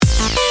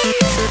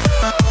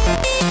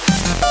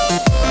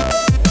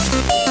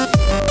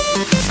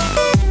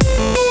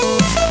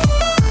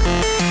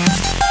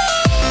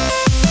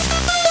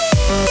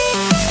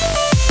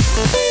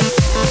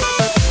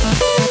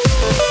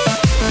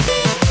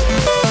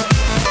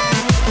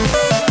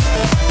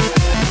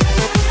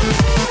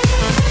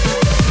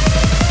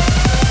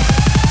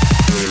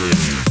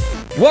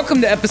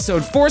Welcome to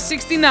episode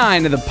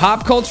 469 of the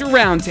Pop Culture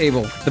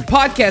Roundtable, the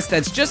podcast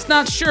that's just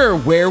not sure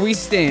where we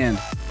stand.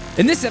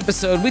 In this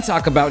episode, we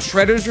talk about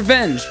Shredder's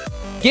Revenge,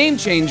 Game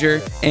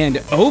Changer,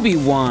 and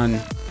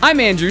Obi-Wan. I'm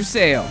Andrew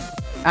Sale.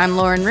 I'm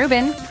Lauren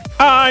Rubin.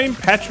 I'm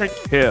Patrick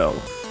Hill.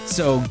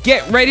 So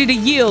get ready to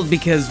yield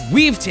because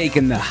we've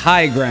taken the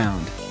high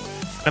ground.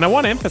 And I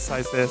want to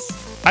emphasize this.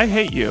 I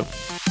hate you.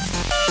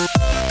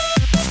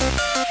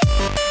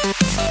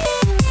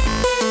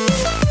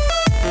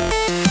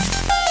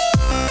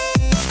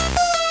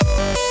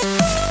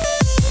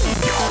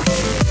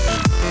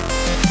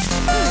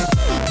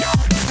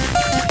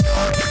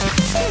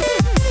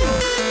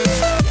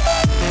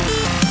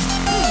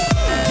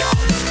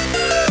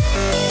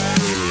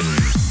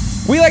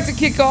 We like to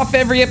kick off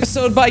every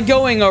episode by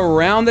going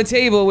around the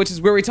table, which is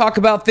where we talk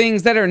about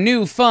things that are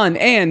new, fun,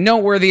 and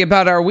noteworthy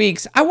about our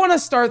weeks. I want to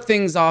start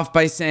things off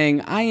by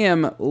saying I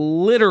am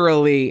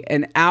literally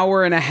an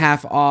hour and a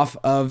half off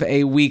of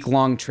a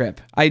week-long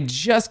trip. I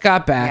just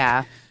got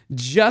back.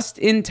 Just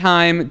in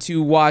time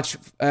to watch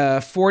a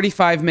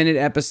 45-minute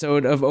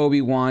episode of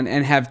Obi-Wan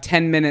and have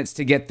 10 minutes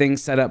to get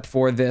things set up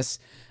for this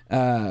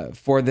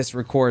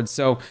record.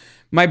 So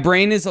my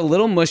brain is a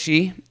little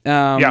mushy.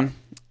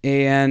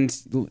 And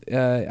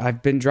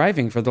I've been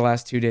driving for the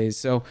last 2 days.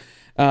 So,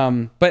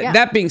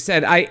 that being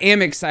said, I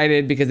am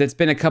excited because it's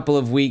been a couple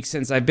of weeks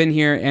since I've been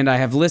here, and I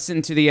have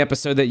listened to the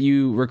episode that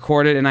you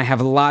recorded, and I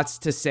have lots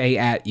to say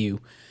at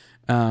you.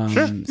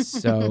 Sure.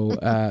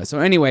 So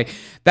anyway,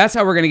 that's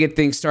how we're going to get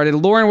things started.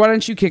 Lauren, why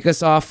don't you kick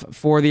us off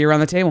for the Around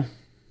the Table?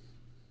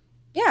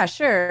 Yeah,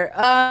 sure.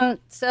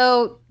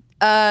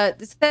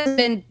 This has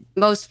been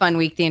most fun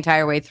week the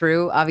entire way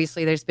through.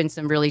 Obviously, there's been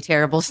some really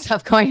terrible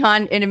stuff going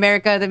on in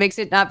America that makes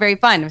it not very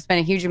fun. I've spent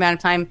a huge amount of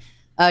time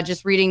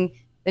just reading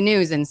the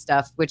news and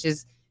stuff, which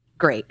is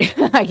great,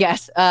 I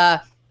guess.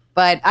 But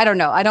I don't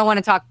know. I don't want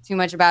to talk too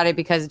much about it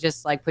because it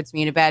just puts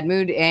me in a bad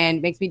mood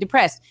and makes me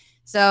depressed.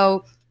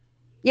 So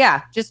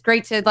yeah, just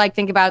great to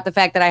think about the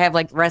fact that I have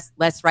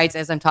less rights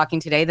as I'm talking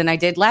today than I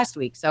did last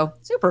week. So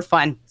super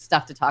fun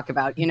stuff to talk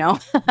about,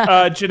 Janelle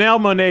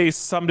Monáe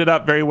summed it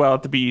up very well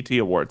at the BET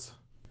Awards.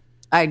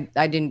 I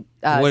didn't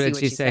see what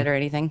she said or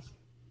anything.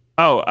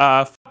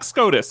 Fuck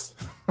SCOTUS.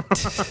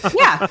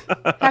 Yeah,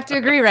 have to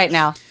agree right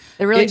now.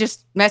 They're really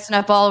just messing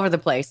up all over the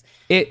place,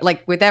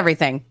 with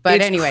everything. But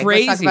anyway,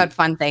 crazy. Let's talk about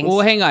fun things. Well,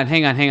 hang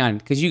on,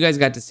 because you guys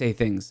got to say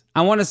things.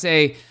 I want to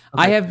say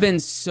I have been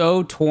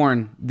so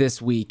torn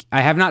this week.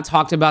 I have not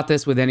talked about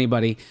this with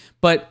anybody,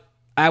 but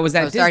I was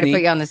at Disney. Sorry to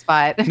put you on the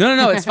spot.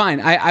 No, it's fine.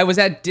 I was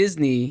at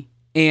Disney,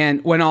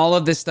 and when all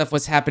of this stuff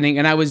was happening,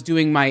 and I was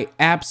doing my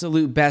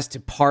absolute best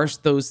to parse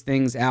those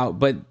things out,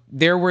 but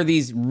there were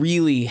these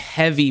really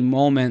heavy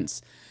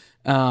moments.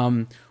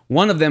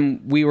 One of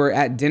them, we were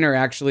at dinner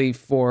actually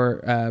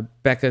for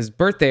Becca's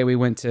birthday. We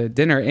went to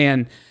dinner,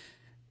 and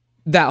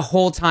that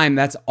whole time,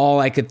 that's all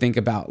I could think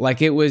about.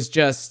 It was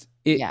just,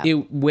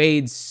 it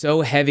weighed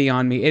so heavy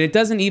on me. And it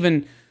doesn't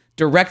even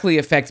directly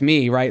affect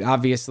me, right?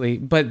 Obviously.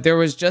 But there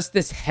was just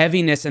this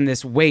heaviness and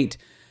this weight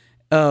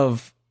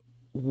of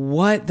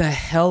what the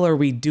hell are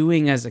we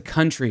doing as a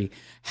country?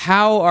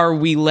 How are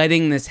we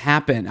letting this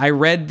happen? I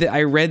read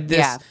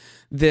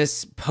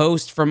this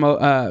post from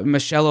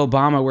Michelle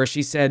Obama where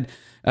she said,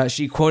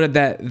 she quoted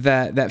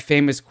that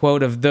famous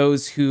quote of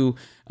those who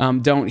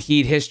don't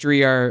heed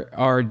history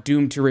are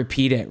doomed to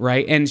repeat it,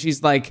 right? And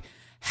she's like,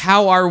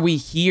 how are we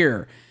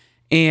here?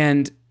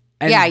 And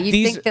you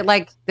think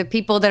that the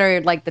people that are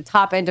the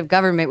top end of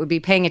government would be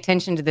paying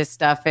attention to this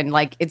stuff, and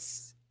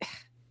it's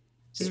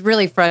just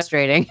really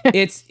frustrating.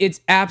 It's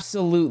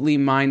absolutely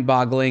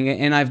mind-boggling,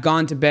 and I've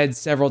gone to bed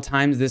several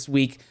times this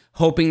week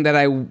hoping that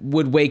I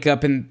would wake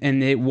up and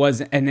it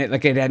wasn't, and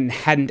it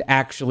hadn't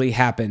actually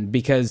happened,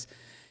 because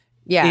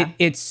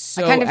it's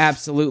so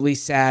absolutely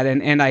sad.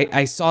 And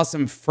I saw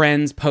some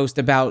friends post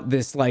about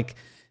this,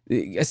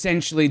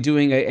 essentially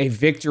doing a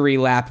victory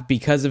lap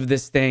because of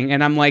this thing.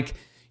 And I'm like,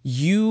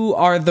 you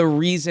are the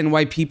reason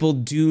why people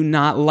do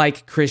not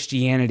like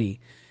Christianity.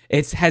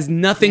 It has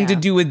nothing to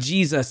do with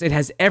Jesus. It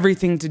has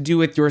everything to do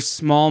with your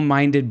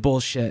small-minded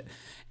bullshit.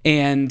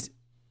 And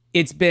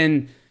it's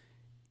been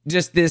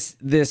just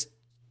this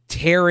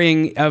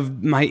tearing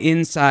of my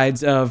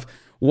insides of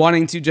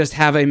wanting to just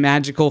have a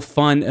magical,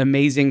 fun,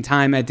 amazing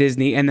time at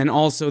Disney, and then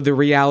also the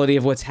reality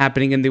of what's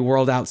happening in the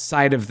world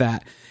outside of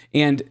that.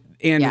 And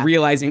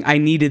realizing I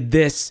needed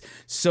this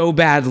so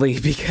badly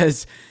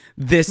because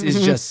this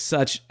is just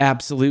such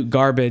absolute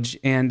garbage.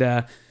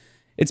 And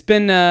it's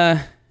been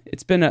a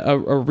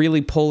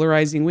really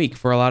polarizing week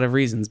for a lot of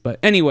reasons. But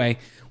anyway,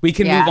 we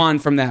can move on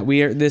from that.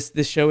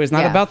 This show is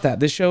not about that.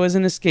 This show is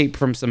an escape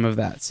from some of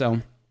that. So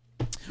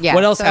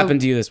what else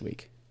happened to you this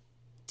week?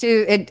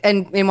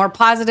 In a more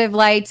positive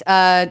light,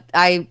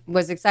 I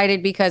was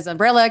excited because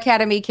Umbrella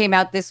Academy came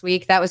out this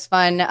week. That was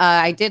fun.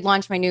 I did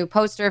launch my new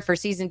poster for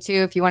season 2.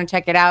 If you want to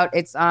check it out,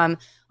 it's on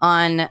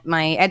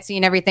my Etsy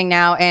and everything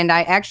now. And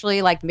I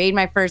actually made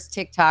my first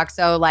TikTok.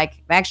 So I'm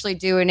actually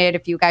doing it.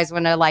 If you guys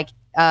want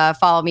to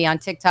follow me on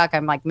TikTok,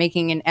 I'm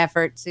making an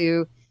effort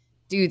to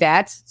do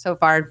that. So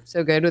far,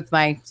 so good with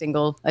my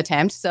single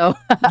attempt. So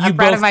I'm You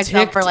proud both of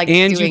myself ticked for like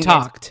and doing you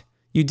talked.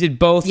 You did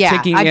both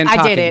ticking and I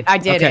talking. did it. I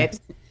did Okay. it.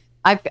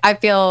 I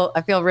feel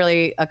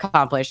really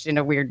accomplished in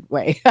a weird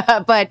way.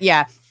 But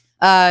yeah,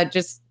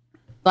 just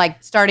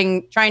like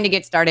trying to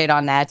get started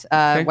on that,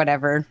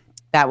 whatever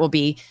that will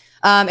be.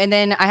 And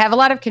then I have a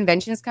lot of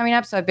conventions coming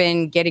up, so I've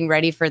been getting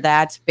ready for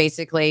that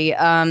basically.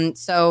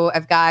 So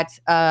I've got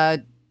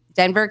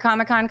Denver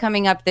Comic-Con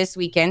coming up this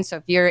weekend. So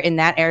if you're in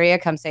that area,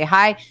 come say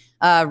hi.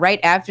 Right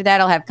after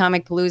that, I'll have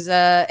Comic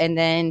Palooza and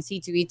then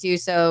C2E2.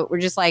 So we're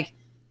just like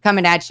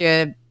coming at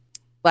you,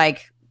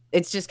 like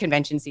it's just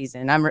convention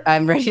season.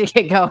 I'm ready to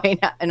get going,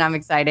 and I'm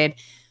excited.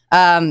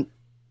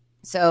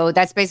 So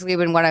that's basically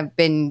been what I've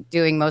been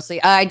doing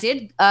mostly. I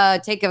did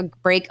take a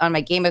break on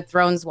my Game of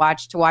Thrones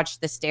watch to watch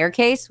The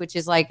Staircase, which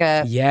is like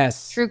a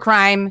true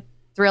crime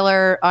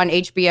thriller on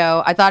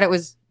HBO. I thought it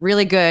was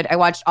really good. I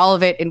watched all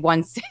of it in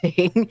one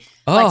sitting.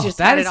 Oh, just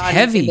that is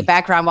heavy. In the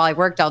background while I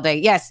worked all day.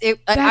 Yes,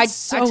 I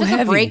took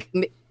heavy. A break.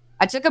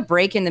 I took a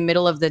break in the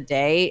middle of the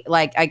day.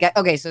 Like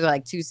so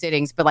like 2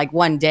 sittings, but like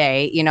one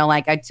day,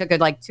 like I took a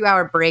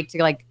 2-hour break to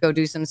like go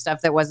do some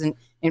stuff that wasn't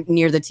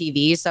near the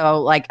TV.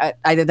 So like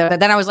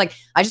then I was like,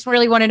 I just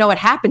really want to know what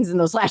happens in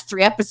those last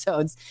 3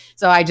 episodes.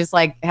 So I just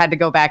like had to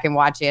go back and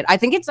watch it. I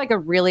think it's like a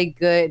really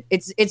good,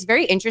 it's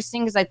very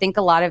interesting because I think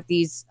a lot of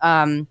these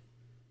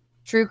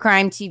true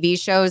crime TV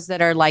shows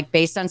that are like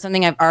based on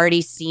something I've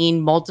already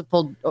seen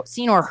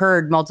or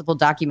heard multiple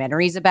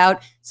documentaries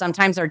about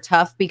sometimes are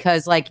tough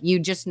because like you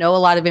just know a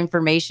lot of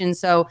information.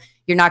 So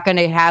you're not going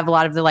to have a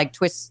lot of the like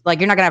twists, like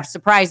you're not going to have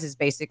surprises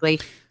basically.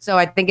 So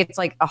I think it's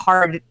like a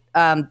hard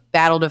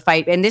battle to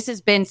fight. And this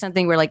has been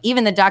something where like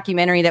even the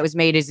documentary that was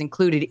made is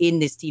included in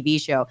this TV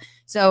show.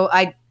 So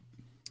I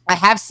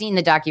have seen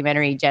the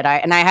documentary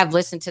Jedi, and I have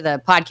listened to the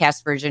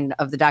podcast version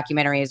of the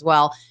documentary as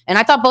well. And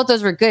I thought both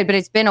those were good, but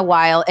it's been a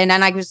while. And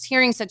then I was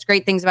hearing such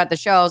great things about the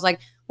show. I was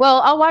like,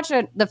 well, I'll watch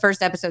the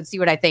first episode, see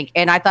what I think.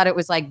 And I thought it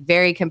was like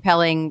very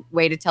compelling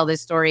way to tell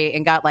this story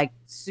and got like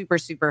super,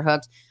 super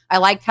hooked. I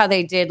liked how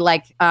they did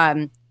like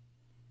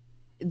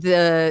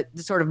the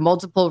sort of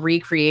multiple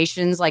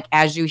recreations, like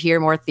as you hear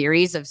more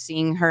theories of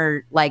seeing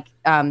her like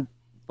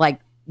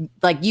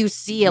you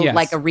see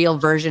like a real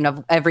version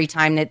of every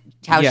time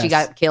she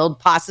got killed,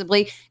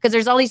 possibly, because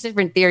there's all these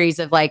different theories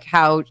of like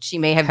how she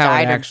may have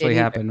died. How it actually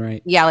happened,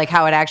 right? Yeah, like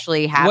how it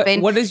actually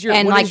happened. What is your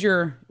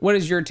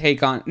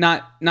take on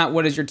not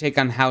what is your take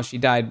on how she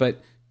died,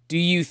 but do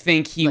you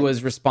think he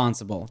was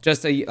responsible?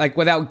 Just like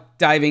without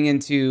diving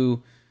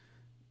into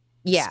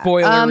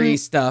spoilery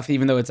stuff,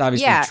 even though it's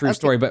obviously a true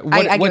story. But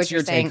what's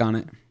your take on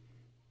it?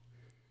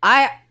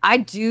 I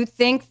do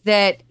think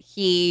that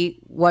he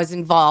was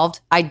involved.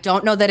 I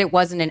don't know that it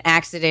wasn't an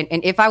accident.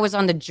 And if I was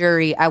on the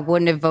jury, I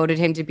wouldn't have voted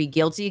him to be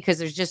guilty because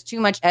there's just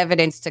too much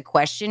evidence to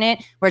question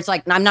it, where it's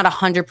like, I'm not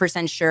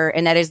 100% sure.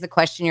 And that is the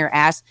question you're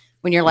asked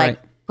when you're like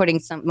putting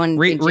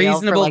someone in jail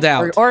reasonable for, like,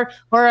 doubt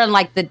or on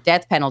like the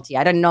death penalty.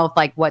 I don't know if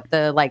like what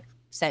the like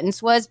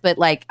sentence was, but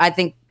like, I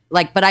think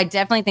but I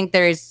definitely think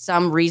there is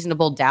some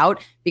reasonable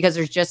doubt because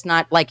there's just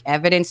not like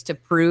evidence to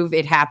prove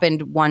it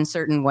happened one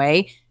certain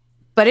way.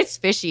 But it's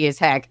fishy as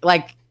heck.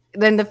 Like,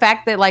 then the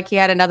fact that like he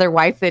had another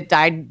wife that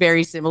died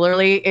very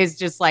similarly is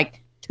just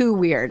like too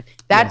weird.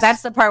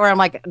 That's the part where I'm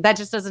like, that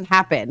just doesn't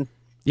happen.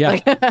 Yeah.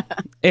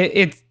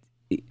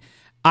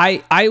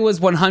 I was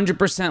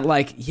 100%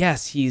 like,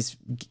 yes, he's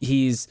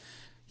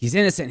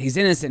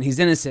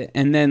innocent.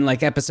 And then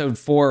like episode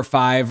 4 or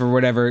 5 or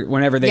whatever,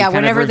 whenever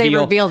they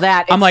reveal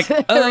that, I'm like,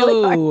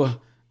 oh,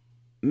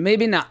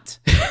 maybe not.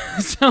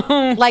 So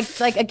like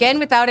again,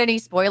 without any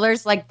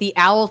spoilers, like the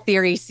owl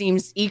theory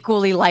seems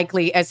equally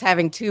likely as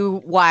having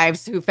 2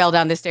 wives who fell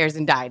down the stairs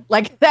and died.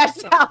 Like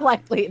that's how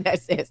likely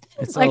this is.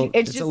 It's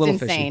just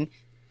insane. Fishy.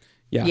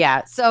 Yeah.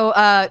 Yeah. So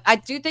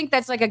I do think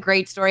that's like a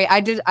great story.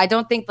 I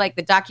don't think like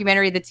the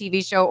documentary, the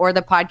TV show, or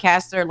the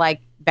podcast are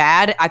like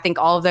bad. I think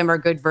all of them are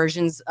good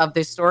versions of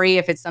this story.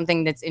 If it's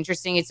something that's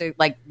interesting, it's a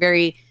like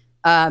very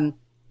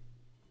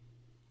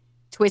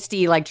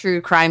twisty, like true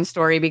crime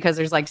story because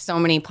there's like so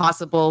many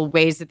possible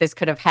ways that this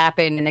could have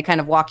happened, and they kind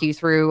of walk you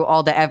through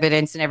all the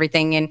evidence and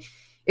everything. And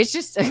it's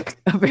just a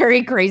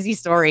very crazy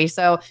story.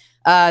 So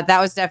that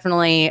was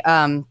definitely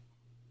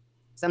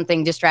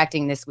something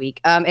distracting this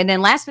week. And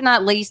then last but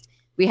not least,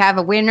 we have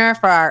a winner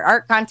for our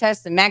art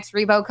contest, the Max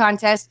Rebo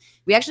contest.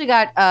 We actually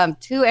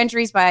got 2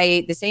 entries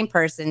by the same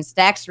person,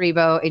 Stax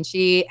Rebo, and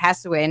she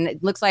has to win.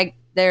 It looks like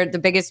they're the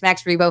biggest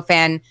Max Rebo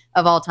fan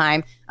of all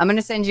time. I'm going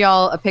to send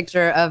y'all a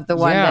picture of the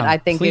one that I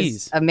think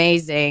is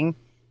amazing.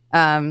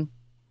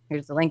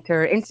 Here's the link to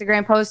her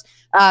Instagram post.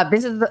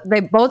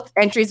 Both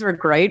entries were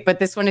great, but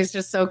this one is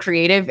just so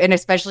creative. And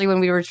especially when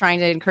we were trying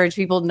to encourage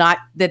people not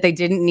that they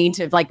didn't need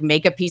to like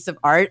make a piece of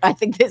art. I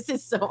think this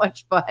is so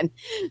much fun.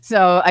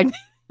 So I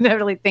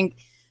definitely think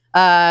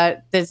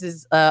this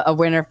is a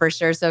winner for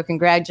sure. So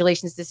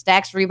congratulations to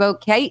Stax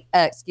Rebo.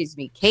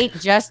 Kate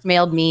just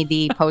mailed me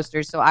the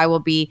poster, so I will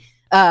be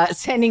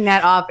sending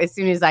that off as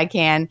soon as I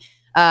can.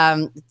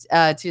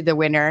 to the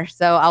winner.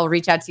 So I'll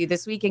reach out to you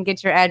this week and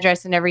get your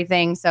address and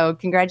everything. So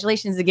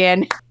congratulations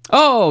again.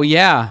 Oh,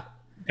 yeah.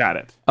 Got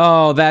it.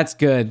 Oh, that's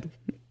good.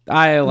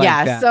 I like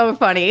that. Yeah, so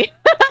funny.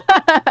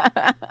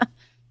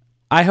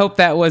 I hope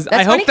that was. That's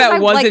I hope funny 'cause that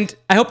I'm, wasn't.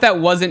 I hope that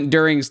wasn't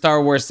during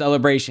Star Wars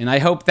Celebration. I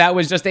hope that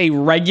was just a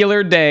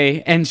regular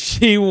day, and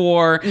she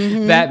wore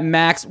that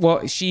Max.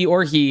 Well, she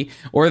or he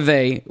or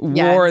they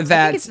wore I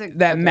that think it's a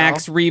girl.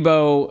 Max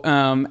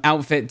Rebo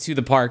outfit to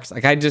the parks.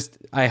 Like I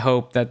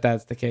hope that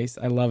that's the case.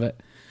 I love it.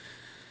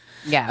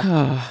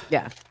 Yeah.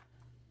 Yeah.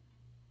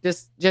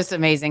 Just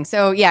amazing.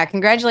 So yeah,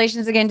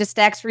 congratulations again to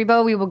Stax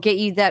Rebo. We will get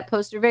you that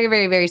poster very,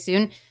 very, very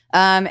soon.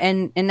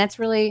 And that's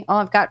really all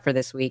I've got for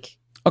this week.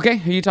 Okay,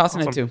 who are you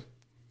tossing it to?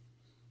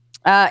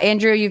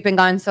 Andrew, you've been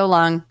gone so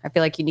long. I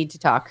feel like you need to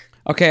talk.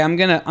 Okay, I'm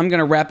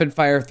gonna rapid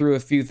fire through a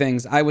few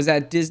things. I was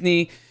at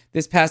Disney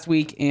this past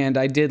week, and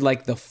I did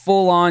like the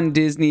full on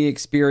Disney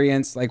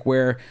experience, like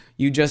where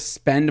you just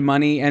spend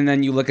money and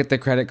then you look at the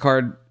credit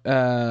card,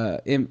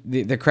 in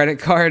the credit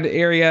card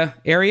area.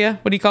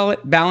 What do you call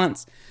it?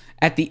 Balance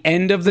at the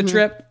end of the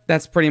trip.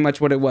 That's pretty much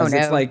what it was. Oh,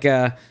 no. It's like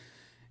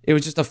it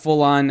was just a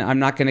full on, I'm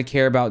not going to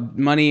care about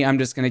money. I'm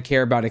just going to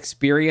care about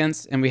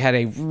experience. And we had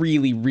a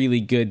really, really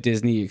good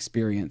Disney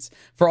experience.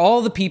 For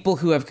all the people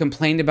who have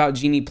complained about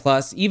Genie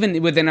Plus, even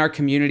within our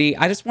community,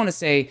 I just want to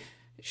say,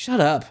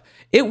 shut up.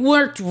 It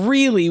worked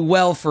really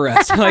well for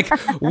us. Like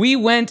we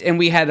went and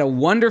we had a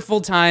wonderful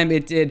time.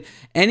 It did.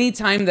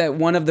 Anytime that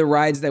one of the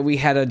rides that we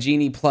had a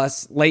Genie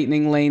Plus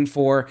Lightning Lane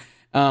for,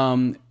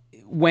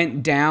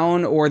 went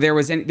down or there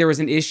was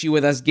an issue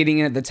with us getting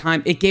in at the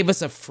time, it gave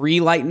us a free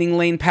Lightning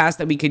Lane pass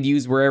that we could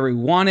use wherever we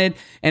wanted.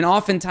 And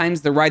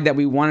oftentimes the ride that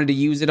we wanted to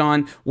use it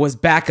on was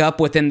back up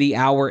within the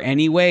hour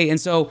anyway. And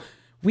so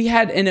we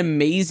had an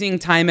amazing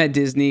time at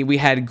Disney. We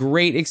had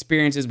great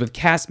experiences with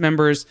cast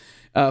members.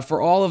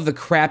 For all of the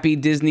crappy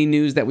Disney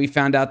news that we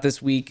found out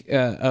this week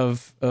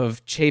of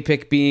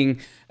Chapek being,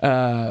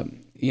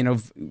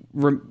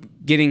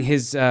 getting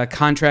his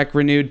contract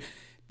renewed.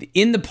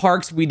 In the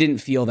parks, we didn't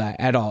feel that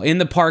at all. In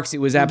the parks, it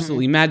was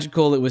absolutely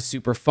magical. It was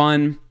super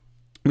fun.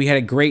 We had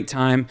a great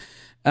time.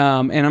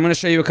 And I'm going to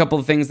show you a couple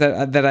of things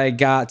that I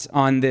got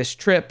on this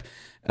trip.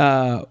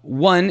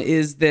 One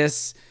is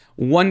this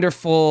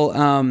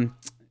wonderful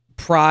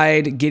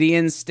Pride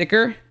Gideon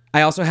sticker.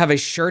 I also have a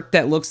shirt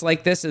that looks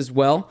like this as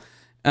well.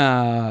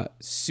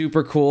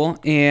 Super cool.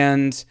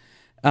 And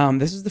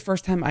this is the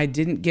first time I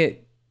didn't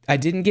get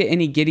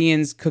any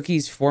Gideon's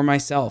cookies for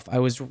myself. I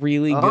was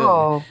really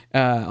good.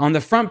 On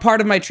the front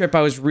part of my trip,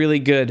 I was really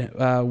good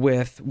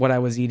with what I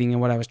was eating and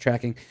what I was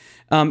tracking.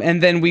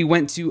 And then we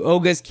went to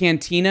Oga's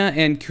Cantina,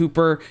 and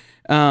Cooper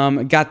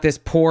got this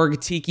Porg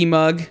Tiki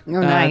mug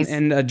nice.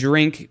 And a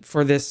drink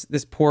for this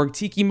Porg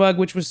Tiki mug,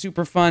 which was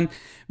super fun.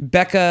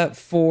 Becca,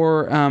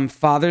 for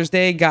Father's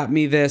Day, got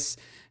me this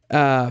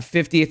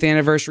 50th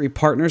anniversary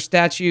partner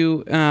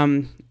statue,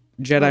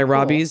 Jedi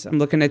Robbie's. I'm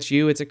looking at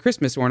you. It's a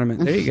Christmas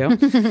ornament. There you go.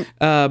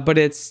 But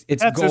it's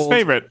That's gold. his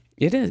favorite.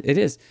 It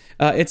is.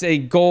 It's a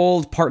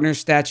gold partner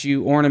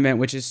statue ornament,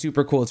 which is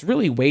super cool. It's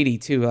really weighty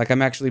too. Like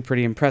I'm actually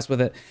pretty impressed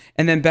with it.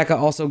 And then Becca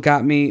also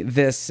got me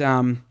this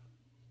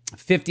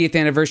 50th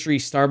anniversary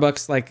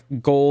Starbucks like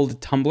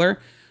gold tumbler,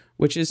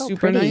 which is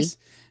super pretty.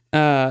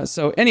 nice.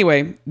 So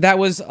anyway, that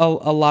was a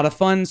lot of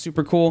fun.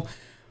 Super cool.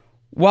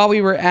 While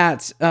we were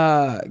at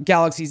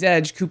Galaxy's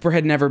Edge, Cooper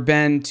had never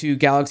been to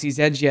Galaxy's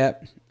Edge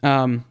yet.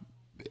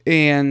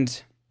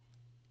 And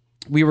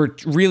we were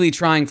really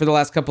trying for the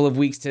last couple of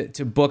weeks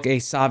to book a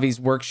Savi's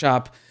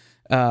Workshop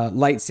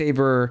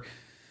lightsaber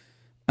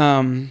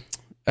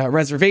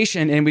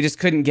reservation, and we just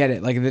couldn't get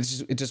it. Like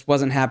it just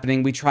wasn't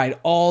happening. We tried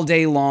all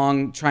day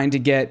long trying to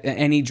get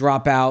any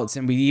dropouts,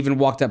 and we even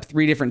walked up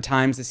 3 different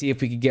times to see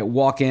if we could get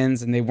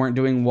walk-ins, and they weren't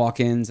doing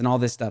walk-ins and all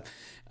this stuff.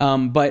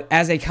 But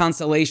as a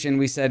consolation,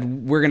 we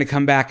said we're going to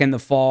come back in the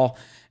fall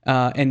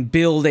and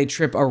build a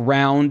trip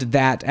around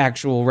that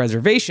actual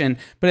reservation.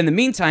 But in the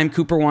meantime,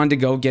 Cooper wanted to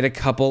go get a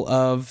couple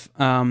of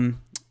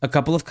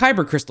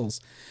Kyber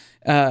crystals.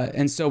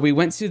 And so we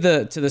went to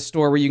the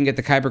store where you can get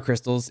the Kyber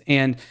crystals.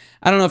 And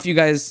I don't know if you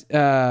guys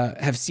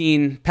have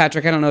seen,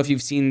 Patrick, I don't know if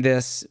you've seen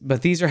this,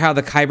 but these are how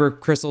the Kyber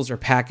crystals are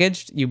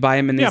packaged. You buy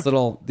them in these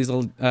little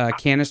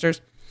canisters.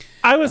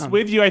 I was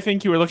with you. I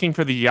think you were looking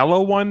for the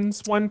yellow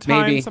ones one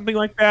time, Maybe. something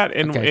like that.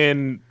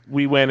 And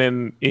we went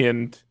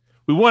and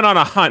we went on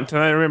a hunt,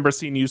 and I remember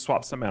seeing you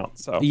swap some out.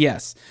 So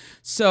Yes.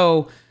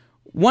 So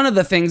one of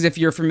the things, if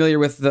you're familiar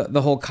with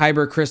the whole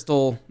Kyber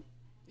crystal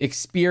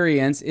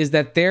experience, is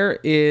that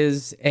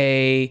there's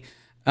a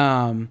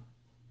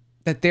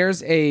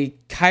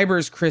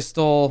Kyber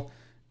crystal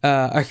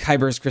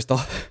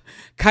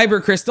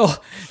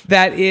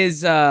that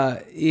is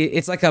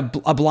it's like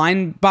a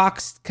blind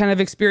box kind of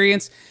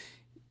experience.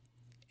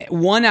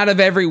 1 out of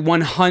every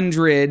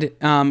 100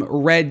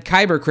 red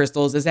kyber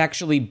crystals is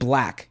actually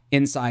black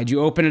inside.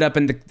 You open it up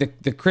and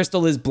the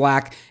crystal is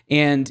black,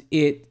 and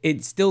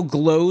it still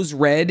glows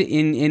red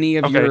in any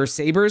of your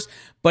sabers,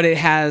 but it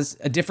has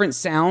a different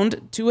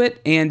sound to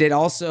it. And it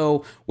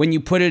also, when you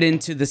put it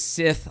into the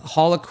Sith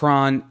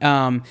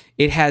holocron,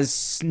 it has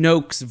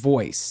Snoke's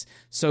voice.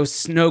 So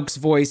Snoke's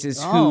voice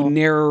is who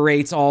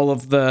narrates all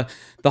of the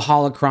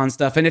holocron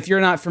stuff. And if you're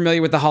not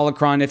familiar with the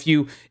holocron, if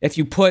you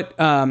put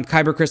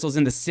kyber crystals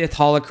in the Sith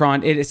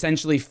holocron, it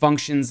essentially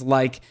functions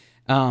like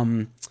a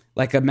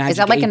magic. Is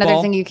that like 8 another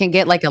ball. thing you can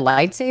get, like a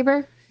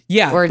lightsaber?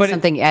 Yeah, or it's but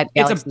something at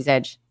Galaxy's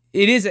Edge.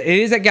 It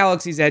is at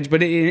Galaxy's Edge,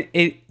 but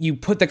you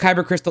put the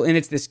kyber crystal in.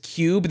 It's this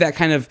cube that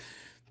kind of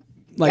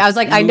I was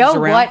like, I know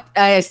around. What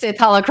a Sith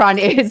holocron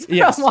is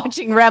from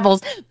watching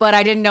Rebels, but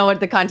I didn't know what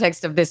the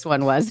context of this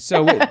one was.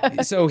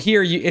 So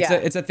here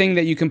it's a thing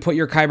that you can put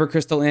your kyber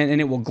crystal in,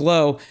 and it will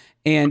glow,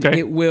 and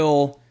it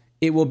will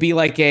be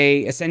like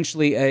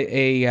essentially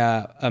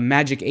a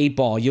magic 8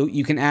 ball.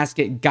 You can ask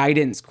it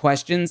guidance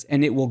questions,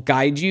 and it will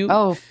guide you.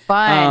 Oh,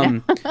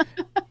 fun!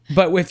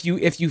 But if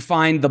you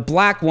find the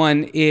black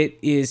one, it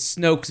is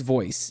Snoke's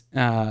voice,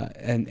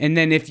 and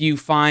then if you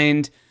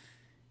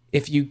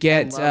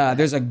get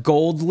there's a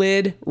gold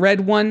lid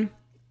red one,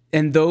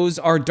 and those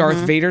are Darth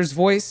Vader's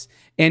voice.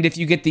 And if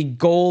you get the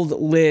gold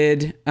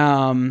lid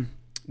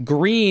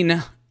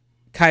green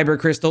kyber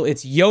crystal,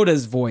 it's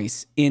Yoda's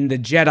voice in the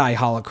Jedi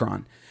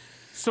holocron.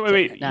 So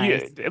wait,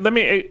 nice.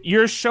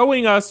 You're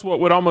showing us what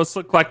would almost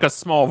look like a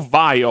small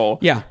vial.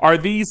 Yeah. Are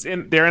these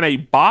they're in a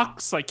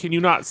box? Like, can you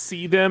not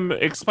see them?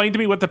 Explain to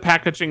me what the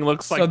packaging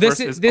looks like. So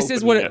this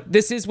is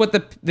what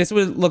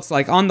it looks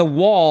like on the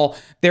wall.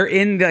 They're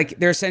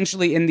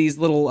essentially in these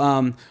little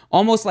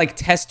almost like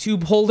test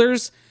tube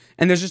holders,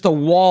 and there's just a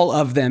wall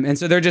of them, and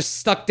so they're just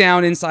stuck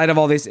down inside of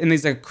all these in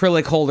these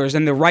acrylic holders.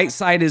 And the right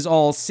side is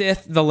all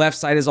Sith, the left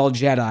side is all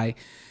Jedi.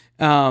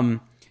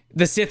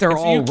 The Sith are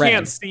all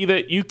red.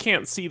 You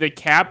can't see the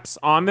caps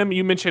on them.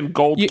 You mentioned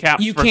gold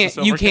caps. You can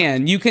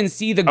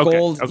see the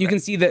gold. Okay. You can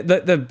see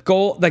the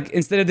gold. Like,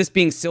 instead of this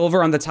being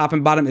silver on the top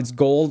and bottom, it's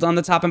gold on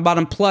the top and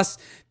bottom. Plus,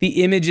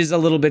 the image is a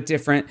little bit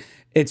different.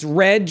 It's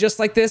red just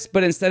like this,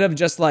 but instead of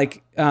just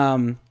like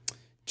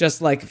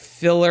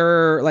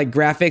filler like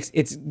graphics,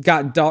 it's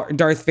got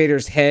Darth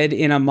Vader's head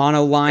in a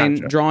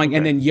monoline drawing,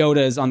 and then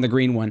Yoda's on the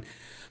green one.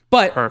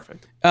 But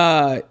perfect.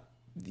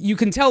 You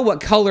can tell what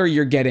color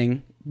you're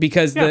getting,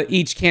 because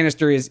each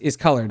canister is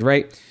colored,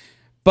 right?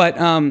 But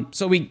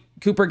so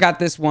Cooper got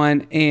this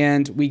one,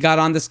 and we got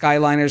on the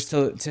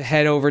Skyliners to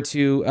head over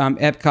to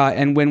Epcot.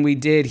 And when we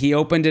did, he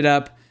opened it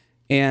up,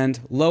 and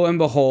lo and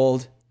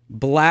behold,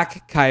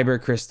 black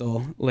kyber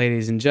crystal,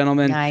 ladies and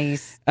gentlemen.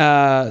 Nice.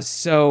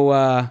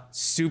 So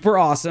super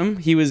awesome.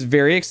 He was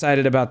very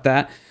excited about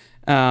that.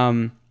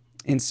 And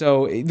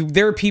so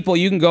there are people,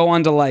 you can go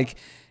onto like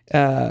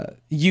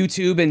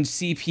YouTube and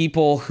see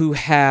people who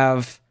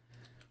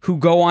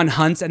go on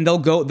hunts, and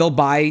they'll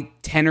buy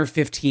 10 or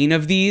 15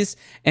 of these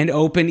and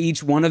open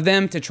each one of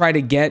them to try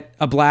to get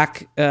a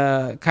black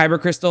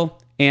kyber crystal,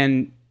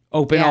 and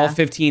open all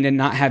 15 and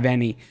not have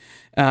any.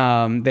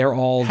 They're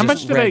all how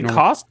much do they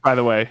cost, by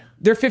the way?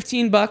 They're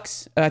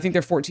 $15. I think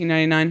they're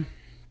 $14.99.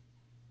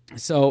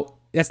 So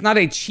that's not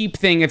a cheap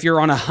thing if you're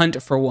on a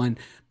hunt for one,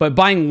 but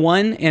buying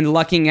one and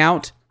lucking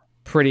out,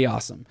 pretty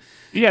awesome.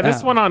 Yeah,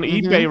 this one on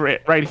eBay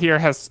right here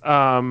has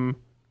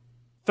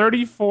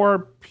 34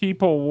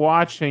 people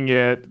watching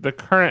it. The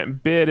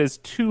current bid is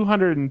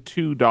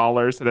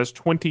 $202. It has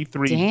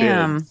 23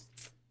 bids.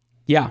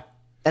 Yeah.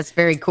 That's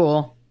very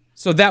cool.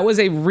 So that was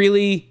a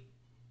really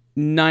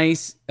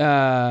nice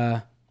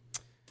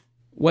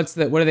what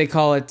do they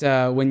call it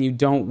when you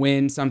don't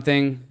win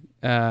something?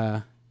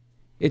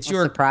 It's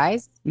your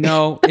surprise?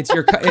 No, it's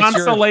your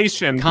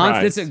consolation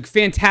prize. It's a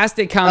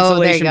fantastic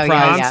consolation prize.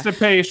 Yeah.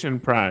 Constipation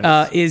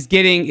prize.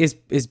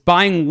 Is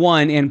buying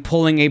one and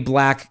pulling a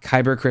black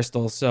kyber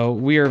crystal. So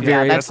we are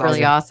very that's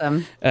really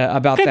awesome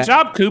about Good that. Good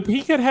job, Coop.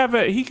 He could have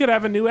a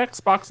new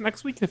Xbox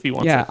next week if he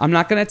wants. Yeah, I'm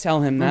not going to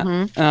tell him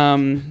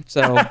that.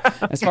 So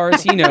as far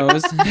as he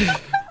knows,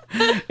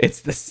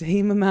 it's the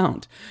same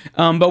amount.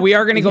 But we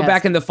are going to go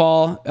back in the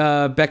fall.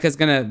 Becca's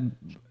going to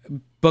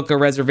book a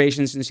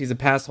reservation since she's a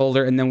pass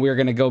holder, and then we're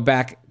going to go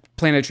back,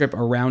 plan a trip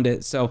around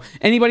it. So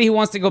anybody who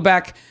wants to go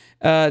back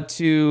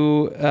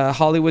to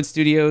Hollywood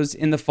Studios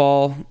in the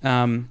fall,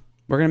 we're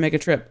going to make a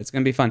trip. It's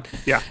going to be fun.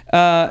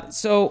 Yeah.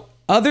 So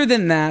other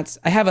than that,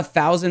 I have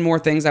 1,000 more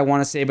things I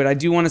want to say, but I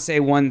do want to say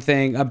one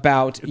thing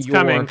about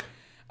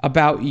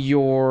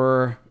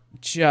your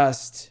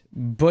just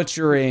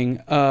butchering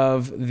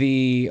of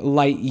the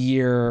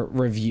Lightyear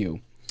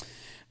review.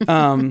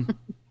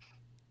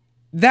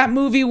 That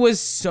movie was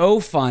so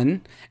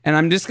fun, and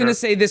I'm just going to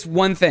say this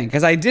one thing,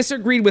 because I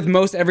disagreed with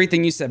most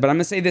everything you said, but I'm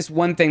going to say this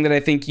one thing that I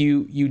think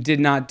you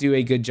did not do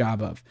a good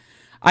job of.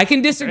 I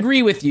can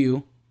disagree with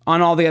you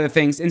on all the other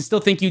things and still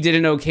think you did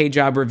an okay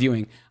job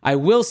reviewing. I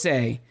will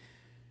say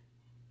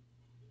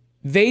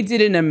they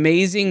did an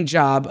amazing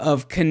job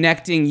of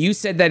connecting. You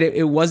said that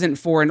it wasn't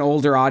for an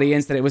older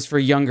audience, that it was for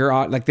younger,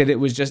 like that it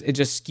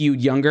just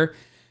skewed younger.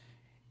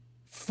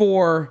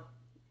 For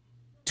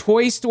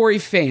Toy Story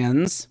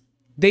fans,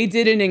 they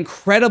did an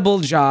incredible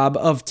job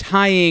of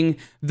tying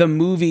the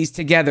movies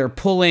together,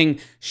 pulling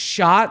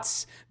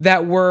shots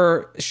that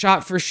were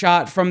shot for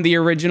shot from the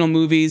original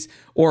movies,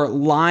 or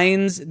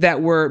lines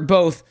that were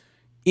both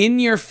in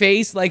your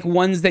face, like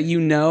ones that you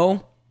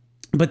know,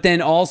 but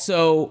then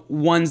also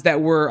ones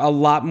that were a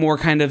lot more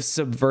kind of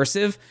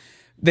subversive.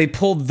 They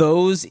pulled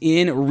those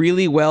in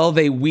really well.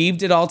 They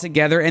weaved it all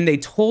together, and they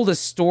told a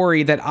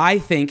story that I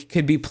think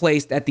could be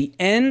placed at the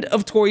end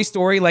of Toy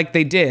Story, like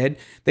they did.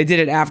 They did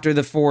it after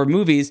the 4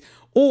 movies.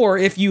 Or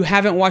if you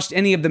haven't watched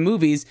any of the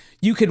movies,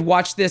 you could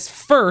watch this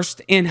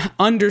first and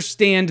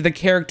understand the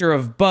character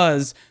of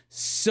Buzz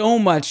so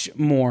much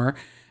more,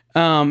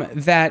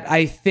 that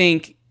I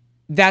think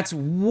that's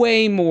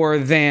way more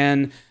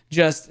than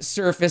just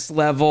surface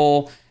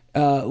level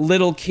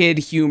little kid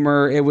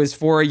humor. It was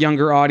for a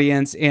younger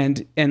audience,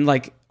 and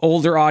like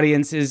older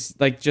audiences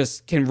like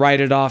just can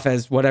write it off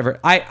as whatever.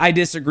 I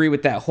disagree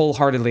with that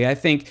wholeheartedly. I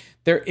think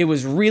it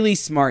was really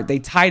smart. They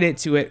tied it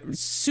to it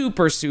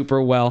super,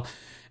 super well.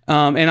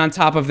 And on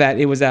top of that,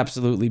 it was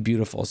absolutely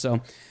beautiful.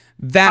 So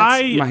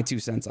that's my 2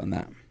 cents on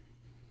that.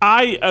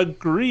 I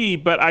agree,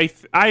 but I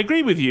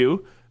agree with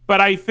you,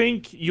 but I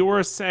think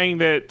you're saying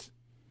that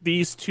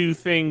these two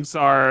things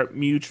are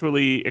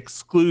mutually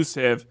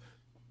exclusive.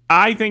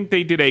 I think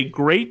they did a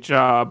great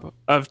job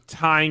of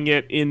tying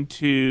it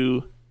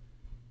into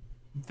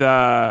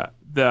the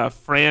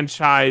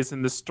franchise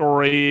and the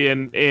story,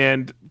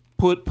 and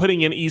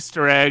putting in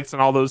Easter eggs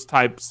and all those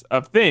types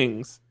of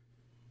things.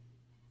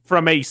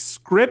 From a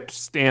script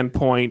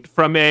standpoint,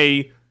 from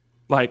a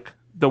like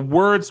the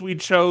words we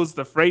chose,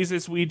 the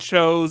phrases we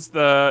chose,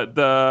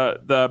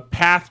 the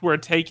path we're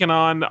taking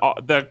on,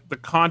 the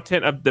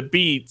content of the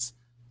beats,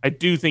 I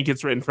do think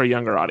it's written for a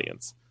younger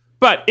audience.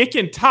 But it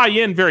can tie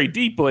in very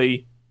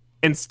deeply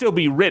and still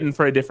be written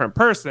for a different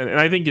person. And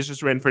I think it's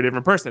just written for a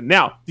different person.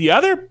 Now, the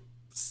other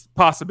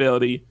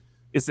possibility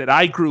is that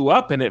I grew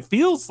up and it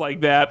feels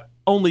like that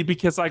only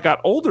because I got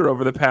older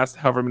over the past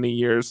however many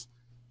years.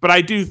 But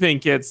I do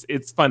think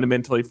it's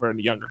fundamentally for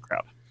a younger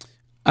crowd.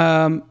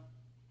 I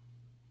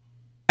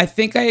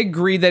think I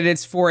agree that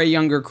it's for a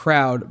younger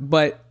crowd,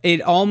 but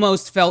it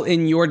almost felt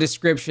in your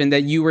description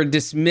that you were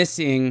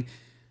dismissing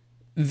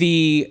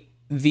the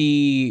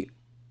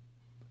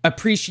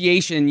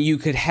appreciation you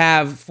could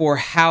have for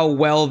how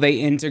well they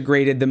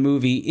integrated the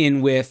movie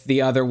in with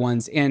the other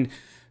ones, and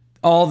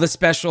all the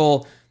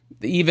special,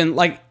 even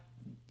like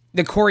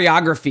the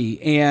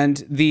choreography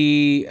and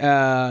the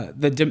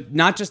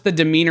not just the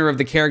demeanor of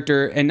the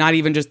character, and not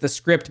even just the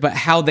script, but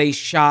how they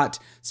shot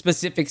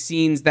specific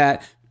scenes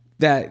that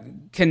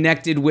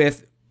connected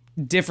with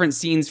different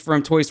scenes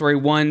from Toy Story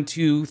 1,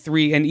 2,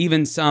 3, and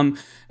even some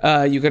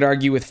you could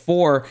argue with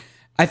 4.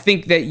 I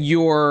think that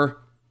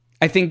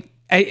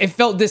it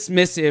felt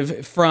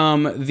dismissive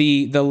from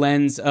the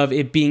lens of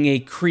it being a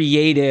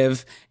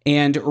creative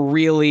and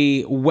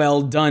really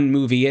well done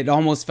movie. It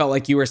almost felt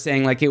like you were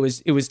saying like it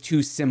was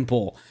too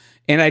simple.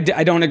 And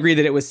I don't agree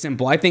that it was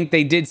simple. I think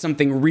they did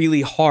something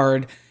really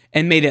hard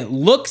and made it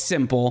look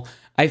simple,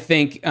 I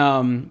think.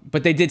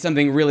 But they did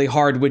something really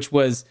hard, which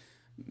was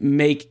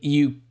make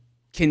you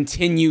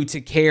continue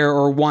to care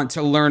or want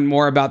to learn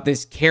more about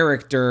this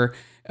character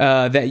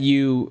that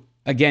you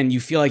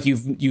feel like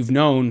you've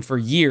known for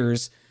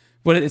years.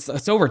 But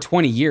it's over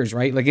 20 years,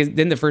 right? Like,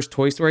 didn't the first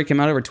Toy Story come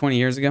out over 20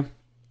 years ago?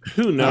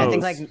 Who knows? Yeah, I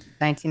think like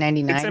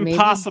 1999. It's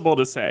impossible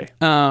to say.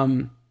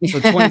 So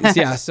 20,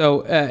 yeah.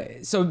 So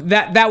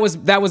that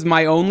was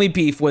my only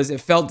beef, was it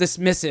felt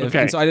dismissive,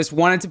 Okay. and so I just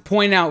wanted to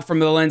point out from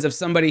the lens of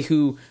somebody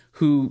who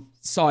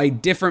saw a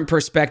different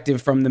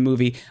perspective from the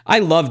movie. I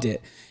loved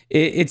it.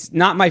 It's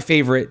not my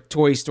favorite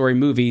Toy Story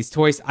movies.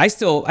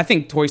 I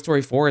think Toy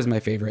Story 4 is my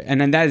favorite,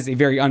 and then that is a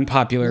very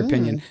unpopular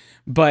opinion.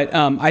 But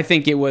I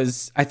think it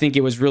was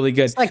really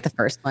good. It's like the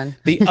first one.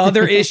 The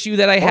other issue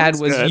that I had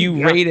was good.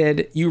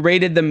 you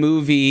rated the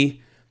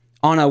movie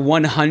on a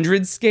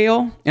 100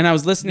 scale, and I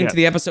was listening to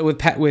the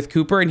episode with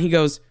Cooper, and he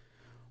goes,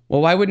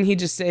 "Well, why wouldn't he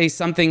just say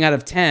something out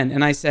of 10?"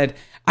 And I said,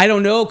 "I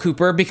don't know,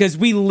 Cooper, because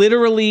we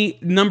literally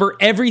number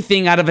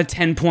everything out of a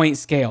 10-point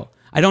scale.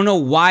 I don't know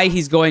why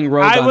he's going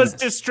rogue on I was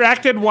this."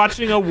 distracted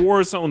watching a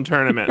Warzone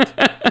tournament.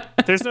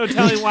 There's no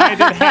telling why I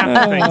did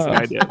half the things that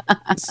I did.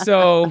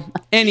 So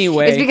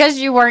anyway, It's because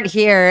you weren't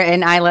here,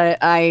 and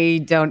I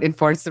don't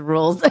enforce the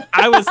rules.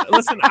 I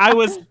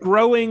was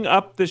growing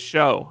up the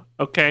show.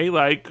 Okay,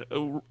 like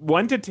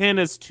 1 to 10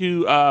 is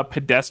too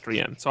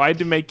pedestrian, so I had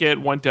to make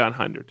it 1 to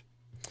 100.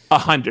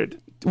 100.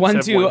 1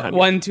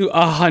 to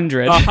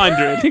 100.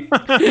 100.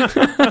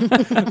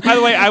 By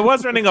the way, I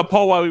was running a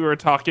poll while we were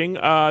talking.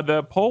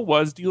 The poll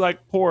was, do you like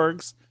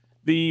porgs?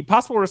 The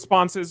possible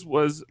responses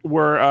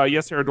were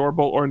yes, they're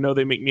adorable, or no,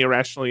 they make me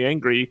irrationally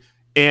angry.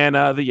 And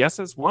the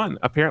yeses won.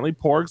 Apparently,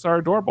 porgs are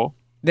adorable.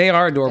 They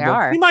are adorable. They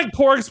are. Seemed like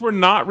porgs were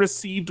not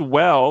received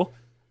well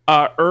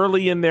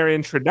early in their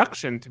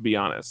introduction, to be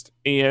honest.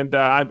 And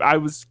I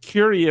was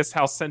curious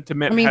how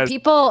sentiment. I mean,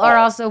 people are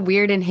also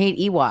weird and hate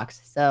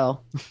Ewoks, so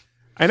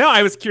I know.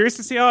 I was curious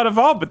to see how it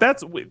evolved, but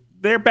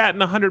they're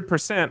batting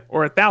 100%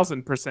 or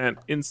 1,000%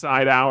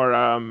 inside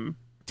our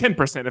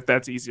 10%, if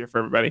that's easier for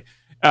everybody,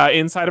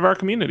 inside of our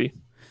community.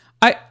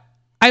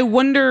 I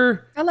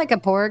wonder. I like a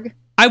Porg.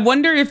 I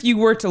wonder if you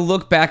were to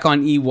look back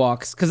on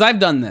Ewoks, because I've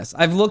done this.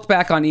 I've looked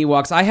back on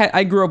Ewoks.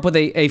 I grew up with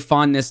a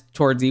fondness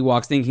towards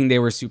Ewoks, thinking they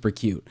were super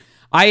cute.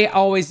 I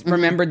always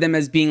remembered them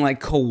as being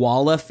like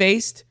koala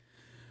faced.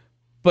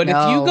 But if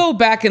you go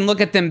back and look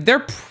at them, they're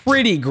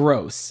pretty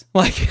gross.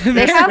 Like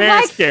they have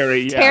like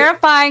scary,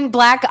 terrifying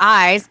black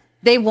eyes.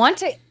 They want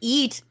to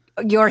eat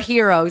your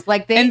heroes.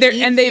 Like they eat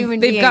human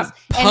beings. Got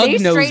pug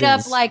and they straight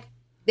noses. up like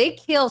they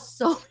kill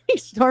so many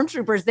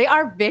stormtroopers. They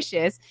are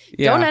vicious.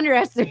 Yeah. Don't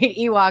underestimate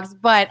Ewoks,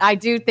 but I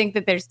do think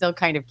that they're still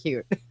kind of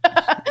cute.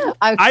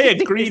 I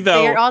agree,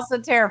 though. They're also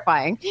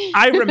terrifying.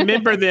 I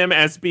remember them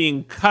as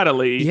being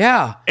cuddly.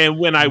 Yeah. And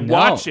when I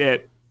watch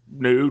it,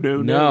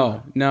 no.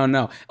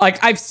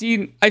 Like I've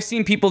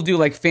seen people do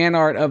like fan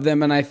art of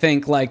them, and I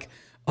think like,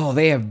 oh,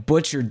 they have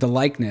butchered the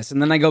likeness.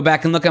 And then I go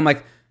back and look, I'm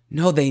like,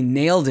 no, they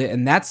nailed it,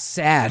 and that's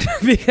sad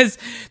because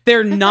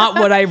they're not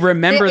what I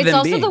remember them being.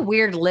 It's also the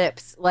weird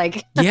lips,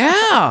 like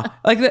yeah,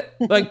 like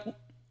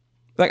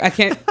I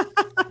can't.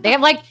 They have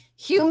like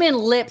human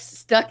lips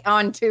stuck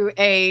onto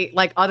a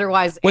like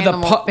otherwise with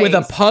animal face. with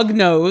a pug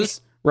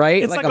nose,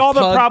 right? It's like all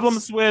the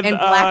problems with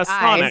black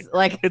Sonic. eyes,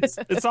 like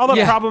it's all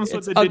the problems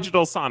with the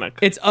digital Sonic.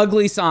 It's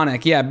ugly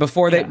Sonic, yeah.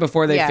 Before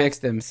they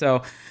fixed him,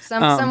 so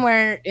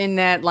somewhere in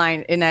that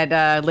line in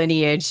that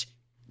lineage.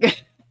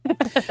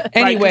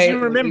 Anyway, you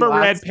remember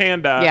Ewoks. Red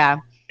Panda, Yeah.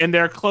 and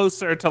they're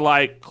closer to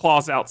like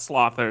Claws Out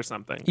Sloth or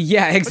something.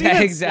 Yeah,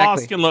 exactly.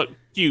 Sloths can look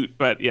cute,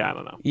 but yeah, I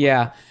don't know.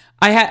 Yeah,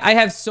 I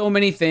have so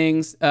many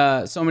things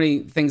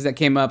that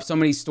came up, so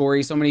many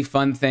stories, so many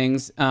fun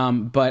things.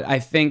 But I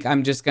think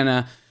I'm just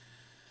gonna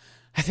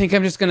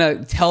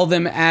tell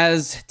them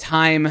as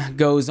time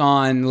goes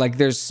on. Like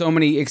there's so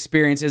many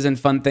experiences and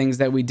fun things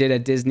that we did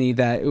at Disney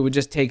that it would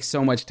just take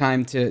so much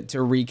time to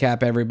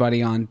recap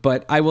everybody on.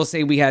 But I will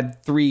say we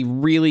had 3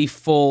 really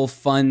full,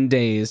 fun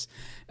days.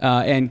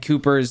 And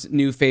Cooper's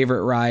new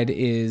favorite ride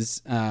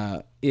is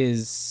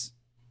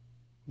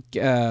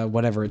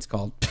whatever it's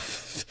called.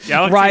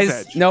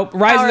 Rise of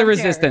the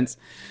Resistance.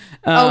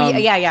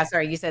 Yeah.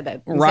 Sorry, you said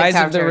that. Rise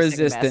of the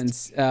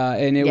Resistance,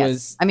 and it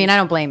was. I mean, I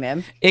don't blame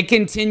him. It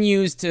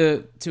continues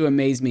to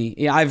amaze me.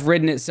 Yeah, I've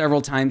ridden it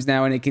several times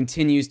now, and it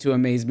continues to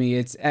amaze me.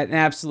 It's an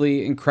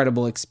absolutely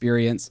incredible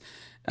experience.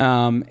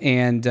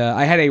 And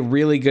I had a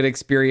really good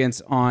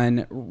experience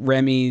on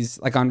Remy's,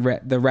 like on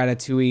the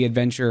Ratatouille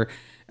adventure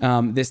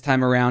this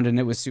time around, and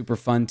it was super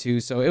fun too.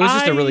 So it was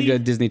just a really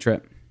good Disney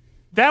trip.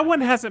 That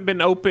one hasn't been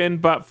open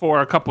but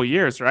for a couple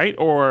years, right?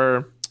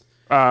 Or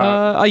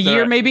a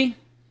year maybe.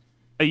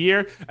 A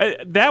year.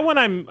 That one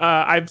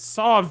I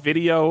saw a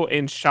video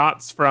and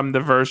shots from the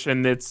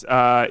version that's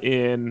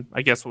in,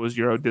 I guess what was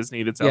Euro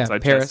Disney that's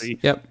outside Paris. Chelsea.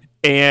 Yep.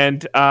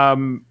 And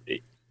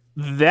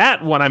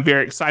that one I'm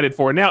very excited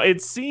for. Now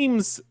it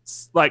seems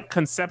like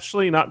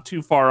conceptually not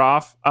too far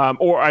off,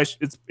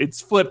 it's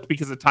flipped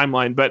because of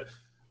timeline, but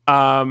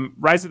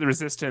Rise of the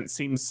Resistance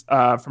seems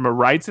from a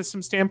ride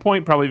system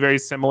standpoint probably very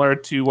similar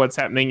to what's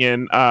happening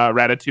in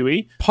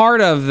Ratatouille.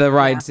 Part of the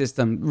ride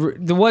system.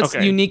 What's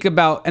unique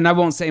about, and I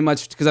won't say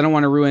much because I don't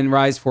want to ruin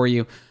Rise for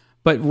you,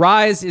 but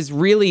Rise is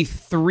really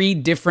 3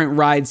 different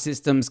ride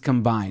systems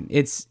combined.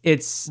 It's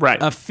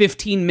right. A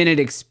 15-minute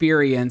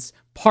experience,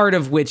 part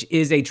of which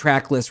is a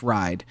trackless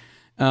ride.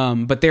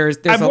 But there's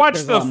a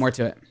lot more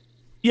to it.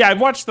 Yeah,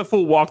 I've watched the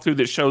full walkthrough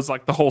that shows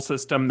like the whole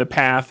system, the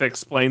path,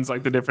 explains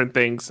like the different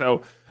things.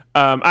 So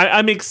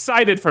I'm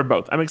excited for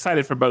both.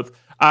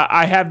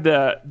 I have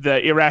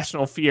the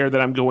irrational fear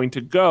that I'm going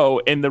to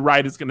go and the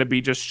ride is going to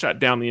be just shut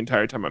down the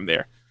entire time I'm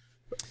there.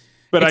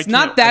 But it's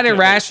not that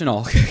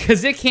irrational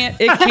because it can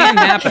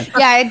happen.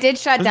 Yeah, it did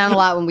shut down a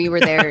lot when we were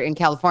there in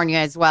California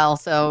as well.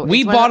 So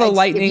we bought a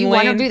lightning lane. If you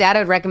want to do that, I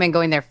would recommend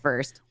going there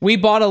first. We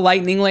bought a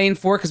lightning lane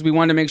because we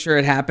wanted to make sure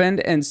it happened.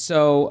 And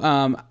so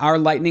our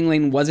lightning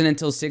lane wasn't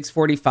until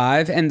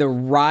 6:45 and the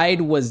ride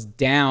was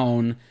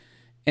down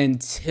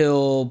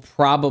until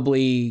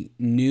probably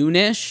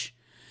noonish.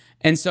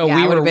 And so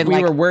we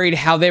were worried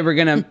how they were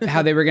gonna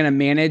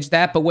manage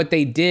that. But what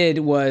they did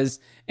was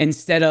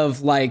instead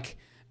of like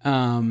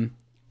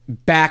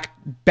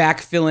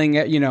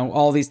backfilling,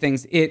 all these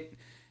things,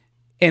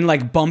 and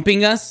like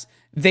bumping us,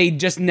 they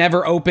just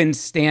never opened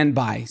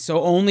standby.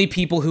 So only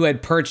people who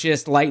had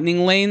purchased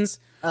lightning lanes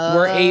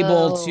were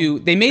able to.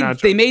 They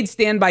made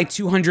standby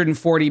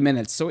 240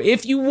 minutes. So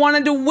if you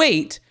wanted to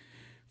wait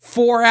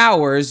 4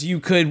 hours, you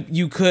could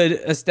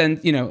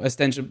ostensibly.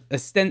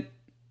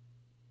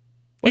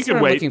 What's what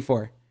I'm looking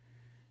for?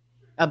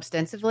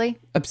 Ostensibly.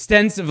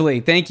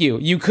 Thank you.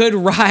 You could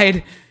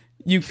ride.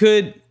 You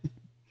could.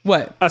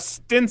 What?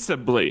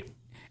 Ostensibly.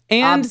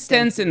 And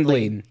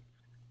Ostensibly.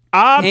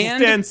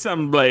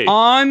 Ostensibly.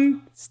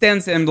 On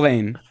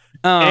Ostensibly.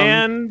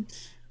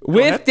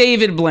 With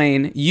David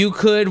Blaine, you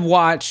could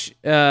watch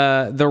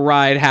the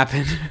ride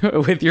happen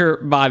with your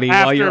body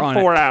while you're on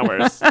after 4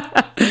 hours.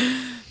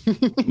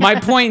 My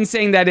point in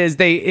saying that is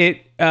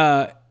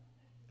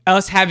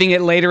us having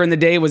it later in the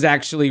day was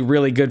actually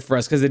really good for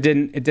us because it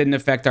didn't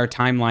affect our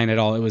timeline at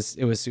all. It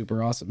was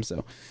super awesome.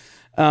 So,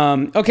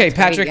 okay, that's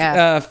Patrick,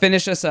 great,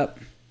 finish us up.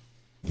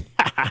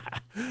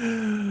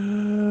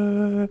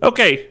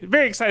 Okay,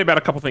 very excited about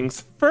a couple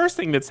things. First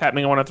thing that's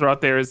happening I want to throw out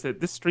there is that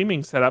this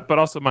streaming setup, but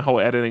also my whole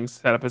editing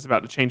setup is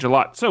about to change a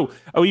lot. So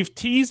we've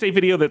teased a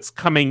video that's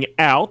coming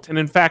out, and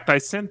in fact, I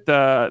sent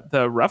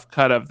the rough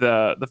cut of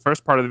the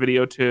first part of the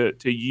video to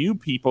you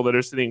people that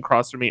are sitting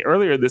across from me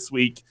earlier this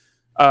week.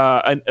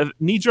 A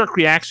knee-jerk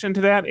reaction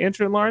to that,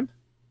 Andrew and Lauren?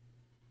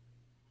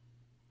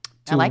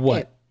 I like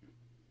what? It.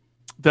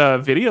 The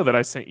video that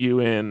I sent you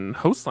in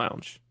Host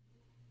Lounge.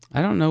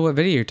 I don't know what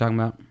video you're talking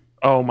about.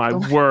 Oh my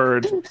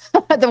word!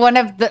 The one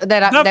of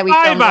that we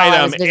filmed.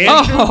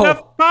 Andrew,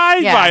 the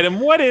 5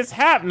 item. What is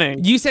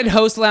happening? You said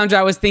Host Lounge.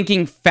 I was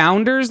thinking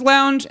Founders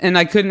Lounge, and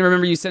I couldn't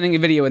remember you sending a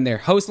video in there.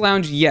 Host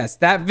Lounge, yes,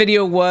 that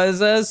video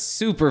was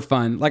super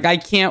fun. Like I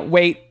can't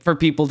wait for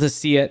people to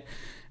see it.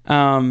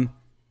 The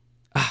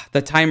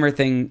timer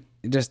thing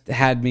just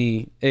had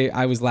me.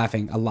 I was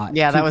laughing a lot.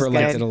 Yeah, that was good.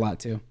 Liked it a lot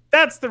too.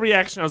 That's the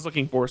reaction I was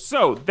looking for.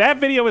 So that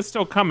video is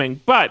still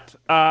coming, but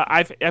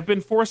I've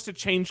been forced to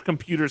change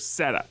computer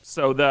setup.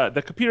 So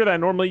the computer that I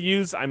normally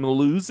use, I'm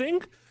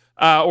losing,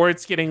 or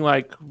it's getting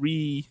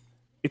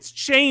it's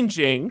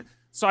changing.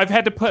 So I've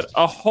had to put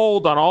a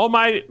hold on all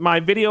my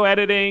video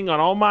editing, on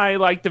all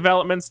my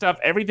development stuff.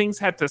 Everything's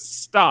had to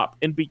stop,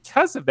 and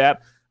because of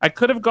that, I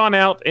could have gone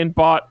out and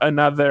bought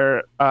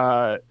another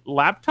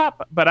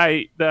laptop, but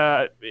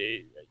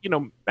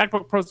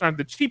MacBook Pros aren't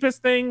the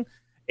cheapest thing.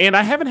 And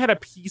I haven't had a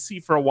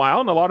PC for a while,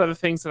 and a lot of the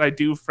things that I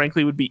do,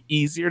 frankly, would be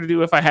easier to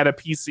do if I had a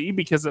PC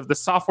because of the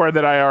software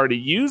that I already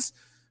use.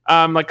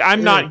 I'm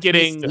not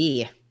getting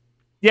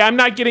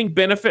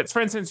benefits.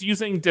 For instance,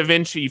 using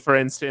DaVinci, for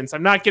instance,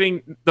 I'm not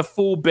getting the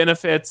full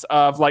benefits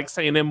of,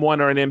 say, an M1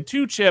 or an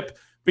M2 chip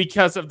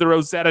because of the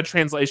Rosetta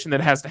translation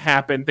that has to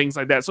happen, things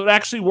like that. So it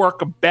actually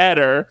work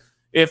better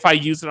if I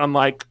use it on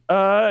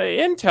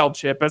Intel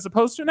chip as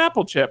opposed to an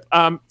Apple chip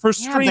for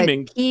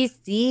streaming. But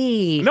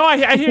PC. No,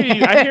 I hear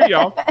you. I hear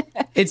y'all.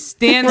 It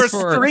stands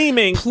for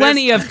streaming.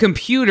 Plenty of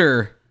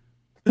computer.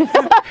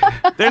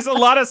 There's a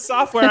lot of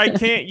software I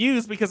can't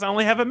use because I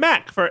only have a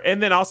Mac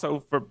and then also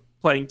for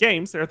playing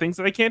games, there are things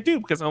that I can't do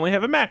because I only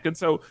have a Mac. And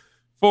so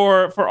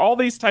for all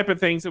these type of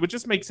things, it would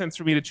just make sense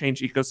for me to change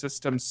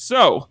ecosystems.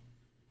 So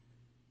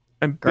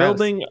I'm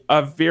building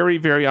a very,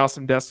 very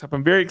awesome desktop.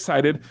 I'm very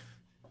excited.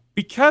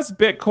 Because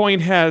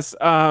Bitcoin has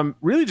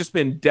really just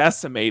been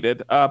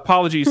decimated,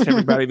 apologies to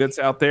everybody that's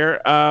out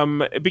there.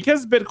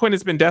 Because Bitcoin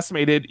has been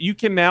decimated, you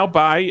can now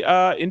buy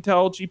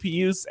Intel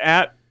GPUs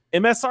at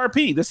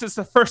MSRP. This is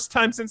the first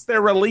time since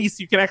their release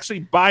you can actually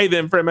buy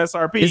them for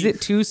MSRP. Is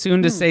it too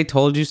soon to say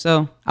told you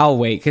so? I'll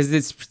wait because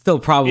it's still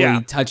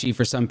probably touchy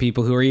for some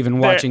people who are even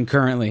watching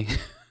currently.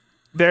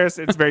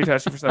 It's very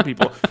touchy for some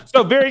people.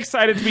 So very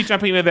excited to be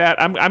jumping into that.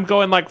 I'm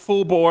going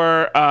full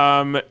bore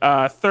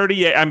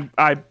 38.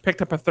 I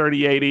picked up a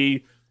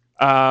 3080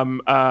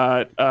 an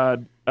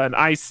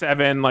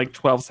i7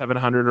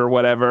 12700 or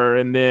whatever,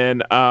 and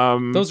then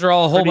those are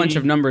all a whole bunch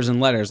of numbers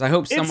and letters. I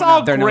hope someone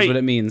out there knows what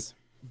it means.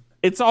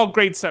 It's all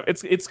great stuff.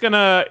 It's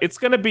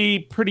gonna be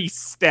pretty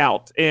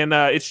stout, and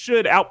it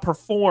should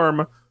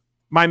outperform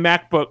my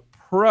MacBook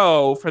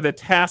Pro for the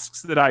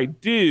tasks that I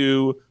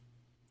do.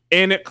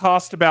 And it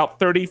cost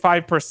about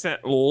 35%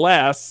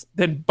 less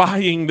than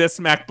buying this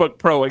MacBook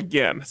Pro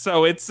again.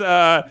 So it's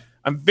I'm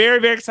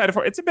very, very excited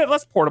for it. It's a bit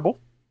less portable.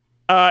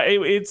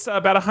 It's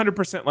about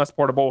 100% less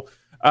portable,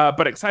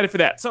 but excited for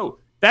that. So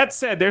that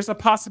said, there's a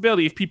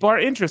possibility if people are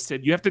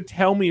interested, you have to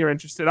tell me you're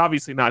interested.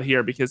 Obviously not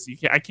here because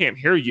I can't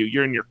hear you.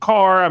 You're in your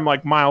car. I'm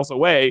miles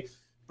away.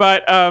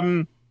 But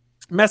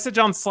message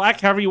on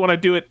Slack, however you want to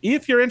do it.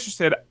 If you're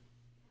interested,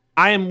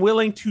 I am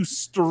willing to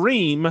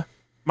stream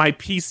my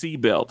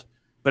PC build.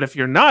 But if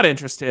you're not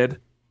interested,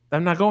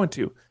 I'm not going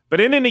to.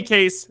 But in any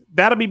case,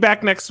 that'll be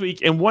back next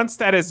week. And once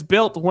that is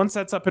built, once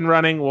that's up and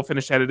running, we'll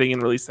finish editing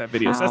and release that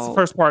video. So that's the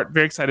first part.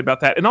 Very excited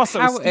about that. And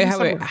also,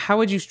 how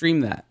would you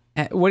stream that?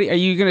 What are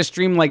you going to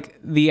stream?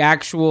 The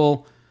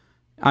actual?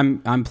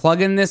 I'm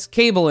plugging this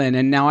cable in,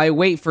 and now I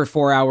wait for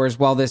 4 hours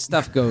while this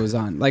stuff goes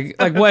on. Like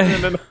what?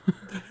 No.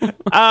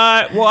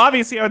 Well,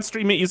 obviously, I would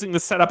stream it using the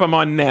setup I'm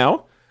on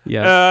now.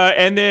 Yeah.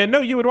 And then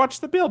you would watch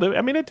the build.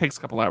 I mean, it takes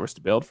a couple hours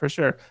to build for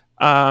sure.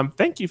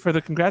 Thank you for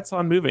the congrats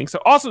on moving. So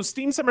also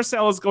Steam Summer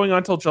Sale is going on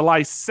until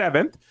July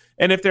 7th.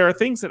 And if there are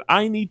things that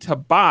I need to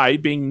buy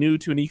being new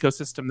to an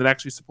ecosystem that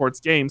actually supports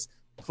games,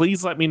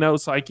 please let me know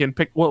so I can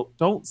pick. Well,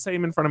 don't say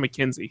them in front of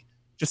Mackenzie.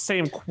 Just say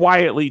them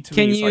quietly to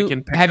me so I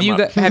can pick them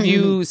up. Have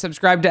you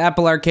subscribed to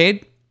Apple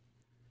Arcade?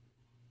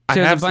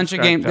 There's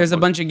a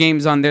bunch of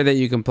games on there that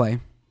you can play.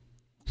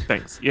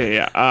 Thanks.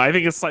 Yeah. I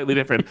think it's slightly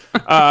different.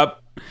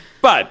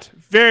 But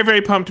very,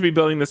 very pumped to be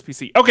building this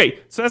PC. Okay,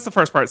 so that's the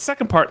first part.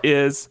 Second part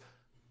is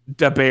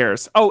the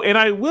Bears. Oh, and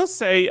I will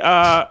say,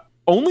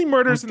 Only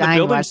Murders in the dying to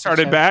Building watch the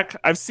started show. back.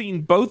 I've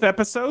seen both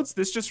episodes.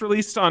 This just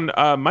released on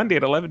Monday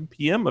at 11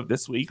 p.m. of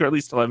this week, or at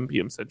least 11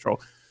 p.m.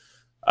 Central.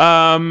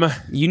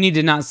 You need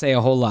to not say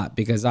a whole lot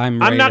because I'm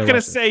not going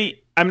to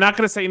say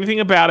anything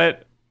about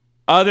it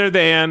other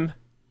than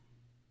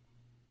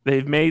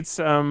they've made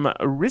some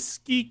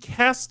risky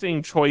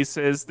casting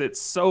choices that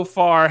so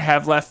far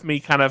have left me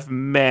kind of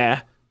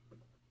meh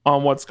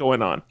on what's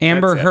going on.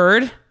 Amber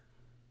Heard.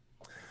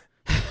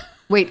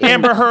 Wait,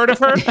 Amber Heard of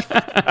her.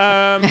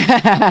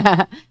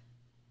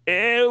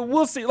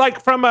 We'll see.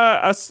 Like from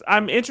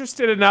I'm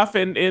interested enough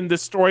in the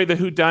story, the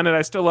whodunit.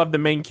 I still love the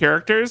main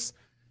characters.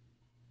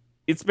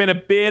 It's been a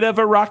bit of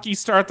a rocky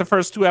start the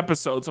first 2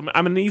 episodes. I'm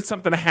gonna need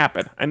something to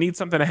happen. I need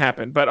something to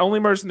happen. But Only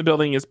Murders in the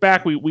Building is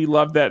back. We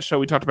love that show.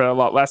 We talked about it a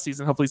lot last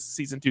season. Hopefully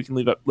season 2 can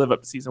live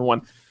up to season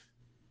 1.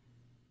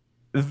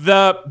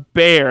 The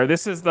Bear.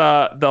 This is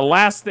the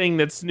last thing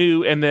that's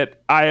new, and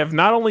that I have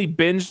not only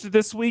binged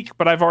this week,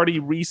 but I've already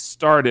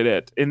restarted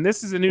it. And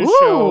this is a new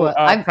show.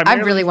 I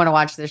really want to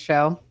watch this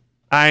show.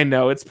 I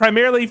know. It's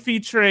primarily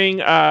featuring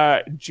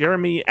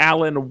Jeremy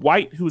Allen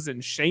White, who's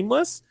in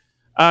Shameless.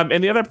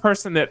 And the other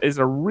person that is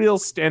a real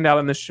standout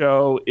in the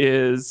show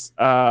is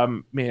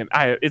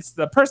it's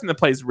the person that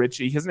plays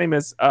Richie. His name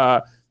is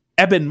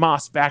Eben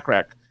Moss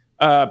Backrack,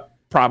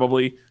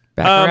 probably.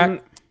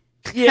 Baccarat?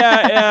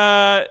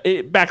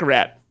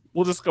 Baccarat.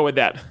 We'll just go with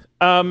that.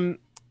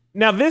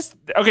 Now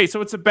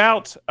so it's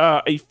about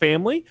a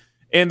family,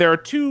 and there are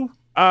 2.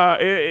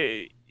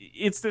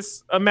 It's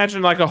this,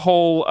 imagine like a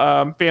whole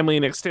family,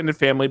 an extended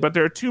family, but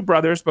there are 2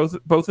 brothers.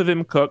 Both of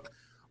them cook.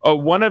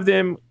 One of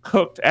them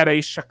cooked at a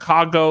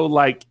Chicago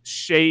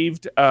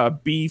shaved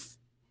beef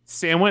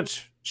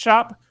sandwich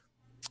shop.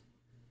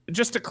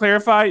 Just to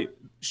clarify,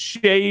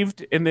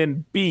 shaved and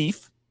then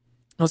beef.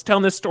 I was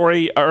telling this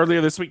story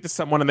earlier this week to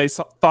someone, and they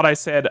thought I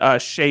said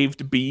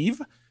shaved beef,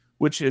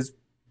 which is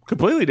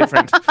completely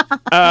different.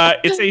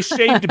 It's a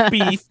shaved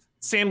beef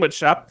sandwich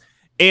shop,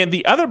 and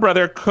the other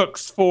brother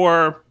cooks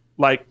for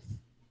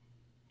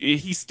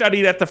he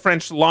studied at the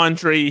French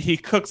Laundry. He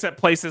cooks at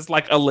places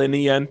like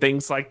Alinea and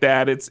things like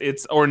that.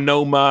 It's or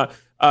Noma,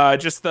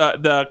 just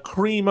the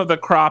cream of the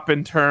crop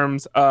in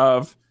terms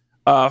of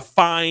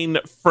fine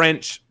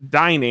French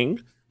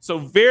dining. So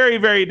very,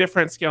 very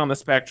different scale on the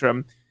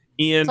spectrum.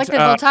 And, it's like the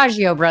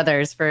Voltaggio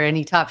brothers for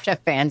any Top Chef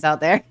fans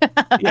out there.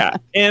 Yeah.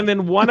 And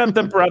then one of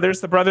the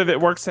brothers, the brother that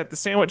works at the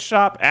sandwich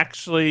shop,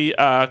 actually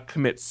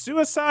commits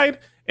suicide.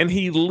 And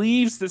he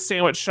leaves the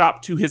sandwich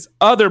shop to his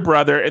other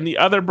brother, and the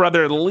other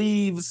brother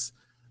leaves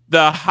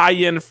the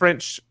high-end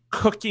French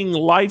cooking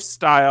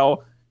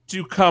lifestyle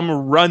to come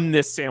run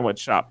this sandwich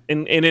shop,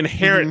 and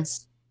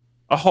inherits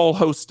a whole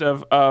host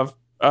of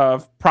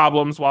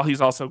problems while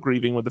he's also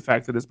grieving with the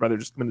fact that his brother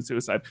just committed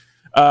suicide.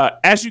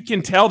 As you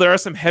can tell, there are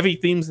some heavy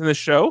themes in the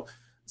show.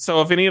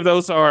 So if any of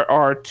those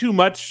are too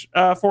much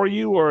for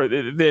you, or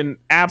then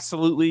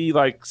absolutely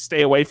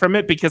stay away from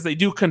it, because they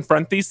do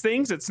confront these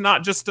things. It's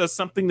not just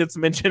something that's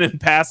mentioned in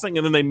passing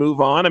and then they move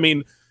on. I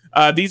mean,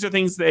 these are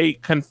things they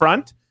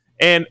confront.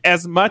 And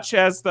as much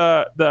as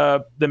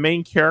the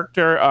main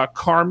character,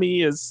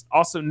 Carmy, is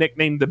also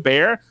nicknamed the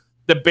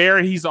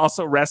Bear he's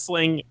also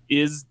wrestling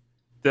is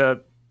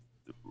the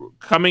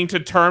coming to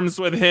terms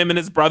with him and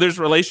his brother's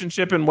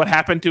relationship and what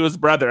happened to his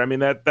brother. I mean,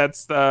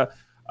 that's the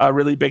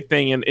really big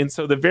thing. And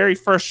so the very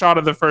first shot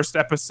of the first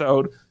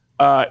episode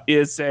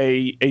is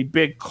a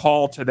big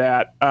call to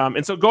that.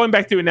 And so going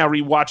back through and now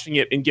rewatching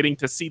it and getting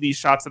to see these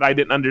shots that I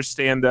didn't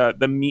understand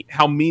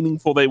how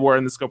meaningful they were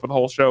in the scope of the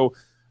whole show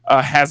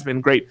has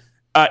been great.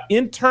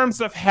 In terms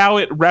of how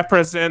it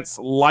represents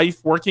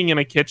life working in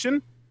a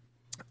kitchen,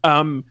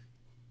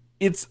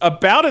 it's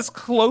about as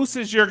close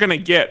as you're going to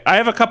get. I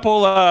have a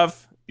couple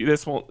of,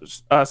 this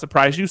won't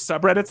surprise you,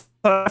 subreddits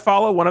that I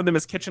follow. One of them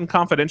is Kitchen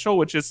Confidential,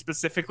 which is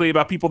specifically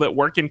about people that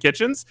work in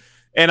kitchens.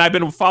 And I've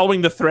been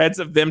following the threads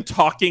of them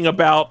talking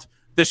about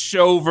the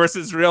show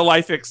versus real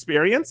life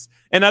experience.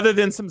 And other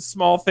than some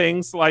small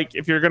things, like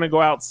if you're going to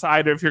go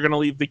outside or if you're going to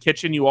leave the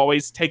kitchen, you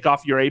always take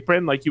off your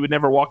apron. Like you would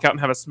never walk out and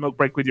have a smoke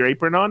break with your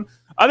apron on.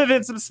 Other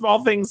than some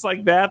small things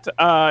like that,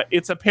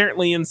 it's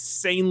apparently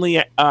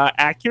insanely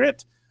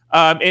accurate.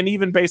 And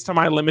even based on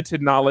my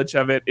limited knowledge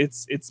of it,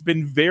 it's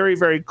been very,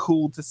 very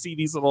cool to see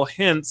these little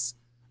hints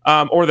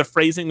or the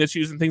phrasing that's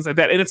used and things like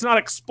that. And it's not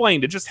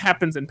explained. It just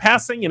happens in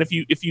passing. And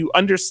if you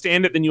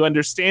understand it, then you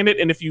understand it.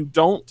 And if you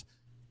don't,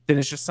 then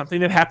it's just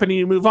something that happened and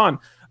you move on.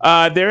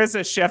 There is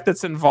a chef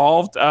that's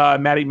involved,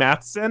 Matty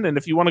Matheson. And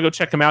if you want to go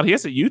check him out, he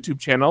has a YouTube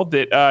channel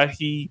that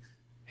he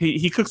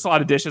cooks a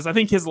lot of dishes. I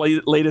think his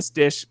latest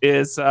dish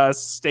is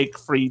steak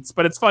frites,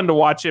 but it's fun to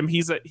watch him.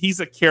 He's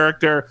a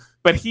character,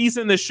 but he's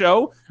in the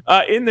show.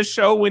 In the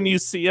show, when you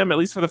see him, at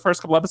least for the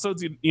first couple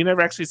episodes, you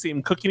never actually see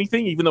him cook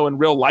anything, even though in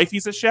real life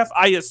he's a chef.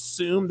 I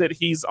assume that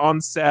he's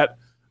on set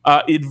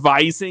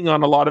advising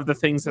on a lot of the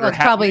things that are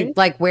happening. Probably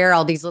like where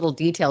all these little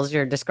details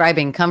you're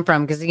describing come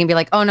from, because you can be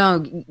like, oh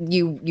no,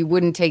 you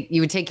would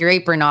take your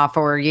apron off,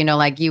 or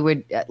you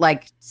would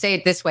say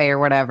it this way or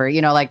whatever.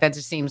 That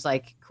just seems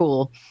like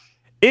cool.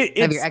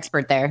 Have your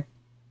expert there.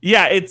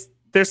 Yeah,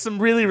 there's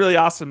some really, really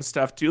awesome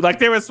stuff too. Like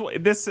there was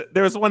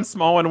one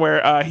small one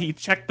where he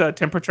checked the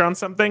temperature on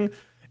something,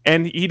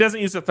 and he doesn't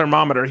use a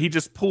thermometer. He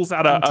just pulls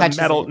out a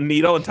metal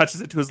needle and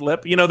touches it to his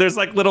lip. You know, there's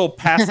like little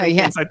passive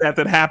things like that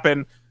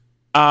happen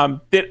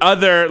that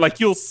other, like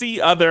you'll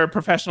see other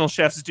professional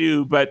chefs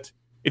do, but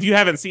if you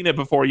haven't seen it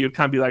before, you'd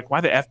kind of be like,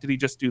 why the F did he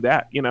just do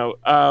that? You know.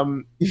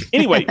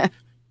 Anyway.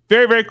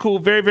 Very, very cool.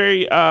 Very,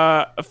 very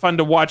fun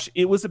to watch.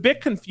 It was a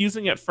bit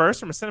confusing at first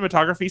from a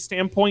cinematography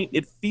standpoint.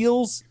 It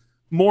feels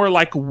more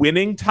like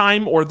Winning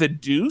Time or The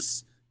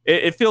Deuce.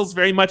 It feels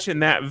very much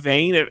in that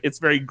vein. It's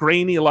very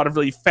grainy, a lot of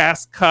really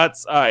fast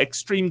cuts,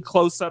 extreme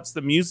close-ups.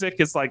 The music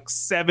is like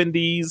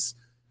 70s,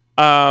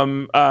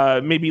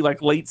 maybe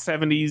like late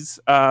 70s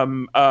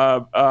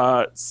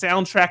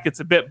soundtrack. It's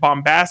a bit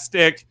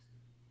bombastic.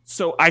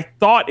 So I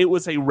thought it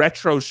was a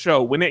retro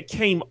show. When it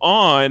came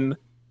on,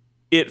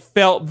 it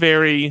felt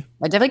very...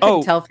 I definitely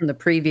couldn't tell from the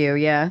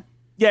preview, yeah.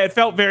 Yeah, it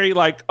felt very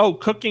like,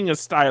 cooking is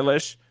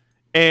stylish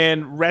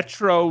and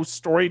retro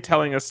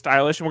storytelling is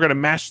stylish, and we're going to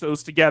mash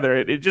those together.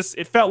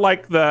 It felt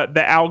like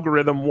the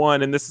algorithm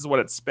won, and this is what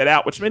it spit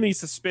out, which made me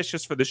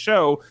suspicious for the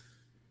show,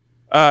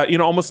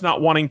 almost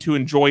not wanting to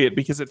enjoy it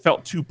because it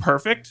felt too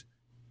perfect.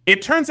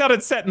 It turns out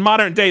it's set in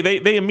modern day.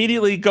 They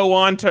immediately go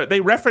on to...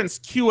 They reference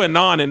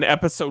QAnon in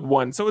episode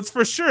 1. So it's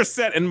for sure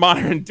set in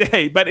modern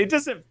day, but it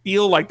doesn't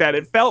feel like that.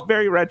 It felt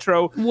very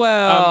retro.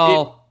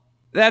 Well,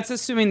 that's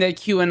assuming that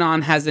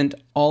QAnon hasn't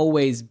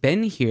always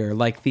been here,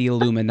 like the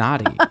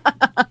Illuminati.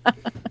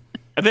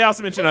 They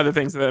also mention other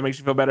things that makes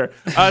you feel better.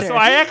 So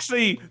I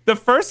actually, the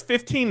first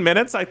 15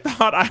 minutes, I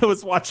thought I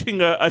was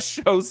watching a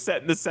show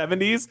set in the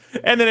 70s,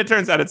 and then it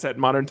turns out it's set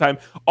in modern time.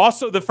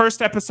 Also, the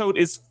first episode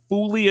is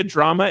fully a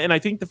drama, and I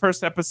think the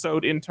first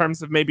episode, in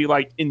terms of maybe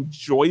like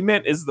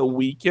enjoyment, is the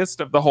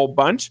weakest of the whole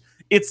bunch.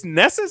 It's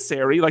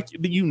necessary, like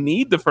you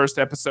need the first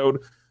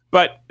episode,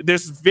 but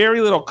there's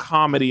very little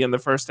comedy in the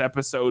first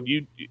episode.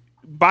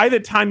 By the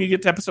time you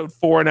get to episode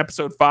 4 and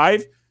episode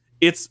 5,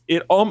 it's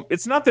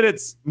not that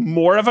it's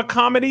more of a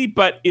comedy,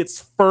 but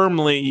it's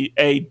firmly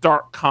a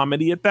dark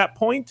comedy at that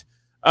point.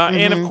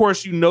 And of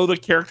course, the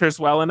characters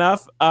well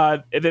enough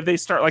that they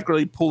start like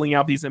really pulling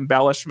out these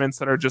embellishments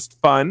that are just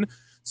fun.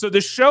 So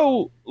the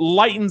show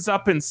lightens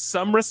up in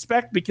some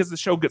respect because the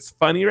show gets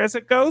funnier as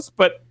it goes.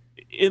 But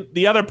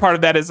the other part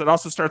of that is it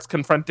also starts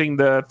confronting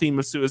the theme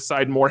of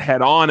suicide more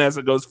head on as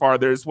it goes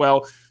farther as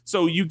well.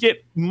 So you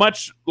get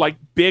much like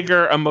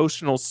bigger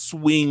emotional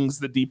swings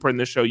the deeper in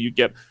the show you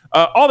get.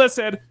 All that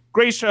said,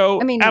 great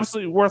show. I mean,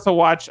 absolutely worth a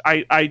watch.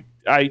 I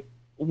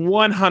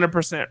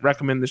 100%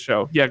 recommend the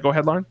show. Yeah, go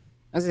ahead, Lauren.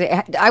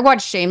 I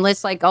watched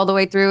Shameless like all the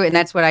way through, and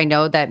that's what I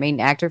know that main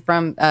actor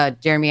from,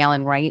 Jeremy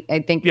Allen White. I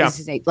think this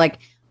is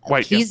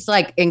White, he's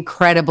like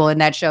incredible in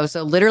that show.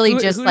 So literally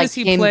just like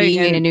him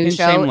being in a new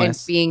show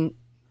Shameless? And being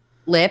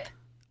Lip.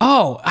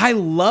 Oh, I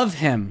love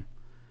him.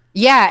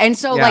 Yeah, and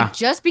so like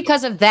just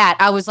because of that,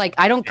 I was like,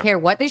 I don't care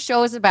what this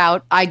show is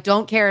about. I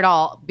don't care at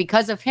all.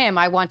 Because of him,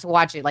 I want to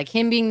watch it. Like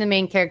him being the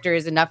main character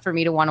is enough for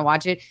me to want to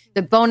watch it.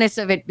 The bonus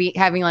of it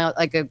having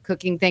like a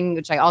cooking thing,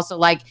 which I also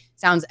like,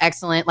 sounds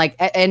excellent. Like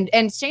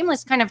and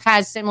Shameless kind of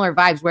has similar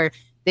vibes where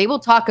they will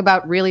talk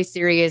about really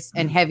serious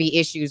and heavy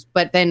issues,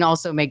 but then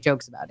also make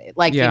jokes about it.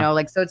 Like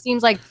so it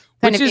seems like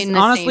kind which of is in the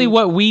honestly same...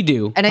 what we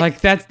do. And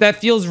like that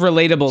feels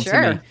relatable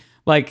to me.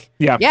 Like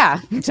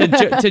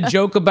to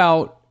joke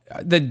about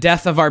the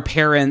death of our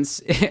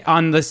parents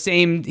on the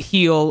same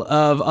heel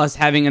of us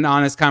having an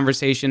honest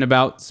conversation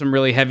about some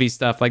really heavy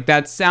stuff. Like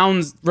that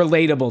sounds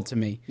relatable to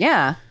me.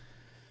 Yeah.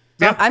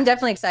 I'm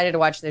definitely excited to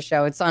watch this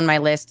show. It's on my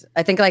list.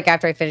 I think like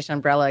after I finish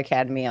Umbrella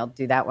Academy, I'll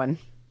do that one.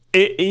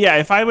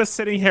 If I was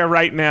sitting here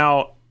right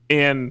now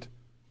and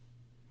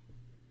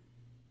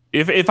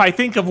if I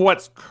think of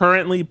what's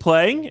currently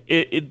playing,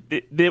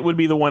 it would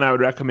be the one I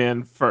would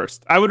recommend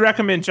first. I would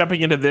recommend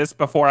jumping into this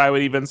before I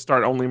would even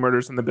start Only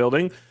Murders in the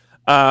Building.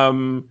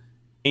 And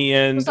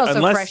it's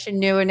also fresh and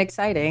new and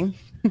exciting.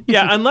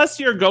 Unless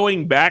you're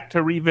going back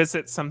to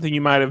revisit something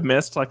you might have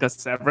missed, like a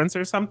Severance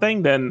or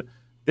something, then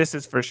this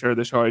is for sure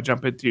the show I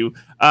jump into.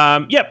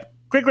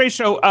 Great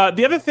show.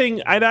 The other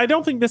thing, I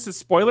don't think this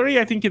is spoilery.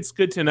 I think it's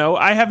good to know.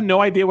 I have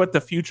no idea what the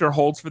future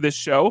holds for this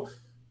show.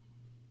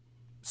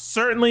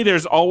 Certainly,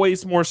 there's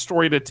always more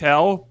story to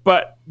tell,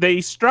 but they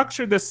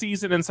structured the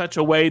season in such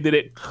a way that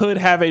it could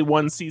have a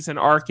one-season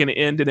arc and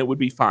end, and it would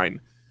be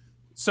fine.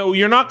 So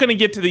you're not going to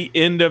get to the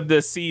end of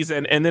the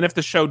season, and then if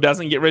the show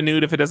doesn't get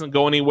renewed, if it doesn't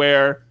go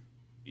anywhere,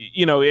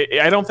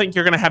 I don't think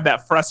you're going to have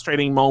that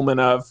frustrating moment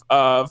of,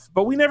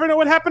 but we never know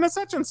what happened to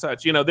such and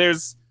such.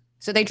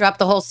 So they dropped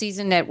the whole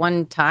season at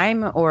one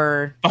time,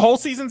 or the whole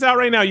season's out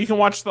right now. You can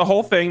watch the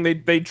whole thing.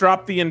 They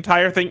dropped the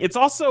entire thing. It's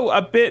also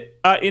a bit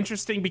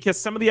interesting because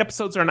some of the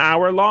episodes are an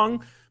hour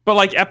long, but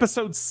like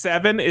episode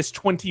 7 is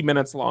 20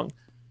 minutes long.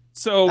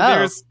 So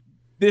there's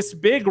this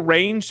big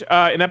range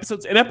in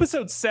episodes. And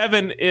episode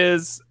 7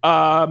 is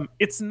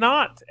it's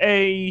not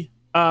a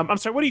I'm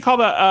sorry, what do you call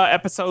the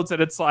episodes that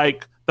it's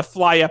like the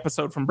fly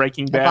episode from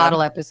Breaking Bad? The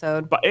bottle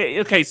episode. But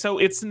okay, so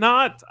it's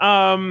not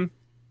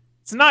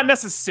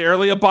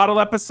necessarily a bottle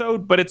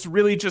episode, but it's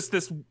really just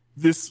this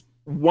this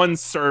one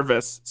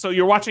service. So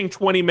you're watching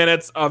 20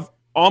 minutes of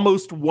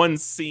almost one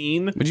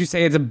scene. Would you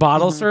say it's a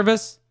bottle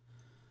service?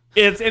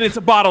 It's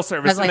a bottle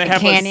service, Like and they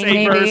have like canning,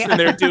 sabers, maybe? and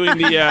they're doing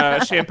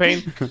the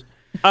champagne. It's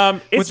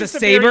With a just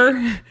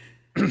saber?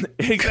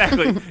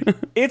 Exactly.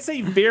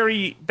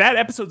 That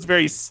episode's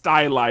very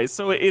stylized.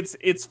 So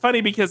it's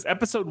funny because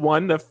episode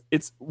 1,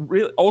 it's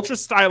really ultra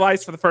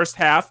stylized for the first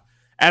half.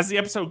 As the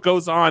episode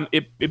goes on,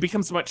 it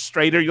becomes much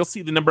straighter. You'll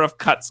see the number of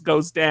cuts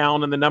goes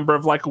down and the number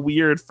of like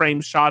weird frame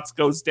shots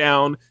goes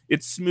down.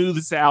 It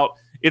smooths out.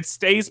 It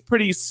stays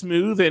pretty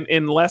smooth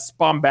and less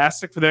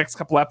bombastic for the next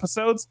couple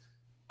episodes.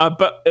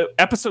 But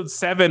episode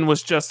 7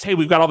 was just, hey,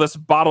 we've got all this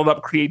bottled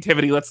up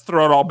creativity. Let's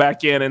throw it all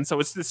back in. And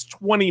so it's this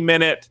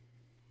 20-minute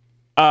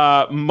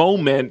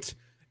moment.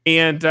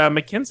 And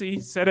Mackenzie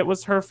said it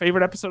was her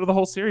favorite episode of the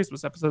whole series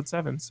was episode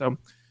 7. So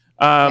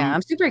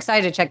I'm super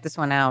excited to check this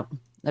one out.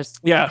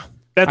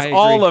 That's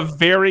all a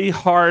very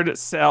hard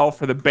sell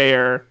for the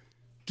Bear.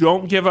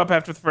 Don't give up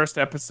after the first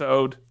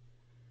episode.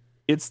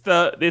 It's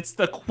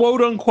the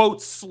quote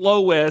unquote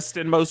slowest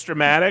and most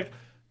dramatic.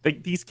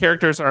 These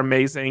characters are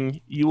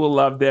amazing. You will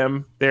love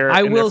them. They're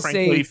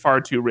frankly far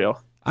too real.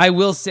 I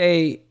will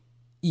say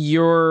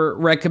your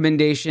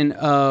recommendation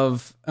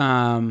of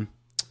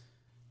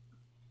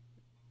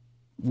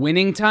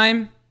Winning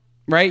Time,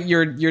 right?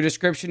 Your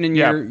description and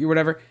your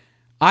whatever.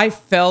 I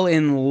fell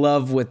in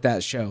love with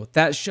that show.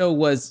 That show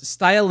was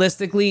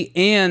stylistically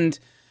and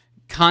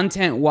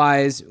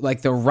content-wise,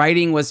 like the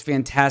writing was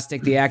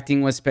fantastic, the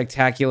acting was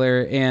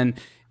spectacular, and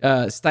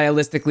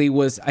stylistically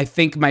was, I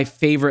think, my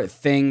favorite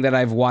thing that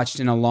I've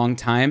watched in a long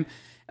time.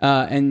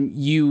 And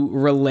you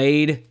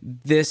relayed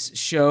this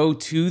show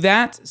to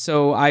that,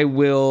 so I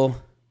will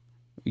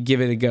give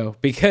it a go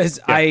because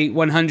I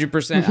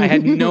 100%, I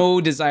had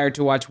no desire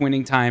to watch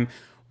Winning Time,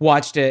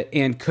 watched it,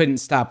 and couldn't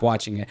stop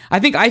watching it. I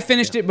think I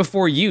finished it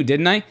before you,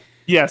 didn't I?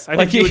 Yes, I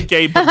think you and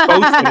Gabe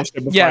both finished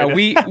it before yeah, I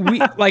did. we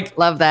like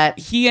Love that.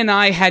 He and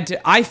I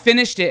I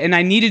finished it, and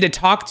I needed to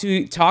talk to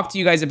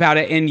you guys about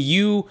it, and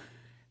you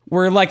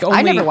were like only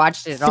I never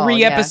watched it at all,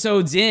 3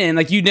 episodes in,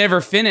 like you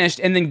never finished,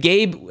 and then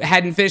Gabe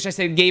hadn't finished. I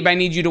said, Gabe, I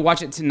need you to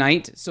watch it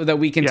tonight so that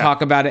we can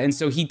talk about it. And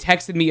so he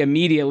texted me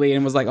immediately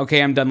and was like,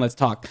 okay, I'm done, let's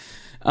talk.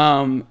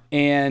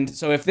 And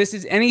so if this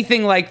is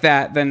anything like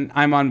that, then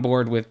I'm on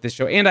board with this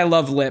show, and I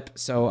love Lip,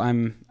 so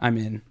I'm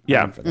in.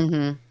 Yeah. I'm in for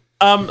that.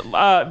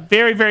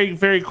 Very, very,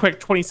 very quick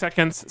 20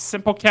 seconds.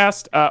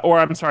 Simplecast, or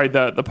I'm sorry,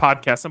 the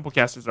podcast.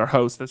 Simplecast is our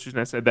host. That's the reason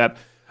I said that.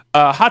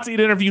 Hot Seat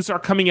interviews are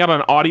coming out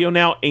on audio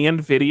now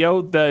and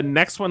video. The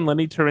next one,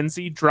 Lenny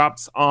Terenzi,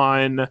 drops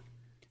on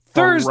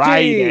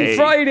Thursday,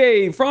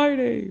 Friday.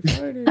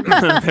 There we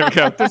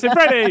go. Thursday,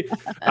 Friday.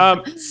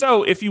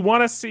 So if you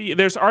want to see,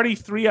 there's already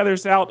 3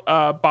 others out.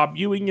 Bob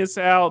Ewing is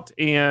out,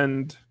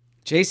 and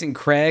Jason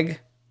Craig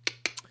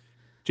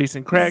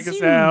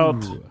is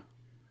out.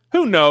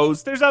 Who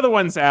knows? There's other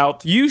ones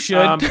out. You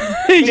should.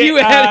 You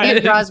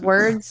Dan Draws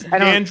Words.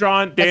 Dan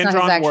Drawn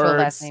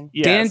Words.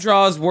 Yes. Dan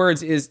Draws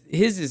Words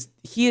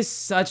he is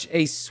such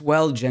a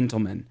swell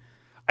gentleman.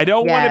 I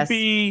don't want to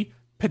be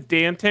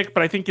pedantic,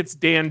 but I think it's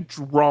Dan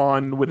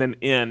Drawn with an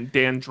N.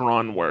 Dan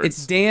Drawn Words.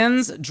 It's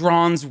Dan's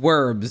Drawn's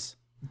Words.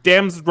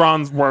 Dam's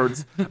Drawn's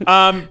Words.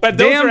 But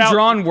those are out.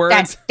 Drawn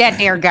Words. That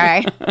dear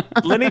guy.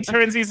 Lenny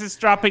Terenzi's is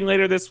dropping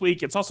later this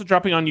week. It's also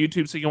dropping on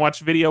YouTube, so you can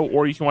watch video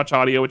or you can watch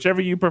audio, whichever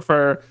you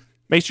prefer.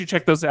 Make sure you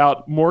check those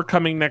out. More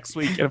coming next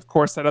week. And of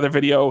course, that other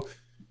video,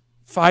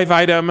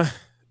 5-item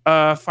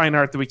fine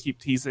art that we keep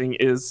teasing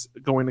is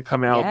going to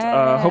come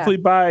out hopefully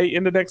by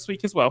end of next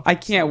week as well. I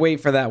can't wait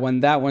for that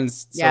one. That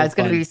one's it's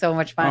going to be so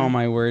much fun. Oh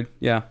my word.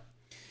 Yeah.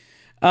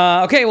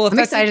 Okay, well, if I'm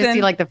that's excited it, to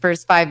see like the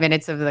first 5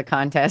 minutes of the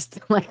contest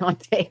like on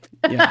tape.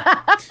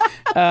 Yeah.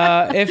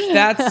 If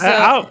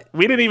that's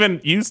we didn't even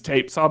use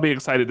tape, so I'll be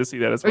excited to see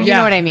that as well. You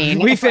know what I mean.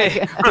 We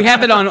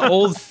have it on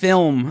old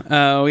film.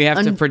 We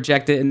have to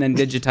project it and then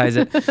digitize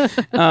it.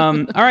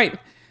 All right.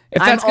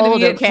 If that's going to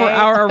be it for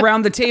our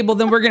Around the Table,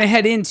 then we're going to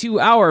head into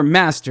our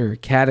master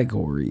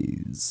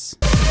categories.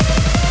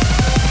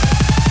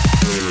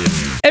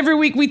 Every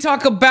week we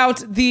talk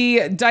about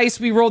the dice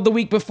we rolled the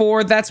week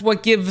before. That's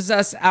what gives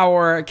us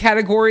our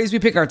categories. We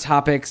pick our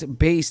topics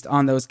based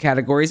on those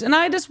categories. And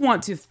I just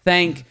want to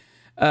thank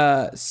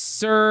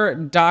Sir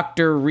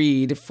Dr.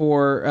 Reed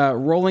for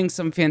rolling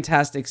some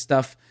fantastic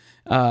stuff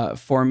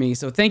for me.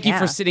 So thank you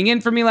for sitting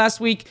in for me last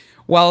week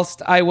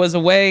whilst I was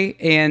away,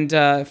 and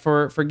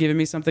for giving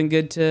me something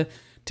good to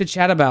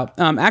chat about.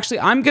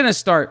 Actually, I'm going to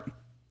start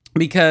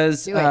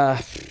because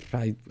I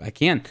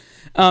can.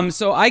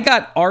 So I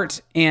got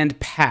Art and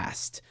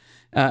Past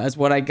is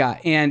what I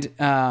got. And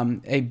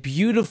a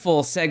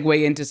beautiful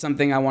segue into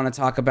something I want to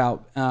talk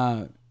about.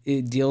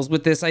 It deals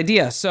with this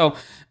idea. So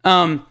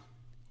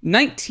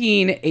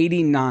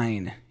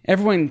 1989.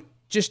 Everyone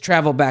just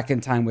travel back in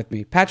time with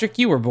me. Patrick,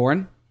 you were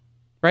born,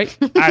 right?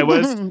 I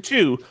was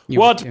 2.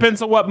 It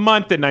depends on what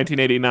month in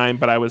 1989,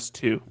 but I was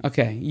 2.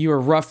 Okay, you were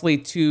roughly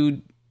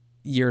 2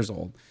 years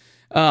old.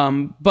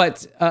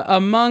 But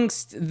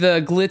amongst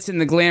the glitz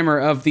and the glamour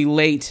of the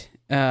late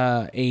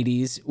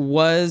 80s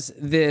was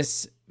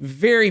this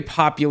very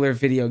popular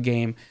video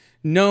game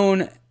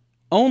known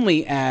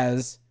only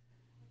as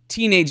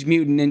Teenage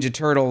Mutant Ninja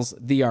Turtles,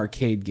 the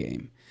arcade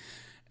game.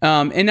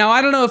 And now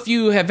I don't know if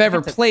you have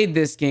ever played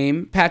this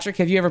game. Patrick,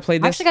 have you ever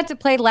played this? I actually got to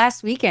play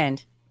last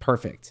weekend.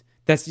 Perfect.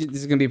 This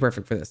is going to be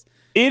perfect for this.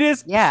 It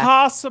is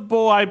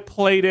possible I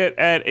played it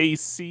at a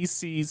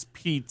CC's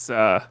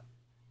Pizza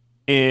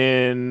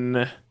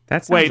in...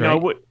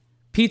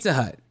 Pizza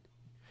Hut.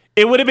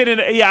 It would have been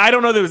I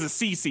don't know there was a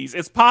CC's.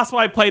 It's possible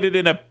I played it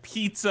in a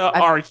pizza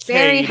arcade.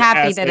 Very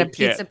happy that a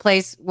pizza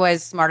place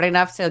was smart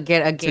enough to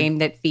get a game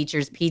that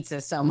features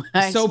pizza so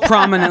much. So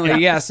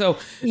prominently, yeah. So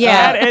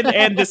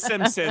and The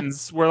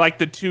Simpsons were like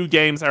the two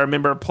games I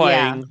remember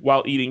playing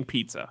while eating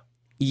pizza.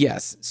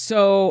 Yes.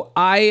 So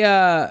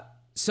I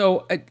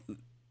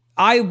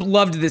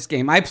loved this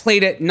game. I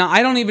played it.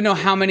 I don't even know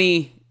how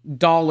many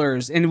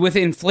dollars, and with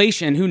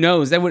inflation, who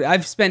knows?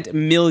 I've spent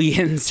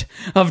millions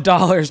of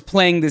dollars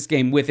playing this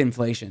game with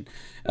inflation,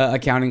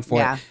 accounting for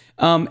it.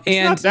 And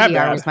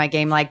DDR was my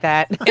game like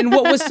that. And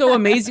what was so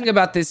amazing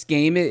about this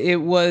game,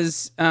 it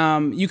was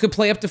you could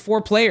play up to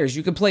 4 players.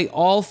 You could play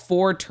all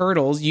 4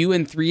 turtles, you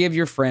and 3 of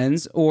your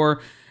friends,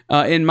 or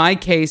in my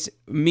case,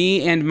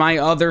 me and my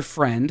other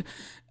friend.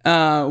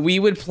 We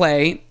would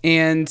play,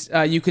 and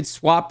you could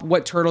swap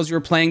what turtles you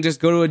were playing.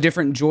 Just go to a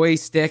different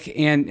joystick,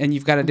 and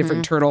you've got a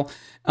different turtle.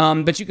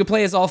 But you could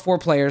play as all 4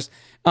 players.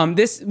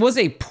 This was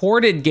a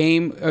ported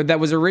game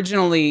that was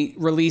originally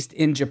released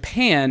in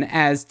Japan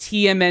as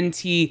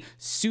TMNT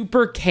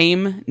Super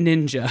Kame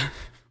Ninja.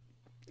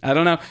 I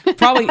don't know.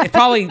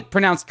 Probably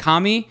pronounced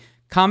Kame,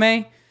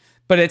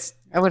 but it's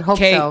I would hope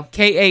so.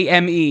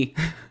 Kame.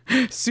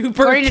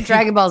 Super. According to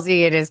Dragon Ball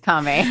Z, it is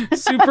Kame.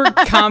 Super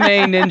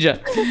Kame Ninja.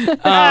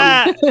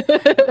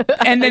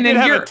 And then you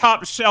have a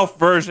top shelf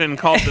version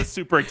called the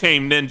Super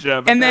Kame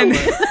Ninja.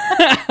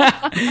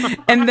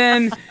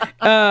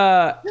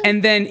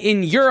 And then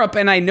in Europe,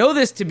 and I know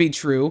this to be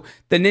true,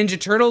 the Ninja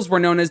Turtles were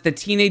known as the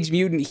Teenage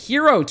Mutant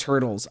Hero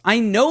Turtles. I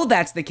know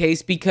that's the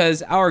case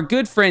because our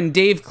good friend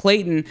Dave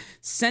Clayton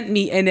sent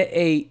me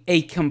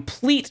a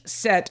complete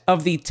set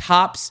of the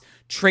Topps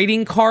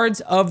trading cards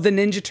of the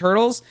Ninja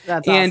Turtles.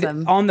 That's and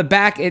awesome. On the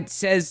back, it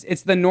says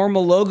it's the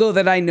normal logo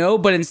that I know,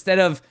 but instead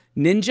of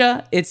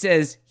Ninja, it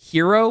says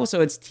Hero. So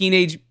it's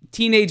Teenage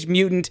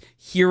Mutant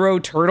Hero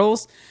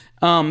Turtles.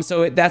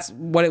 That's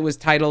what it was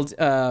titled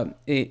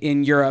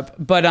in Europe.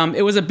 But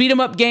it was a beat 'em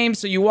up game.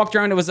 So you walked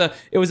around. It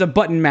was a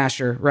button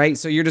masher, right?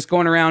 So you're just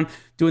going around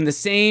doing the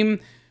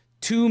same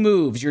 2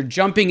 moves. You're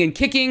jumping and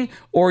kicking,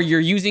 or you're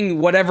using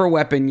whatever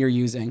weapon you're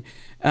using.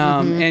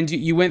 And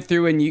you went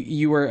through and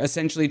you were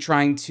essentially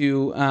trying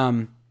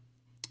to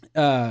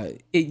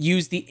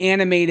use the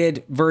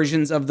animated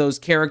versions of those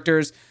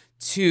characters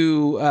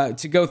to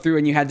go through,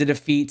 and you had to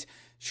defeat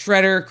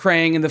Shredder,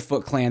 Krang, and the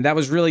Foot Clan. That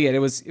was really it. It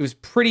was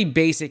pretty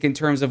basic in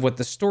terms of what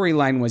the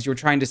storyline was. You were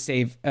trying to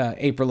save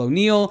April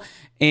O'Neil,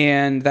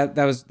 and that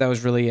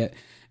was really it.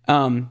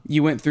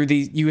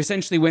 You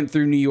essentially went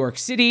through New York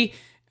City.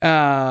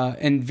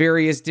 And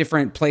various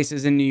different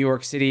places in New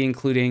York City,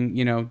 including,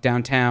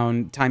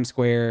 downtown, Times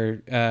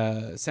Square,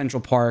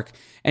 Central Park,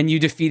 and you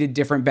defeated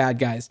different bad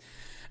guys.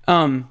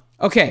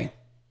 Okay,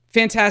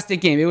 fantastic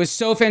game. It was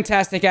so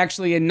fantastic,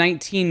 actually, in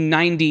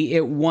 1990,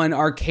 it won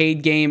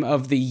Arcade Game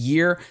of the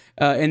Year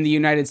in the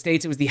United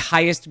States. It was the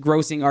highest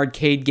grossing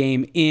arcade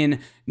game in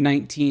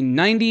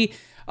 1990.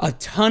 A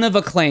ton of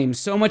acclaim,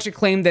 so much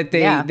acclaim that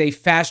they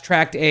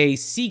fast-tracked a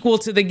sequel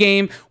to the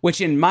game, which,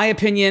 in my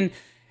opinion,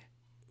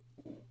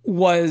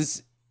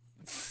 was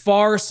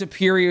far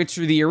superior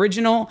to the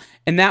original,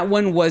 and that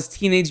one was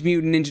Teenage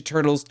Mutant Ninja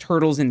Turtles: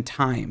 Turtles in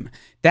Time.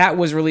 That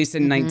was released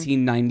in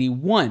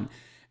 1991.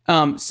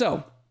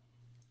 So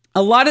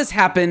a lot has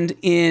happened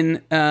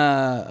in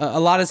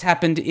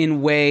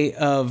way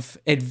of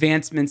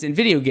advancements in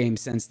video games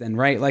since then,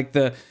 right? Like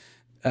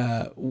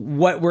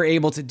what we're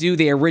able to do.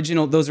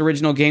 Those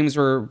original games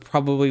were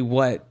probably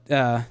 8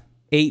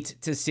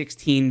 to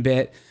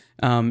 16-bit,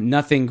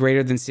 nothing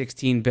greater than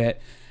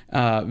 16-bit.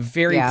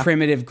 Very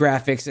primitive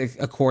graphics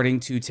according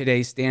to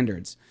today's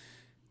standards.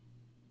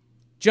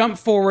 Jump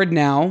forward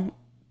now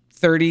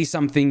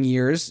 30-something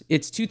years.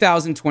 It's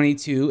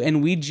 2022,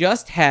 and we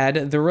just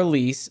had the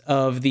release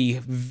of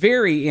the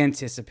very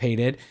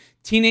anticipated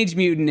Teenage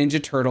Mutant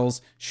Ninja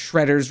Turtles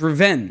Shredder's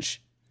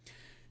Revenge.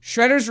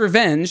 Shredder's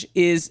Revenge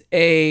is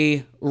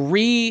a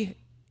retelling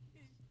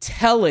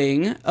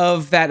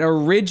of that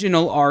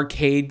original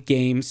arcade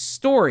game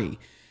story.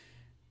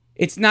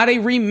 It's not a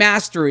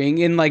remastering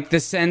in like the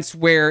sense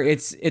where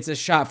it's a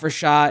shot for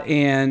shot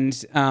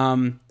and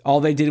all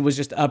they did was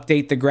just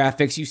update the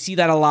graphics. You see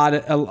that a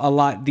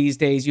lot these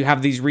days. You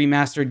have these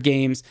remastered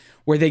games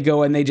where they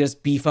go and they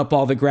just beef up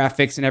all the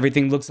graphics and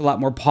everything looks a lot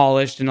more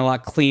polished and a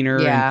lot cleaner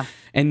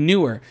and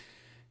newer.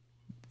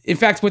 In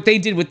fact, what they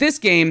did with this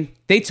game,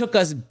 they took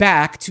us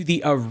back to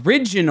the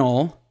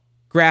original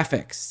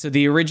graphics. So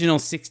the original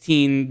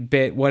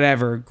 16-bit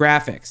whatever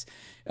graphics.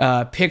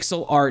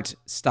 pixel art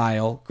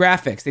style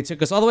graphics. They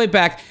took us all the way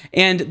back,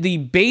 and the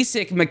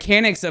basic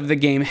mechanics of the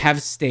game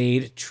have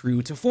stayed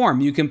true to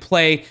form. You can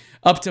play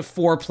up to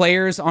 4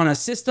 players on a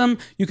system.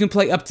 You can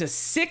play up to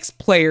 6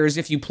 players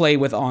if you play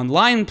with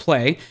online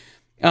play.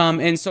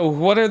 And so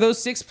what are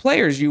those 6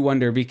 players, you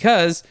wonder?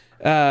 Because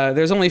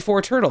there's only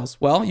 4 turtles.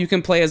 Well, you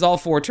can play as all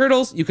 4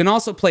 turtles. You can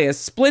also play as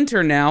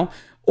Splinter now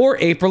or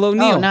April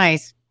O'Neil. Oh,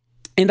 nice.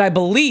 And I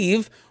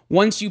believe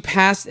once you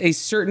pass a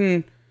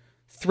certain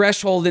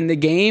threshold in the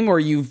game, or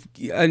you've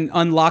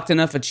unlocked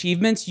enough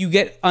achievements, you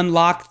get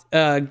unlocked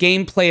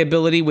game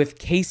playability with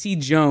Casey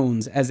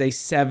Jones as a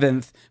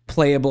 7th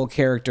playable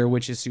character,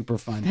 which is super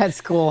fun.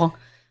 That's cool.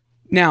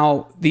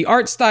 Now, the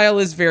art style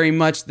is very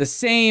much the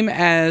same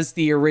as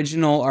the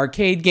original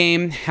arcade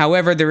game.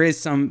 However, there are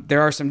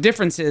some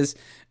differences.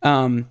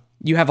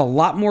 You have a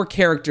lot more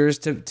characters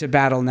to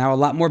battle now, a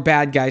lot more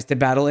bad guys to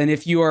battle. And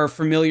if you are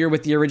familiar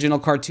with the original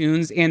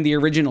cartoons and the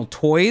original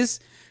toys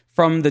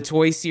from the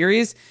toy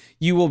series,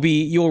 you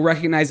will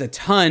recognize a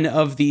ton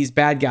of these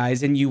bad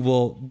guys, and you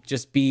will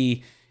just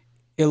be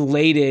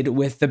elated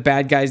with the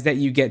bad guys that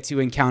you get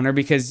to encounter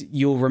because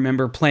you'll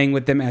remember playing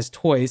with them as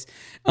toys.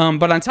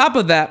 But on top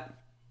of that,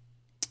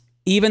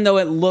 even though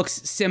it looks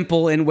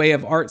simple in way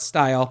of art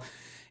style,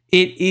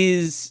 it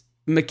is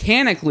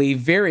mechanically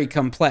very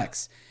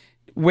complex.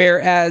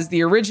 Whereas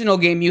the original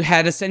game, you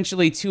had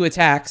essentially 2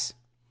 attacks.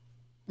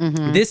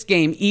 Mm-hmm. This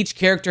game, each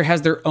character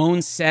has their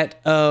own set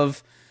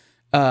of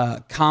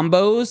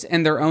combos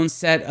and their own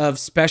set of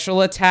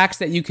special attacks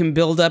that you can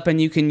build up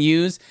and you can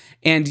use,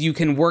 and you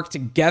can work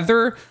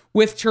together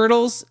with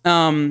turtles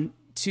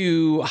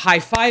to high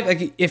five.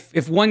 Like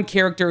if one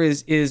character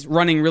is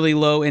running really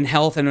low in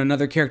health and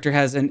another character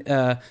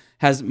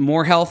has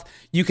more health,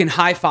 you can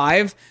high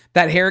five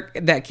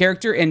that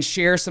character and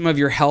share some of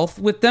your health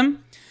with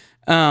them.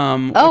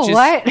 Which is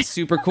what?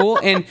 super cool.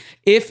 And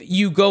if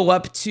you go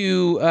up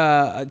to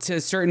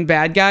certain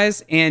bad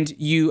guys and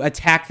you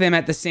attack them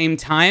at the same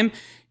time,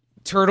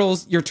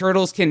 your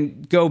turtles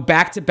can go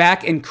back to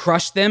back and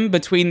crush them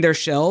between their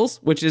shells,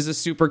 which is a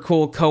super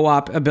cool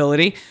co-op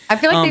ability. I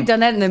feel like they've done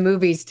that in the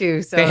movies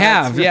too. So they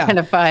have, yeah, kind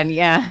of fun,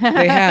 yeah.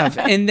 They have,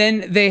 and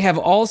then they have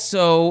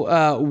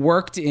also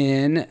worked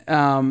in.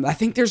 I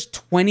think there's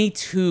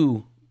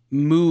 22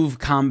 move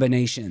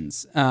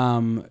combinations.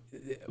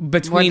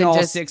 Between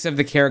all 6 of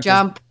the characters,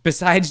 jump,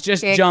 besides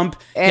just kick, jump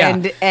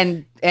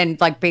and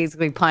like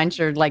basically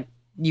punch or like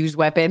use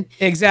weapon.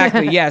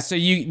 Exactly. Yeah. So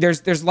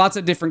there's lots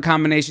of different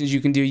combinations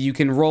you can do. You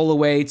can roll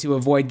away to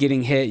avoid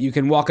getting hit. You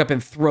can walk up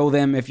and throw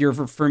them if you're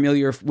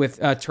familiar with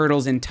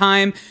Turtles in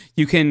Time.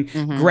 You can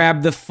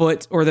grab the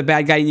foot or the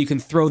bad guy and you can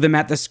throw them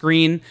at the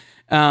screen.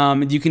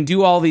 You can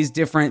do all these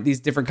different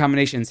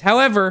combinations.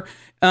 However,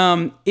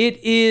 it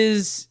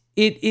is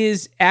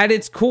at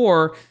its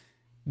core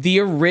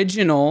the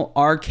original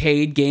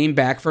arcade game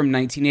back from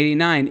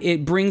 1989.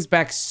 It brings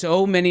back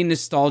so many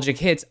nostalgic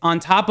hits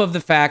on top of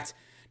the fact,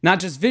 not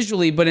just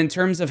visually, but in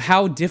terms of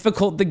how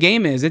difficult the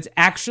game is. It's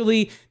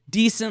actually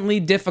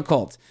decently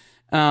difficult,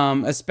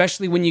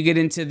 especially when you get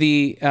into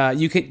the,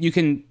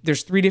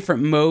 there's 3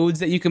 different modes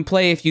that you can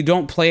play. If you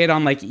don't play it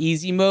on like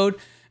easy mode,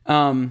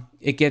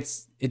 it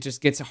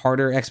just gets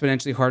harder,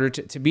 exponentially harder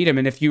to beat them.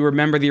 And if you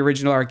remember the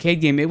original arcade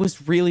game, it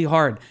was really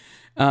hard.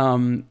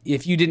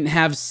 If you didn't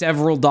have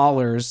several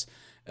dollars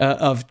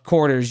of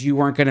quarters, you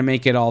weren't going to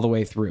make it all the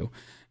way through.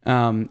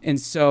 And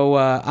so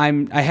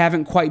I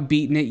haven't quite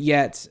beaten it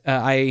yet.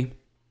 I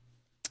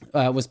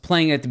was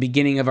playing it at the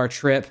beginning of our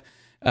trip,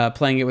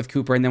 playing it with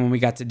Cooper, and then when we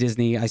got to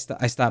Disney, I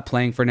stopped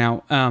playing for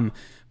now.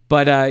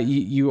 But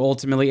you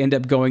ultimately end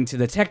up going to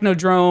the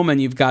Technodrome,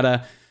 and you've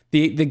got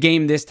the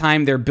game this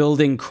time. They're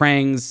building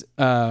Krang's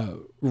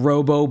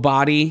robo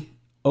body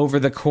over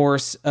the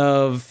course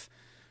of.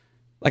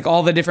 Like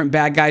all the different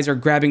bad guys are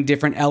grabbing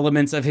different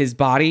elements of his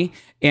body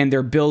and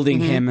they're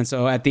building him. And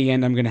so at the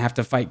end, I'm going to have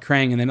to fight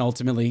Krang and then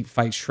ultimately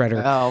fight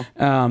Shredder.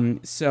 Oh.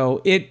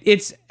 So it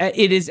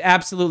is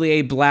absolutely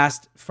a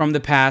blast from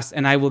the past,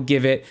 and I will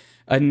give it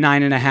a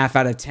 9.5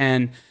 out of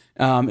 10.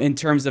 In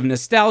terms of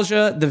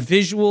nostalgia, the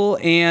visual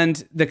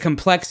and the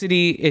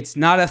complexity, it's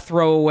not a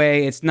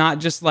throwaway. It's not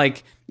just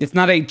like, it's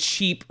not a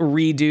cheap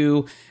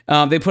redo.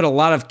 They put a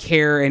lot of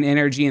care and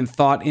energy and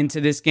thought into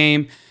this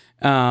game.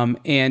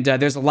 And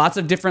there's lots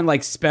of different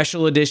like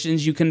special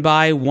editions you can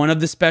buy. One of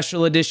the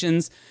special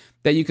editions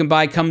that you can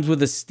buy comes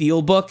with a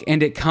steel book,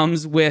 and it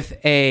comes with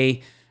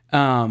a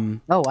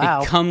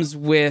it comes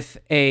with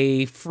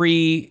a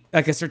free,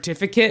 like a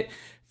certificate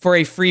for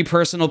a free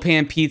personal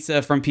pan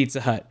pizza from Pizza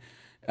Hut.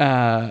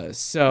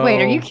 So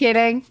wait, are you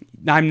kidding?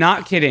 I'm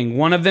not kidding.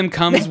 One of them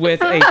comes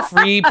with a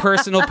free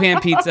personal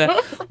pan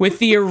pizza with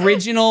the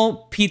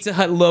original Pizza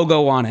Hut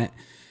logo on it.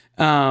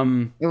 Oh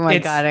my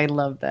God, I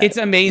love that. It's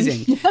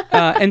amazing.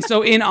 And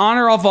so in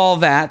honor of all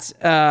that,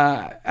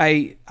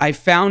 I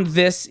found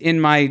this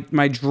in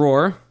my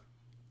drawer,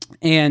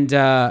 and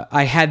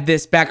I had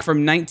this back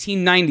from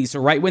 1990. So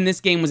right when this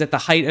game was at the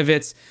height of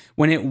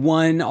when it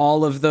won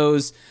all of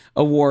those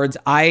awards,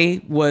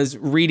 I was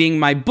reading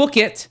my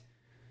booklet.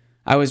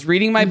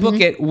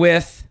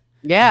 With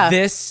Yeah.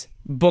 this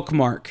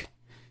bookmark.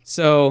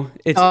 So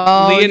it's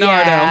Oh,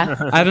 Leonardo.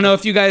 yeah. I don't know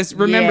if you guys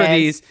remember Yes.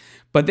 these,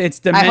 but it's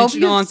I hope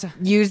dimensional.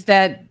 you've used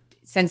that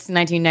since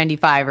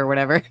 1995 or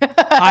whatever.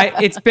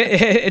 It's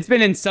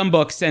been in some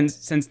books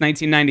since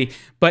 1990.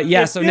 But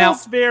yeah, It so now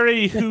feels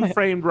very Who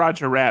Framed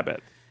Roger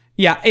Rabbit.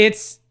 yeah, It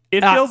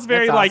feels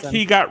very That's like awesome.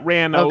 he got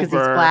ran Oh, over. because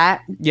it's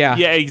flat. yeah.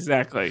 Yeah,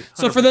 exactly.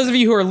 So for those of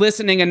you who are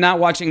listening and not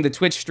watching the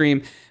Twitch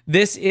stream,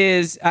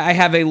 I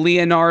have a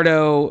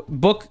Leonardo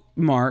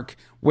bookmark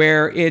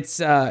where it's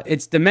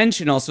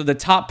dimensional. So the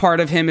top part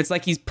of him, it's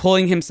like he's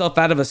pulling himself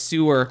out of a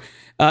sewer,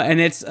 and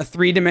it's a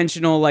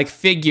 3-dimensional like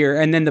figure,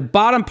 and then the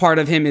bottom part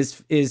of him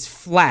is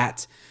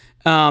flat.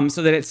 So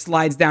that it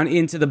slides down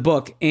into the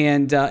book,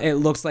 and it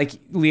looks like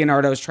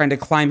Leonardo is trying to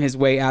climb his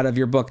way out of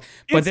your book.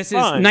 But It's this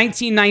fun. is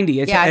 1990.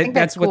 Yeah, I think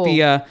that's what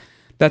cool.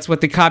 that's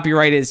what the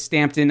copyright is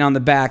stamped in on the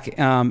back.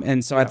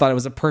 And so I thought it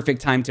was a perfect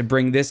time to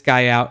bring this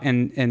guy out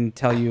and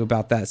tell you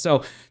about that.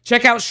 So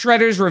check out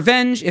Shredder's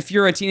Revenge if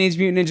you're a Teenage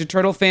Mutant Ninja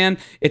Turtle fan.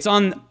 It's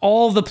on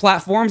all the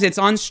platforms. It's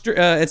on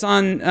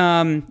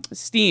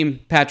Steam,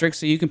 Patrick,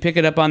 so you can pick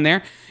it up on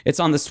there. It's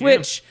on the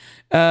Switch.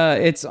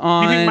 It's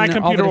on. Do you think my all the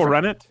computer will different-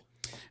 run it?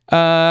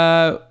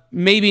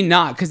 Maybe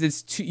not,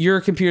 because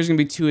your computer's gonna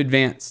be too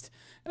advanced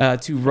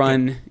to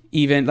run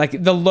even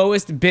like the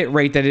lowest bit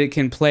rate that it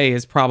can play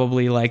is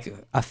probably like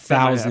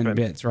 1,000 happen.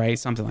 bits, right?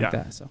 Something like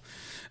Yeah. that. So,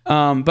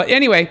 but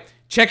anyway,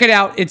 check it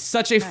out. It's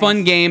such a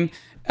fun game.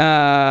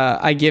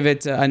 I give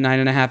it a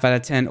 9.5 out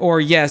of 10, or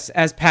yes,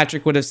 as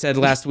Patrick would have said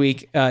last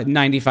week,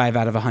 95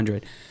 out of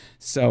 100.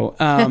 So,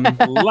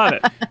 Love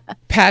it.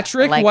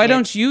 Patrick, Like why it.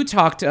 don't you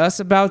talk to us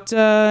about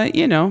a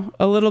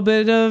little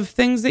bit of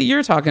things that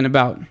you're talking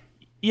about?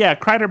 Yeah,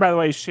 Kreider, by the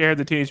way, shared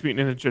the Teenage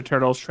Mutant Ninja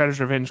Turtles Shredder's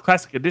Revenge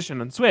Classic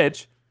Edition on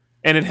Switch,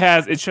 and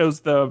it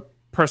shows the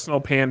personal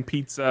pan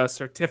pizza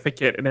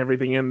certificate and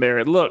everything in there.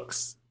 It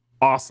looks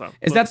awesome.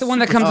 Is that the one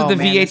that comes Oh, with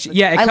the man, VH? that's-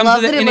 Yeah, it I comes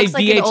love with that it it in a looks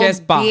like an VHS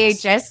old box.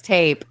 VHS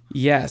tape.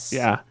 Yes.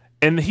 Yeah.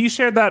 And he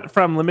shared that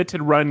from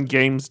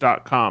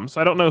limitedrungames.com. So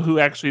I don't know who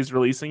actually is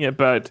releasing it,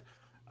 but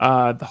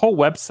the whole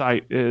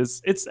website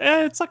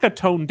it's like a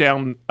toned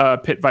down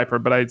Pit Viper,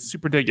 but I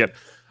super dig it.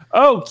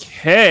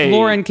 Okay.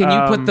 Lauren, can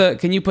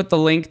you put the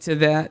link to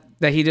that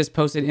he just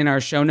posted in our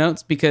show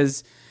notes,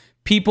 because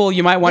people,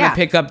 you might want to Yeah.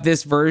 pick up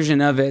this version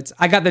of it.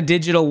 I got the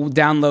digital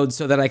download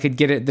so that I could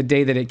get it the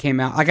day that it came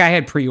out. Like I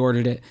had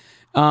pre-ordered it.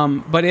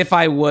 But if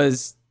I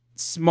was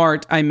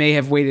smart, I may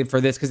have waited for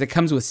this, because it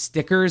comes with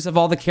stickers of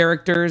all the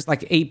characters,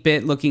 like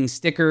 8-bit looking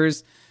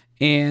stickers,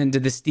 and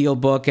the steel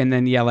book, and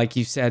then like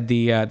you said,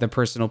 the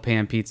personal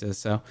pan pizza.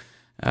 So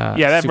yeah,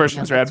 that super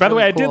version's cool. rad. By the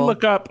way, really I did cool.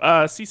 look up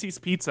CC's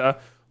Pizza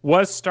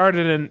was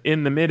started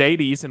in the mid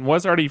 80s and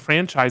was already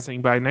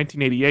franchising by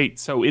 1988.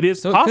 So it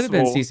is So it could have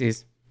been possible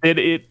CC's. that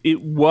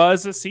it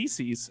was a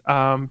CC's.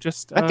 I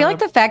feel like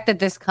the fact that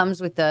this comes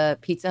with the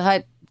Pizza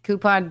Hut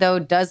coupon, though,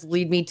 does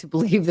lead me to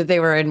believe that they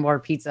were in more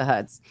Pizza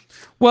Huts.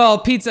 Well,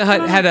 Pizza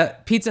Hut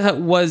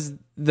was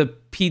the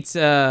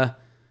pizza.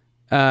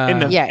 in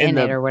the in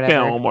it or whatever.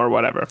 film or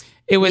whatever.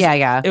 It was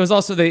Yeah. It was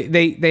also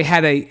they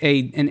had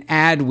an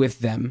ad with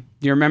them.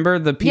 Do you remember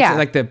the pizza, Yeah.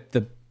 like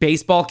the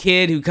baseball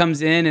kid who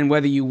comes in, and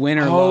whether you win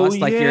or lost,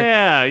 like you're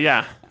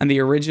yeah. on the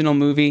original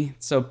movie.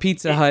 So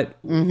Pizza Hut.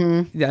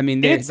 Mm-hmm. I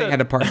mean, they had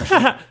a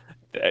partnership.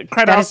 Craig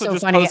That is also so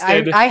just funny.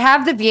 posted. I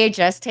have the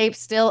VHS tape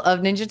still of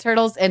Ninja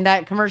Turtles, and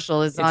that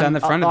commercial is on the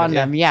front of it,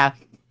 them. They Yeah.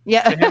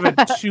 have a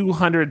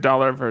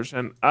 $200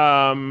 version.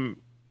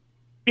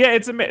 Yeah,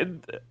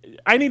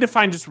 I need to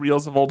find just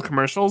reels of old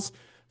commercials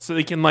so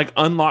they can like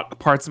unlock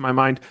parts of my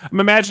mind. I'm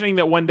imagining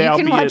that one day You I'll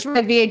can be watch at,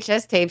 my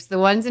VHS tapes. The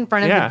ones in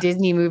front of Yeah. the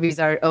Disney movies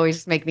are always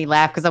just make me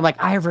laugh, because I'm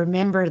like, I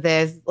remember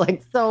this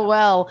like so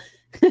well.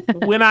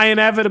 when I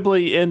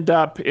inevitably end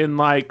up in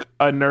like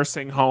a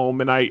nursing home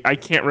and I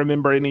can't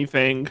remember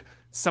anything.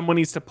 Someone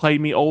needs to play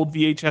me old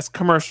VHS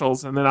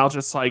commercials, and then I'll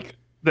just like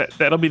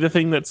that'll be the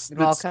thing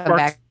It'll all come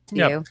back to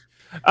Yep. you.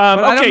 But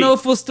I okay, don't know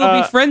if we'll still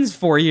be friends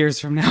 4 years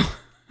from now.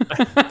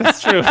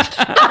 that's true.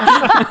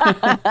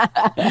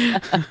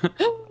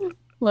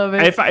 Love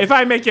it. if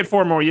I make it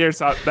 4 more years,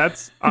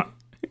 that's.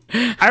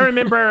 I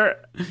remember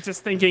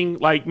just thinking,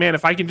 like, man,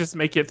 if I can just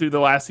make it through the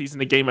last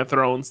season of Game of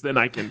Thrones, then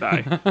I can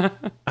die.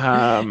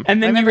 And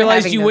then you remember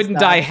realized having you those wouldn't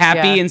die thoughts,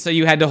 happy, yeah. and so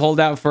you had to hold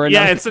out for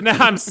another. Yeah, and so now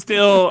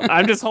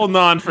I'm just holding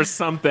on for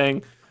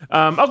something.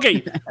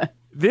 Okay,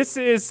 this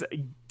is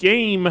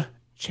Game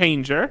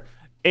Changer,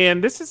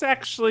 and this is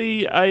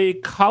actually a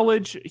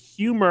College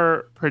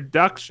Humor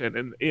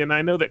production, and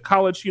I know that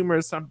College Humor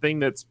is something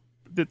that's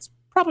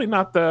probably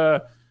not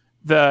the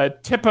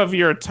tip of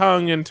your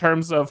tongue in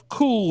terms of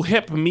cool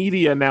hip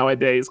media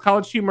nowadays.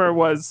 College Humor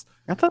was.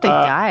 I thought they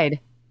died.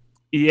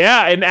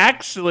 Yeah, and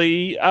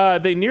actually,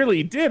 they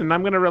nearly did, and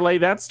I'm going to relay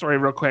that story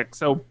real quick.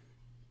 So,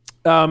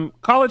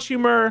 College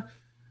Humor,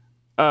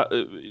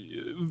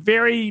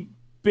 very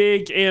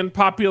big and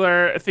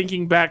popular.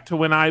 Thinking back to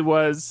when I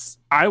was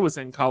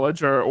in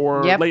college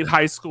or Yep. late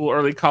high school,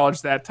 early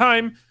college that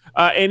time,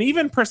 and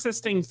even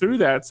persisting through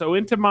that. So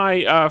into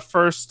my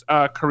first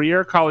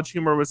career, College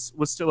Humor was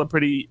still a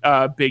pretty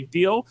big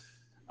deal.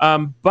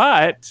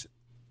 But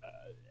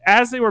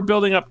as they were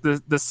building up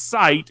the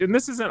site, and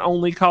this isn't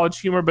only College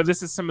Humor, but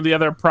this is some of the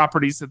other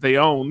properties that they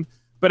own.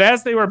 But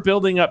as they were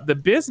building up the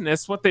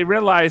business, what they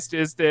realized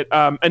is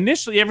that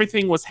initially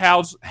everything was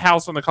housed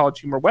on the College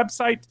Humor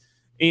website,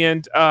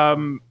 and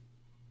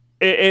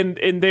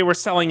they were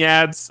selling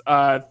ads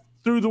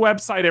through the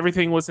website.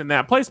 Everything was in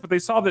that place, but they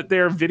saw that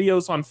their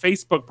videos on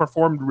Facebook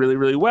performed really,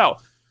 really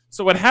well.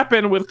 So what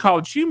happened with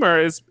College Humor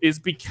is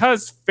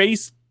because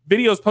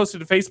videos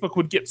posted to Facebook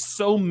would get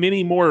so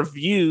many more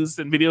views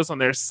than videos on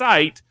their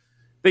site,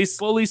 they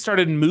slowly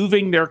started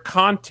moving their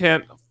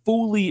content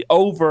fully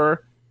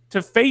over to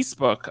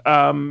Facebook,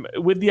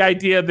 with the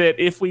idea that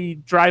if we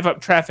drive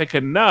up traffic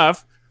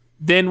enough,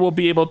 then we'll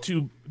be able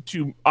to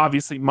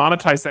obviously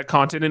monetize that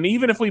content. And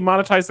even if we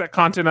monetize that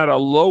content at a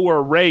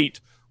lower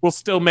rate, we'll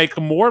still make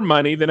more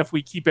money than if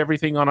we keep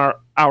everything on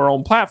our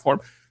own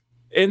platform.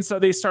 And so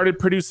they started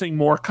producing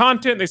more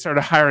content. They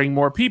started hiring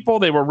more people.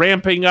 They were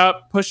ramping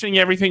up, pushing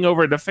everything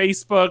over to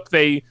Facebook.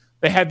 They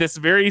had this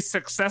very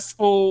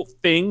successful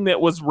thing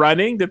that was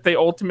running that they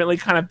ultimately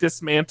kind of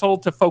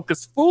dismantled to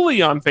focus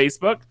fully on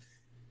Facebook.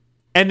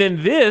 And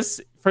then this,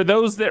 for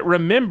those that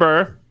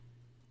remember,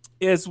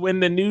 is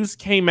when the news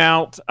came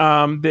out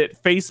that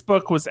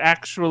Facebook was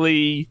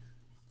actually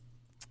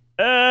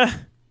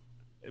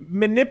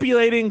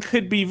manipulating,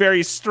 could be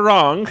very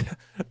strong,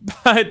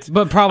 but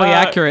probably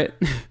accurate.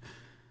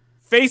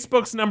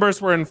 Facebook's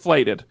numbers were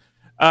inflated.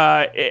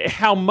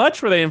 How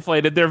much were they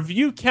inflated? Their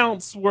view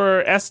counts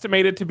were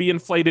estimated to be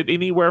inflated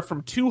anywhere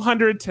from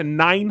 200 to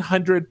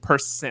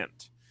 900%.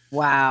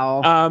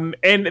 Wow.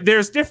 And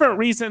there's different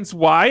reasons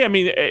why. I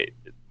mean,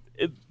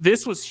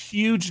 this was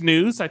huge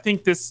news. I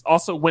think this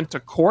also went to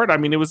court. I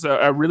mean, it was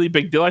a really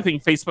big deal. I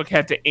think Facebook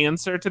had to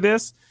answer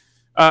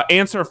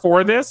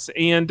for this.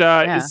 And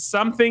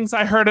some things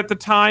I heard at the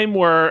time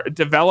were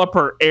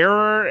developer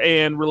error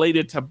and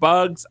related to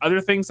bugs. Other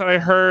things that I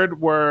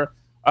heard were,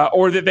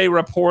 or that they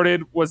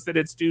reported, was that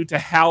it's due to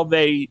how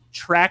they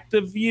track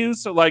the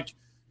views. So like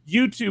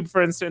YouTube,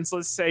 for instance,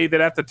 let's say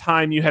that at the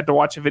time you had to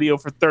watch a video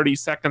for 30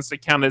 seconds to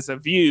count as a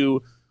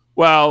view.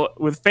 Well,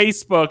 with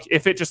Facebook,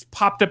 if it just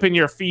popped up in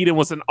your feed and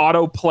was an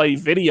autoplay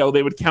video,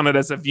 they would count it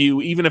as a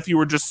view, even if you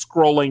were just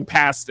scrolling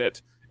past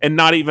it and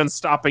not even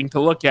stopping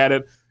to look at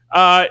it.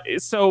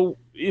 So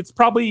it's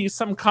probably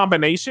some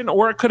combination,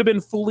 or it could have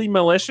been fully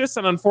malicious.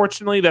 And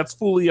unfortunately, that's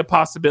fully a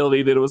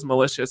possibility that it was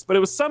malicious. But it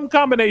was some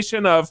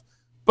combination of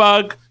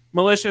bug,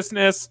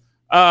 maliciousness,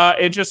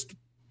 and just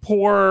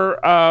poor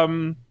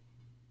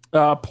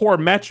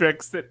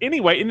metrics that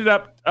anyway ended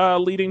up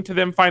leading to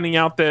them finding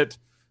out that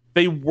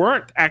they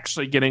weren't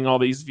actually getting all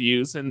these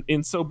views.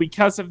 And so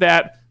because of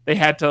that, they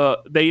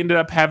ended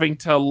up having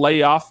to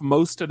lay off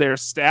most of their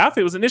staff.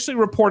 It was initially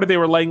reported they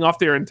were laying off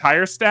their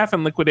entire staff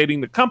and liquidating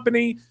the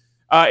company.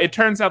 It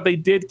turns out they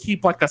did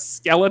keep like a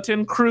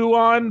skeleton crew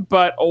on,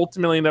 but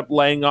ultimately ended up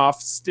laying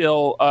off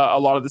still a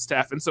lot of the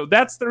staff. And so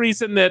that's the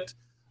reason that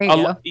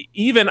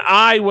even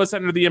I was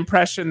under the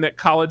impression that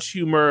College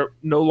Humor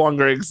no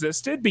longer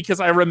existed,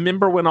 because I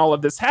remember when all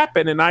of this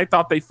happened and I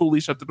thought they fully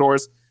shut the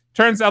doors.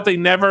 Turns out they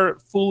never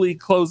fully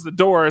closed the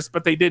doors,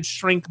 but they did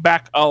shrink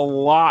back a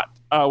lot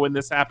when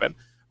this happened.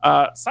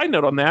 Side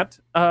note on that,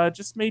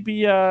 just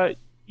maybe,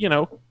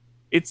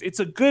 it's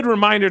a good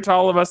reminder to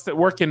all of us that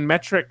work in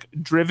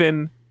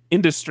metric-driven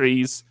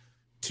industries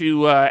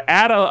to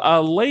add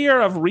a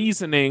layer of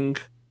reasoning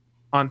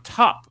on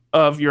top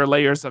of your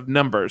layers of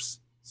numbers.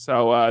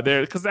 So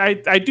because I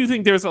do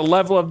think there's a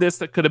level of this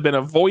that could have been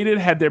avoided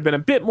had there been a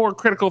bit more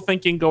critical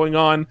thinking going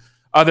on,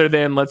 other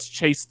than let's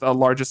chase the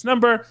largest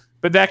number.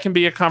 But that can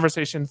be a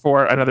conversation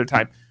for another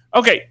time.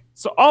 Okay,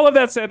 so all of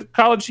that said,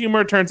 College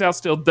Humor turns out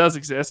still does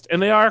exist,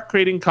 and they are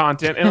creating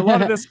content. And a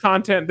lot of this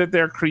content that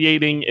they're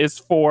creating is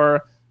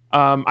for,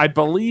 I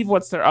believe,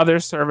 what's their other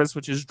service,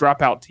 which is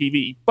Dropout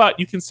TV. But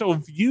you can still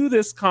view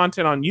this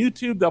content on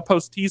YouTube. They'll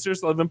post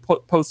teasers, they'll even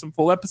post some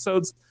full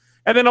episodes.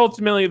 And then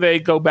ultimately they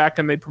go back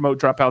and they promote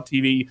Dropout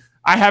TV.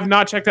 I have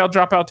not checked out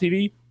Dropout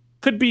TV.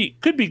 Could be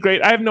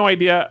great. I have no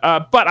idea.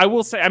 But I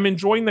will say I'm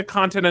enjoying the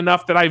content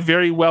enough that I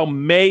very well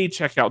may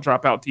check out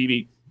Dropout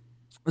TV.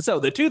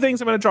 So the two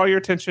things I'm going to draw your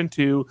attention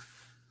to,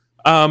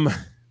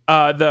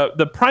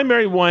 the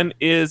primary one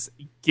is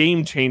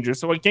Game Changer.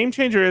 So what Game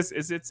Changer is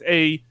it's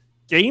a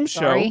game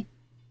show.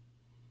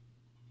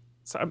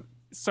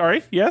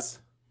 Sorry, yes?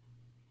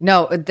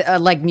 No,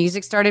 like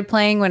music started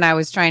playing when I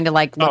was trying to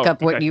look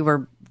up what you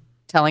were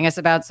telling us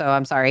about. So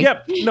I'm sorry.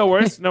 Yep, no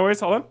worries.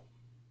 Hold on.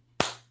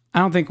 I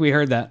don't think we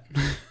heard that.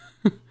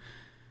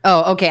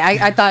 Oh, okay.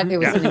 I thought it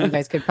was something you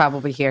guys could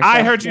probably hear. So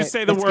I heard you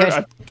say the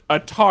word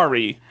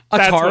Atari.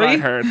 That's what I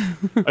heard.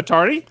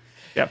 Atari?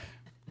 Yep.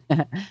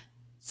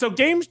 So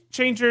Game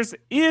Changers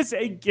is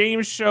a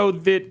game show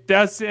that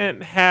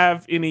doesn't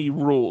have any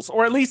rules,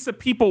 or at least the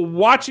people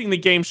watching the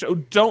game show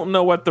don't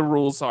know what the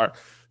rules are.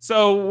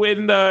 So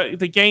when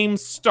the game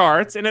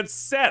starts, and it's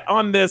set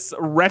on this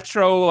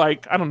retro, I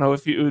don't know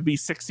if it would be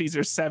 60s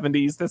or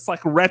 70s, this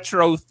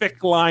retro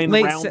thick line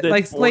rounded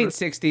late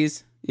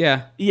 60s.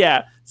 Yeah.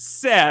 Yeah,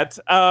 set.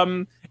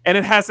 And and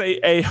it has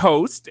a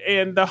host,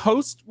 and the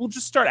host will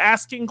just start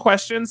asking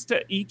questions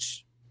to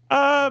each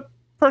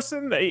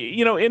person,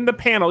 in the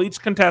panel,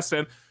 each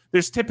contestant.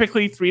 There's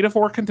typically 3 to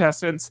 4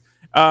 contestants,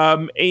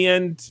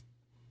 and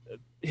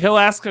he'll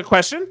ask a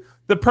question.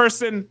 The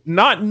person,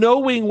 not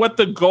knowing what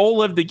the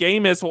goal of the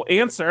game is, will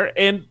answer,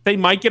 and they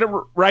might get it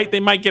right, they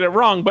might get it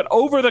wrong, but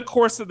over the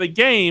course of the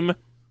game,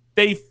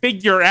 they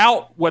figure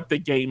out what the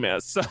game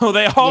is. So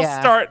they all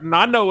start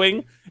not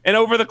knowing, and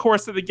over the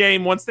course of the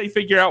game, once they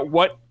figure out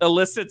what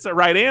elicits a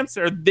right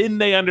answer, then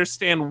they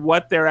understand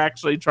what they're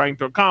actually trying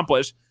to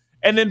accomplish.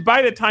 And then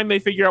by the time they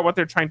figure out what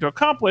they're trying to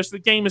accomplish, the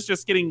game is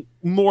just getting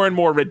more and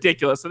more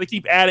ridiculous. So they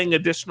keep adding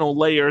additional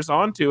layers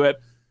onto it.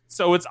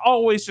 So it's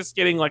always just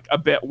getting like a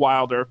bit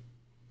wilder.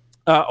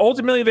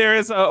 Ultimately, there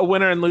is a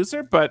winner and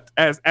loser, but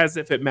as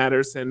if it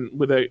matters, and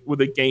with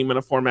a game in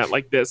a format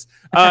like this,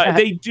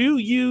 they do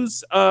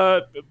use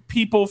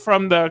people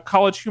from the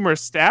College Humor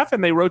staff,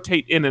 and they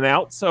rotate in and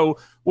out. So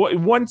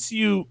once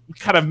you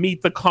kind of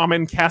meet the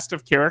common cast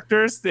of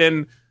characters,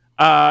 then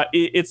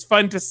it's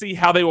fun to see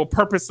how they will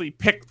purposely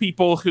pick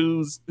people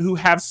who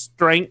have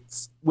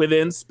strengths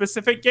within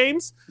specific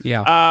games.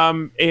 Yeah.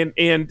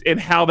 And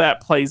how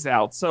that plays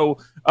out. So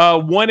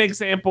one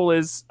example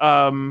is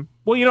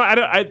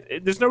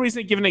there's no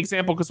reason to give an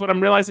example, because what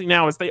I'm realizing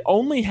now is they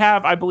only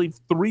have, I believe,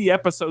 3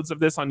 episodes of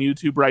this on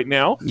YouTube right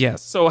now.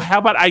 Yes. So how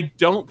about I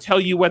don't tell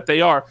you what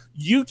they are?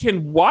 You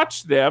can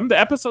watch them. The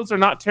episodes are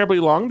not terribly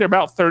long. They're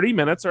about 30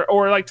 minutes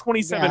or like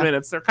 27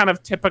 minutes. They're kind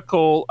of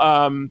typical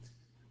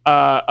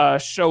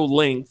show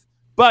length.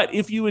 But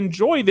if you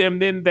enjoy them,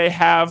 then they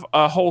have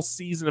a whole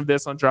season of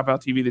this on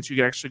Dropout TV that you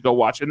can actually go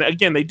watch. And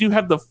again, they do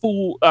have the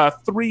full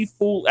 3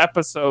 full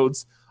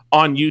episodes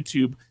on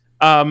YouTube.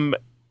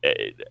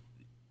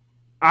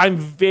 I'm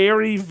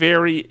very,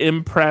 very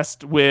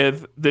impressed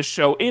with the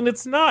show, and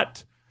it's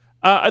not.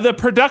 The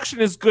production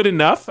is good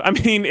enough. I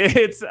mean,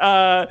 it's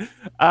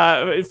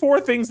for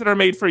things that are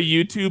made for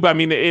YouTube. I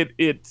mean,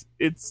 it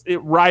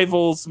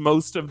rivals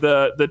most of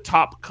the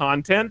top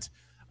content.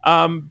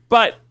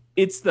 But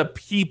it's the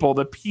people.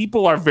 The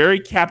people are very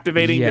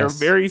captivating. Yes.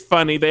 They're very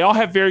funny. They all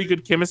have very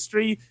good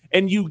chemistry,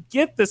 and you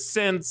get the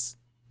sense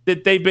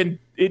that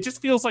it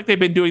just feels like they've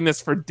been doing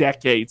this for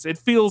decades. It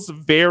feels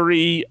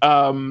very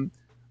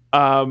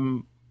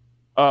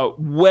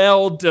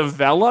well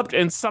developed,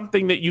 and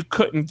something that you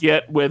couldn't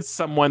get with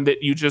someone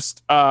that you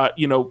just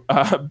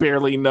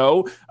barely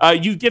know.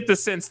 You get the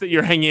sense that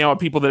you're hanging out with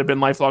people that have been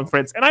lifelong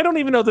friends, and I don't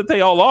even know that they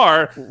all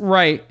are.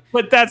 Right.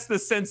 But that's the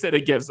sense that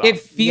it gives off. It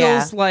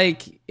feels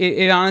like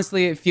it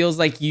honestly, it feels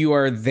like you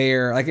are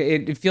there. Like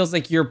it feels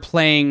like you're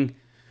playing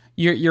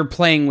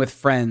with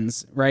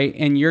friends, right?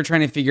 And you're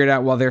trying to figure it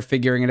out while they're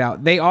figuring it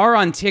out. They are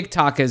on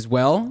TikTok as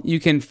well.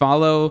 You can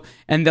follow,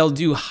 and they'll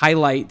do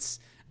highlights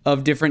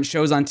of different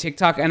shows on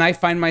TikTok. And I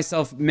find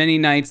myself many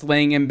nights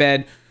laying in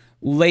bed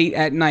late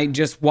at night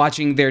just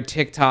watching their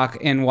TikTok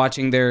and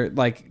watching their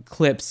like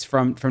clips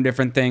from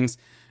different things.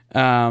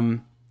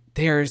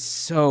 They're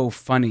so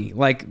funny.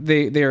 Like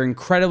they're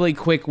incredibly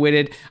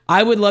quick-witted.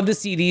 I would love to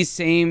see the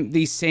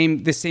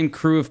same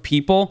crew of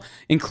people,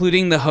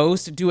 including the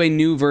host, do a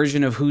new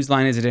version of Whose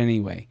Line Is It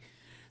Anyway?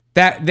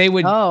 That they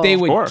would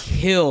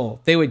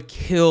kill. They would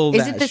kill.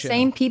 Is it the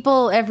same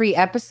people every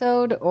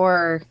episode,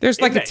 or there's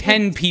like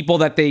 10 people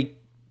that they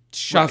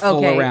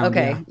shuffle around?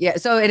 Okay, yeah.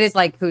 So it is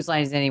like Whose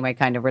Line Is It Anyway,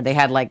 kind of, where they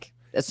had like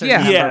a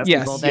certain number of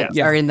people that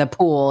are in the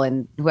pool,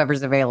 and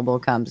whoever's available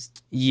comes.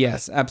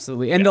 Yes,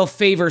 absolutely. And they'll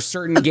favor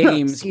certain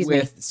games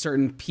with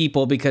certain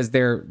people because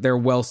they're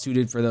well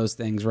suited for those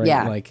things, right?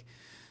 Yeah. Like,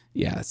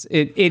 yes,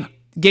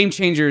 Game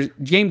Changer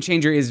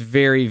is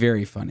very,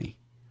 very funny.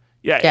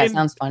 Yeah, it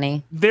sounds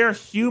funny. Their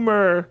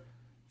humor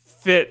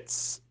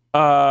fits.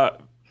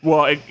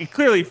 It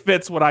clearly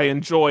fits what I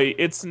enjoy.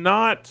 It's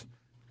not.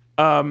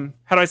 How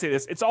do I say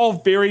this? It's all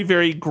very,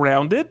 very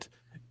grounded.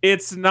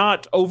 It's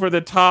not over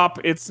the top.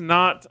 It's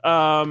not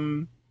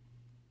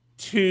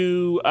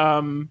too.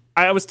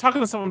 I was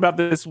talking to someone about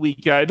this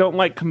week. I don't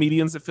like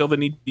comedians that feel the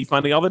need to be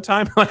funny all the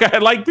time. Like I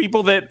like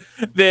people that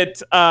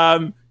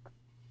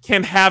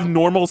can have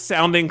normal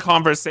sounding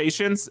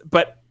conversations,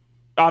 but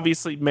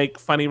obviously make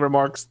funny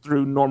remarks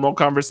through normal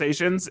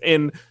conversations.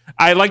 And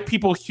I like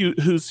people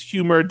whose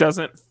humor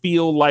doesn't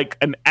feel like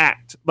an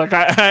act. Like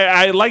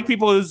I like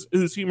people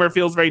whose humor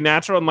feels very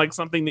natural and like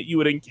something that you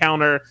would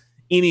encounter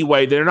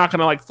anyway. They're not going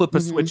to like flip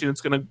a switch and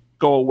it's going to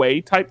go away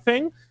type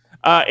thing.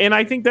 And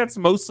I think that's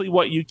mostly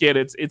what you get.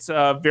 It's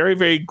a very,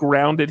 very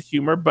grounded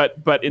humor,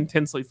 but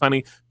intensely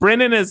funny.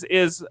 Brennan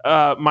is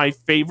my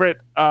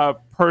favorite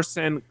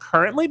person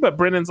currently, but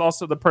Brennan's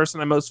also the person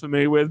I'm most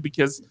familiar with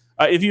because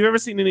if you've ever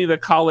seen any of the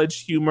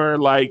college humor,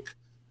 like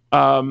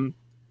Movie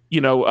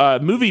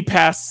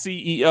Pass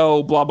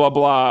CEO, blah blah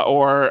blah,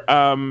 or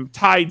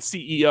Tide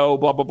CEO,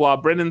 blah blah blah,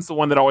 Brennan's the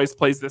one that always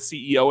plays the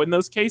CEO in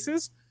those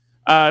cases.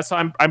 So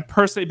I'm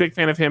personally a big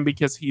fan of him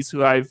because he's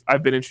who I've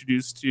been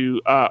introduced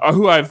to, or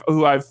who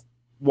I've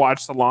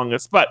watched the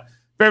longest. But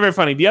very, very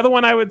funny. The other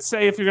one I would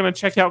say, if you're going to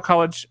check out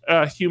college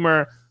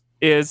humor,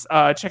 is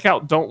check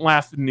out Don't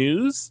Laugh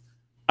News.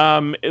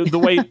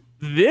 The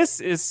This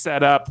is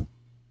set up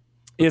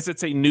is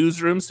it's a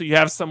newsroom, so you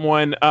have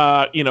someone,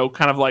 kind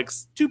of like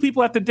two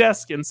people at the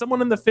desk and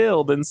someone in the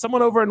field and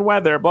someone over in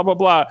weather, blah, blah,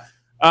 blah.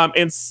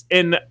 And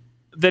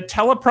the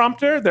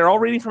teleprompter, they're all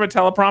reading from a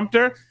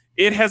teleprompter.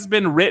 It has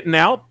been written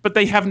out, but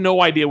they have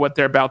no idea what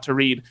they're about to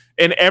read.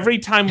 And every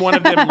time one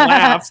of them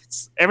laughs,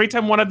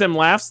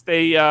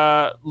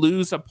 they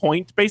lose a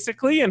point,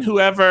 basically. And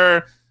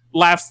whoever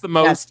laughs the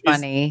most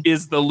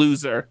is the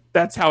loser.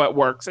 That's how it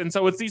works. And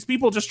so it's these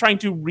people just trying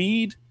to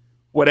read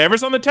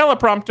whatever's on the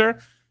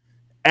teleprompter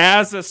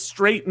as a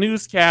straight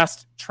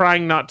newscast,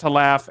 trying not to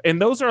laugh.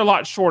 And those are a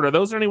lot shorter.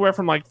 Those are anywhere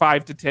from like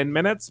 5 to 10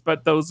 minutes,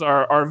 but those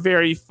are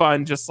very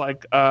fun, just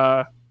like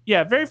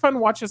very fun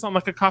watches on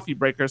like a coffee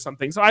break or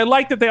something. So I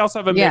like that they also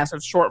have a mix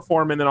of short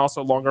form and then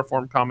also longer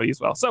form comedy as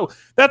well. So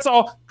that's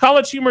all.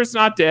 College Humor is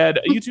not dead.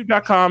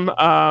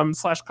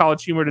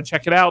 YouTube.com/College Humor to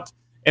check it out.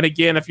 And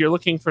again, if you're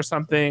looking for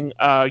something,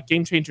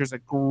 Game Changer is a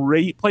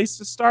great place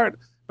to start,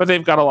 but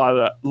they've got a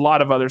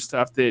lot of other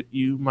stuff that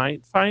you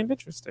might find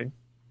interesting.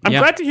 I'm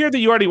glad to hear that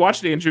you already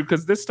watched it, Andrew,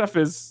 because this stuff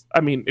is,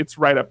 it's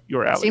right up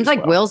your alley. Seems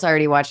like Will's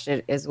already watched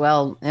it as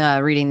well,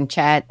 reading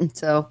chat.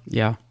 So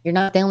you're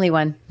not the only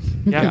one.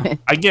 Yeah.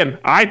 Again,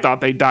 I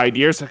thought they died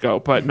years ago,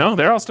 but no,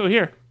 they're all still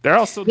here. They're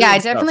all still I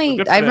definitely,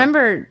 so I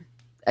remember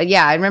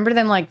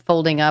them like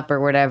folding up or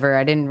whatever.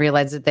 I didn't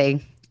realize that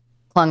they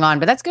clung on,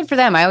 but that's good for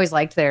them. I always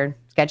liked their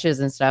sketches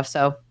and stuff.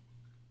 So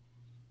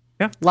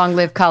long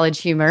live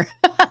College Humor.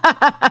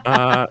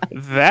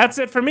 That's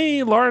it for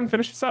me. Lauren,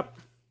 finish us up.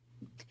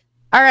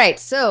 All right,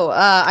 so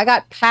I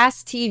got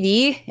past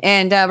TV,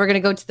 and we're gonna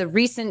go to the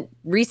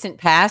recent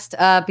past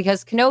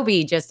because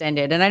Kenobi just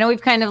ended, and I know we've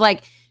kind of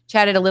like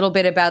chatted a little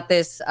bit about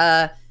this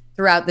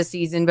throughout the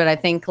season, but I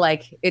think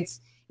like it's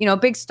a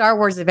big Star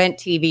Wars event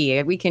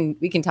TV. We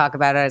can talk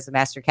about it as a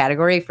master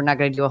category if we're not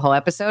gonna do a whole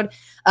episode,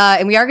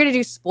 and we are gonna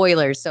do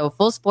spoilers. So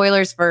full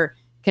spoilers for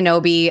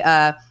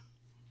Kenobi.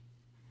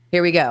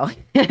 Here we go.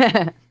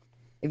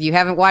 If you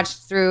haven't watched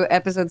through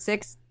episode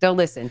 6, don't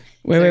listen.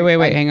 Wait.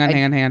 Hang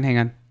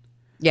on.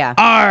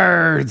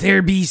 Yeah.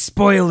 There be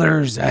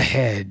spoilers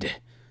ahead.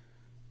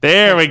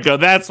 There we go.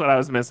 That's what I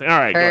was missing. All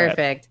right.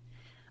 Perfect.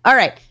 All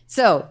right.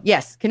 So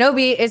yes,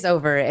 Kenobi is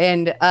over,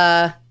 and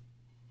I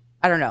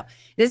don't know.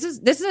 This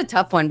is a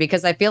tough one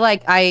because I feel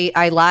like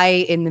I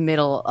lie in the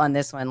middle on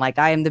this one. Like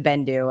I am the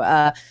Bendu.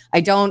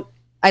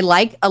 I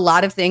like a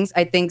lot of things.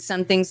 I think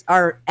some things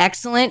are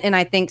excellent, and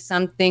I think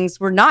some things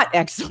were not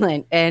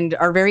excellent and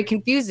are very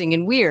confusing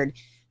and weird.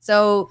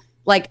 So.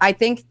 Like, I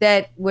think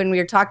that when we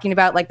were talking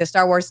about, like, the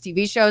Star Wars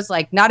TV shows,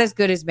 like, not as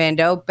good as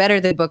Mando, better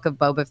than Book of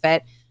Boba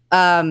Fett.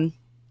 I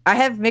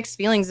have mixed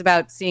feelings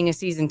about seeing a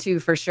season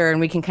 2 for sure, and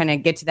we can kind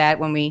of get to that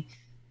when we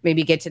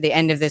maybe get to the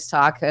end of this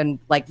talk and,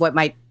 like, what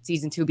might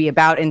season 2 be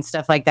about and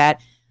stuff like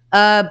that.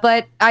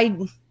 But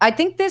I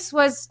think this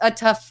was a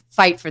tough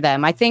fight for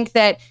them. I think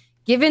that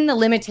given the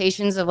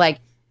limitations of, like,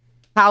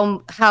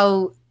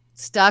 how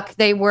stuck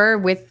they were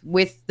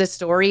with the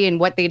story and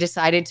what they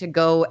decided to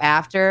go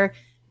after,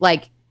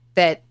 like,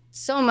 that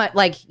so much,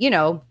 like, you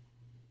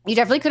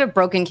definitely could have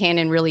broken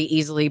canon really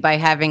easily by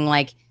having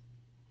like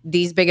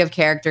these big of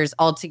characters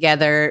all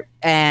together.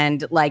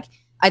 And like,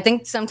 I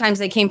think sometimes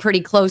they came pretty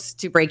close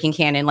to breaking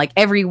canon, like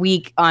every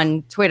week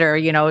on Twitter,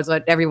 is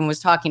what everyone was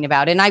talking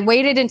about. And I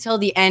waited until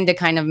the end to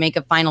kind of make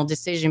a final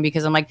decision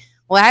because I'm like,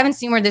 well, I haven't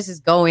seen where this is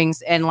going.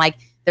 And like,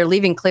 they're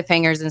leaving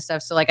cliffhangers and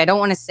stuff. So like, I don't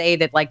want to say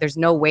that like, there's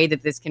no way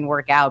that this can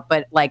work out,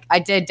 but like, I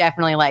did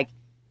definitely like,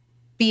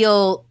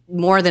 feel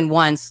more than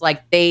once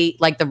like the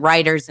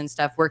writers and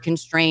stuff were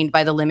constrained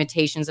by the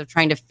limitations of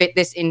trying to fit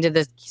this into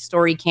the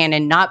story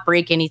canon, not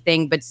break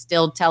anything, but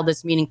still tell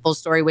this meaningful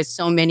story with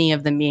so many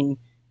of the main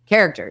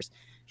characters.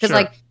 Because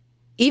like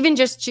even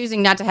just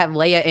choosing not to have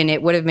Leia in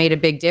it would have made a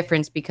big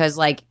difference because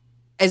like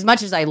as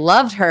much as I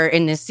loved her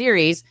in this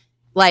series,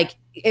 like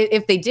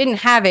if they didn't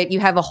have it, you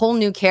have a whole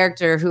new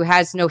character who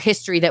has no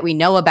history that we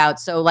know about.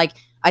 So like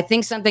I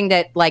think something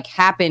that like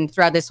happened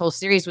throughout this whole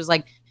series was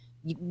like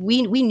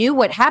we knew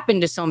what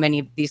happened to so many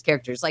of these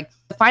characters. Like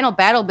the final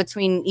battle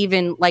between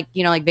even like,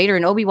 like Vader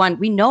and Obi-Wan,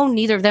 we know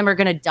neither of them are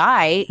going to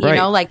die, you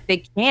know, like they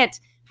can't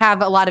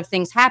have a lot of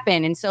things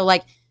happen. And so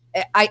like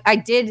I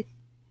did.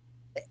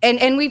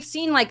 And we've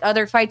seen like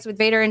other fights with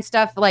Vader and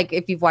stuff, like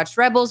if you've watched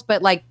Rebels,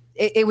 but like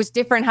it was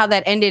different how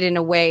that ended in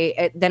a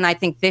way than I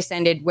think this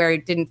ended where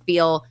it didn't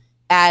feel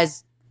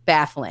as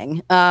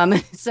baffling.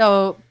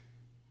 So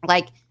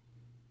like,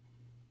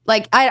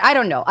 I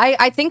don't know.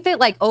 I think that,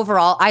 like,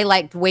 overall, I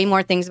liked way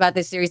more things about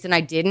this series than I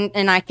didn't.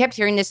 And I kept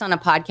hearing this on a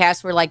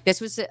podcast where, like, this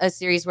was a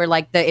series where,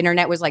 like, the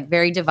internet was, like,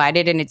 very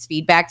divided in its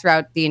feedback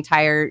throughout the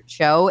entire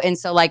show. And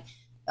so, like,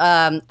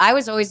 I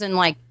was always in,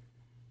 like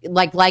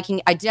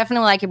liking, I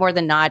definitely like it more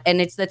than not.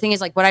 And it's the thing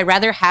is, like, would I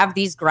rather have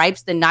these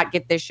gripes than not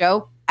get this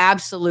show?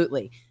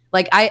 Absolutely.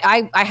 Like,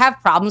 I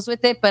have problems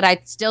with it, but I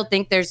still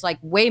think there's, like,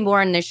 way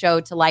more in this show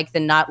to like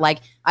than not like.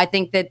 I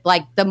think that,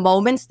 like, the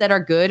moments that are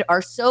good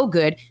are so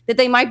good that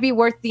they might be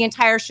worth the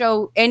entire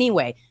show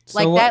anyway.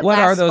 So like what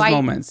are those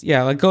moments?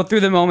 Yeah, like, go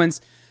through the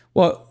moments.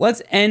 Well,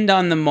 let's end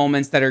on the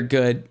moments that are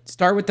good.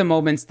 Start with the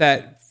moments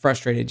that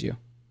frustrated you?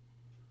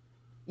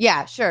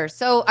 Yeah, sure.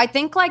 So I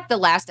think like the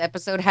last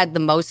episode had the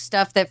most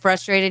stuff that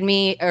frustrated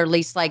me, or at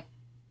least like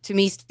to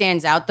me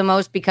stands out the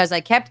most, because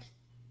I kept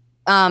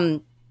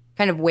kind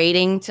of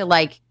waiting to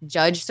like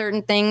judge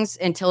certain things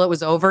until it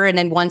was over. And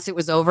then once it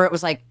was over, it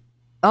was like,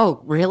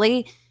 oh,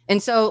 really?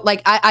 And so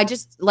like I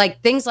just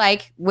like things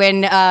like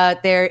when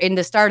they're in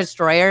the Star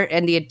Destroyer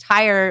and the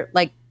entire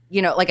like,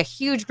 you know, like a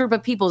huge group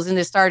of people is in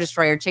the Star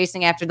Destroyer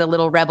chasing after the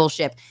little rebel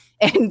ship.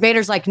 And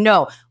Vader's like,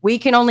 no, we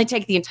can only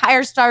take the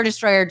entire Star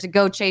Destroyer to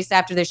go chase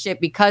after the ship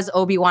because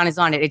Obi-Wan is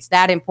on it. It's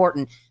that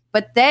important.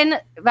 But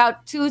then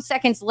about 2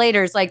 seconds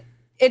later, it's like,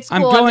 it's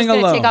cool. I'm just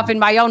going to take off in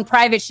my own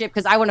private ship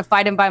because I want to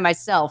fight him by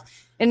myself.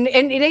 And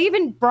they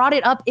even brought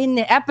it up in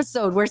the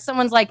episode where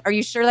someone's like, are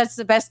you sure that's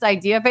the best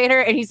idea, Vader?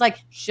 And he's like,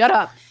 shut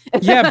up.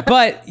 Yeah,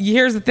 but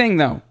here's the thing,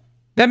 though.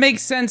 That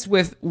makes sense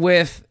with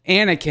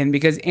Anakin,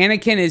 because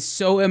Anakin is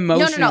so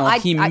emotional.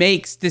 He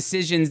makes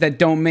decisions that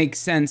don't make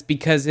sense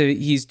because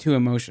he's too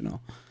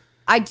emotional.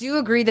 I do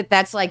agree that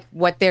that's like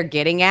what they're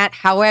getting at.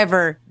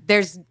 However,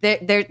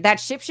 that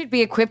ship should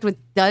be equipped with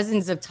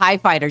dozens of TIE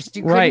fighters.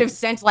 You couldn't have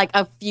sent like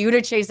a few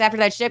to chase after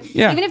that ship.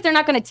 Yeah. Even if they're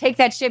not going to take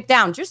that ship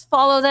down, just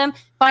follow them,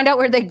 find out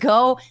where they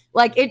go.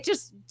 Like it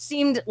just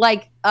seemed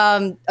like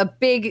a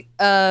big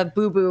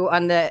boo-boo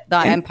on the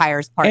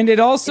Empire's part. And it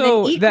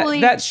also,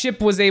 that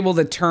ship was able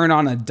to turn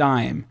on a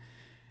dime.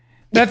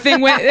 That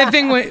thing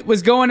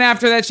was going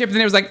after that ship, and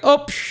it was like,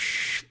 oh,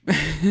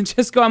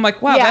 just go. I'm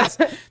like, wow,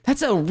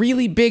 that's a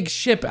really big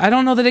ship. I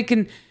don't know that it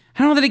can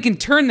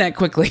turn that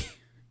quickly.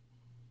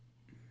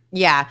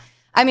 Yeah.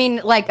 I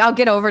mean, like, I'll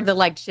get over the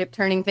like ship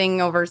turning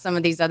thing over some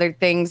of these other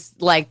things.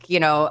 Like, you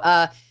know,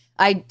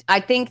 I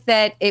think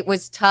that it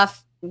was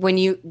tough when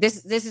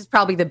this is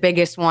probably the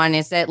biggest one,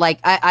 is that like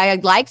I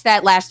liked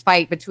that last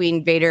fight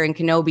between Vader and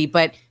Kenobi,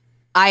 but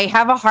I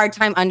have a hard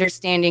time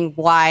understanding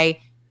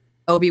why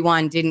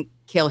Obi-Wan didn't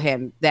kill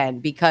him then,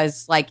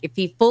 because like if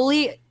he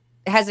fully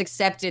has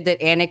accepted that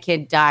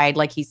Anakin died,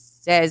 like he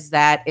says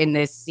that in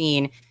this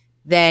scene,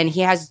 then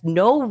he has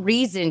no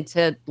reason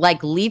to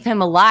like leave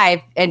him alive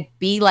and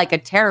be like a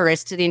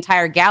terrorist to the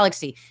entire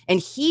galaxy.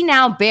 And he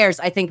now bears,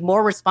 I think,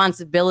 more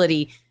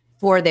responsibility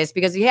for this,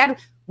 because he had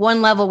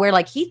one level where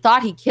like he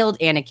thought he killed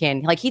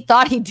Anakin. Like he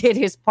thought he did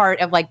his part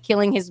of like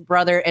killing his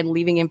brother and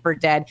leaving him for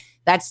dead.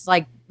 That's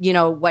like, you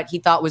know, what he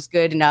thought was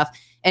good enough.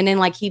 And then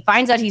like he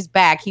finds out he's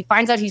back. He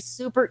finds out he's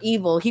super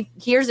evil. He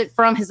hears it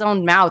from his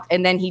own mouth.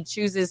 And then he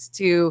chooses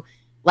to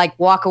like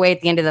walk away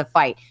at the end of the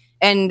fight.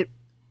 And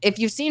if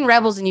you've seen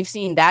Rebels and you've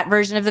seen that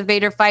version of the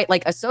Vader fight,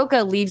 like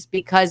Ahsoka leaves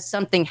because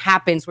something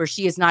happens where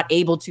she is not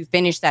able to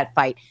finish that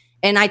fight.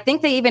 And I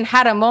think they even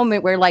had a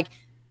moment where like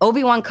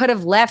Obi-Wan could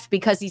have left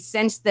because he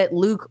sensed that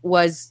Luke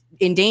was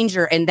in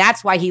danger, and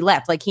that's why he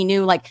left. Like he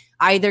knew like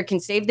I either can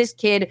save this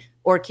kid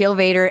or kill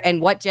Vader, and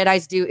what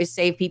Jedis do is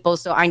save people,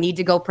 so I need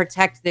to go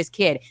protect this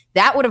kid.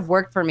 That would have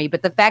worked for me.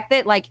 But the fact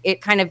that like it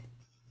kind of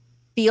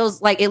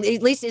feels like it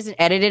at least isn't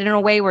edited in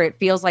a way where it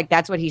feels like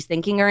that's what he's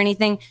thinking or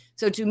anything.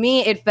 So to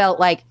me, it felt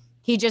like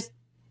he just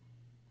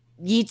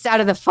yeets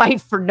out of the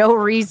fight for no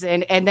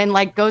reason and then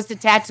like goes to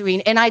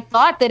Tatooine. And I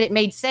thought that it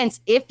made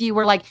sense if you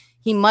were like,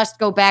 he must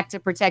go back to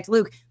protect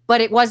Luke,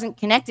 but it wasn't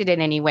connected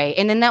in any way.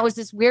 And then that was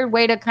this weird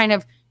way to kind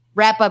of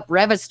wrap up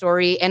Reva's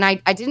story. And I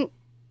didn't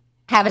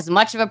have as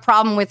much of a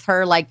problem with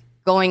her like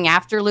going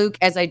after Luke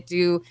as I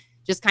do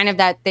just kind of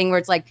that thing where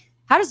it's like,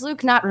 how does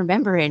Luke not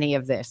remember any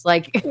of this?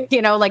 Like,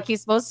 you know, like he's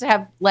supposed to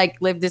have like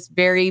lived this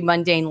very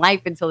mundane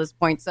life until this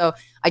point. So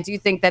I do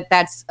think that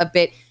that's a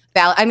bit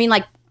valid. I mean,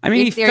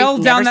 he fell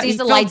down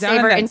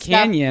that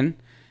canyon.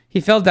 He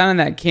fell down in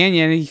that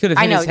canyon. He could have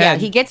hit his head. Yeah,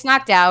 he gets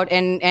knocked out,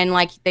 and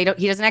like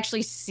he doesn't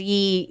actually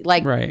see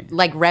like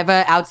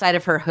Reva outside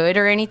of her hood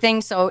or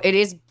anything. So it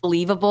is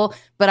believable.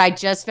 But I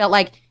just felt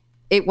like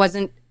it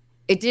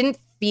didn't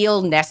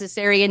feel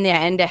necessary in the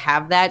end to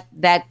have that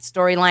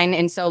storyline.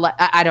 And so like,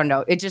 I don't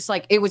know. It just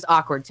like it was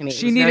awkward to me.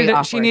 She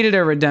needed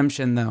a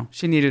redemption though.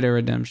 She needed a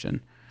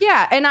redemption.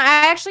 Yeah, and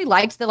I actually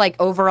liked the like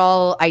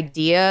overall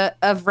idea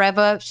of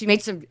Reva. She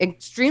made some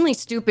extremely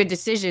stupid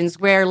decisions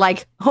where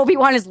like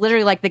Obi-Wan is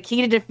literally like the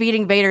key to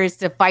defeating Vader is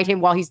to fight him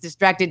while he's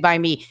distracted by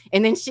me.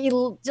 And then she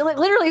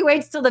literally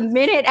waits till the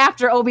minute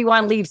after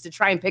Obi-Wan leaves to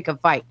try and pick a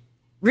fight.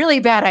 Really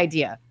bad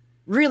idea.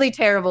 Really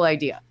terrible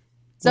idea.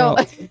 So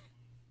well,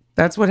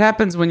 that's what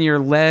happens when you're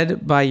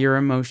led by your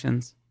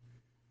emotions.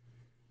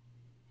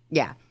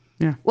 Yeah.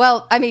 Yeah.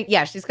 Well, I mean,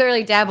 yeah, she's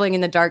clearly dabbling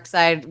in the dark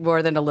side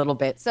more than a little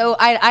bit. So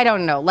I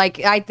don't know. Like,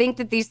 I think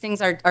that these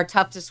things are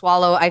tough to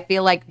swallow. I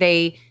feel like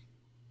they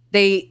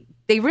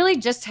really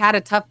just had a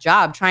tough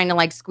job trying to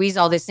like squeeze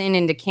all this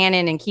into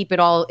canon and keep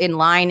it all in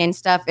line and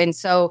stuff. And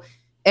so,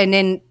 and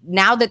then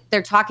now that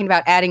they're talking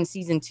about adding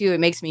season 2, it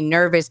makes me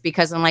nervous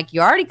because I'm like,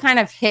 you already kind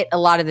of hit a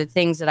lot of the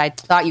things that I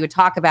thought you would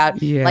talk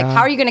about. Yeah. Like,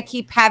 how are you going to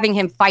keep having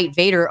him fight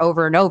Vader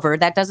over and over?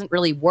 That doesn't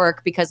really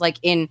work because like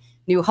in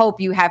New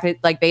Hope, you have it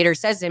like Vader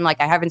says to him,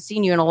 like, I haven't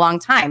seen you in a long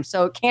time.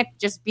 So it can't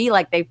just be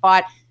like they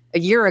fought a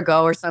year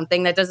ago or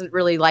something. That doesn't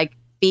really like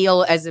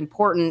feel as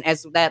important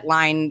as that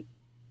line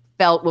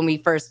felt when we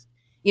first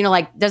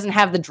like doesn't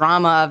have the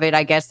drama of it,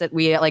 I guess, that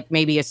we like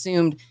maybe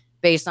assumed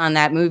based on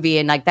that movie.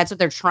 And like, that's what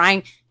they're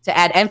trying to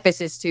add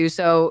emphasis to.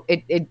 So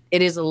it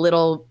is a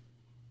little,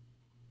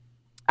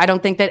 I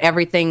don't think that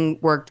everything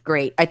worked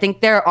great. I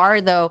think there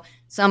are, though,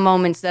 some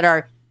moments that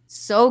are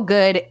so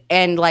good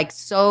and like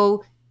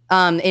so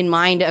in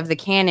mind of the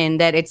canon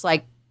that it's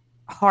like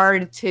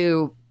hard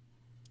to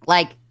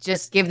like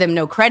just give them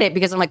no credit,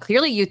 because I'm like,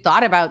 clearly you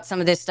thought about some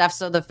of this stuff.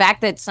 So the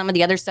fact that some of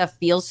the other stuff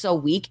feels so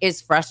weak is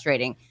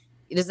frustrating.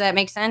 Does that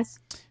make sense?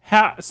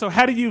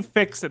 How do you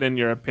fix it in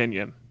your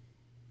opinion?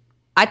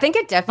 I think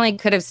it definitely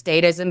could have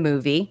stayed as a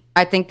movie.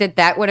 I think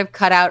that would have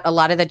cut out a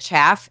lot of the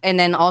chaff. And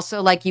then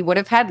also like you would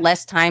have had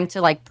less time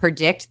to like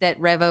predict that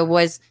Reva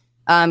was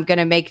going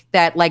to make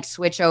that like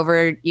switch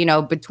over,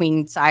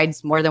 between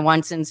sides more than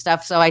once and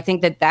stuff. So I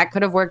think that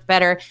could have worked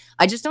better.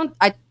 I just don't,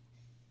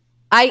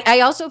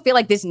 I also feel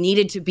like this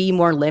needed to be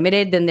more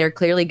limited than they're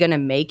clearly going to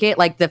make it.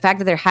 Like the fact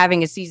that they're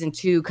having a season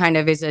 2 kind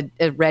of is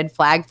a red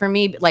flag for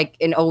me, like,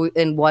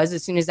 and was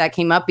as soon as that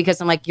came up,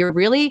 because I'm like, you're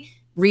really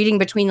reading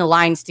between the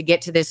lines to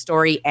get to this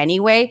story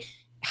anyway.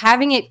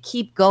 Having it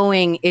keep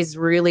going is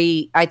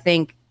really, I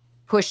think,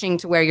 pushing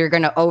to where you're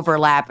going to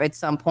overlap at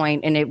some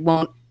point, and it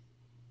won't.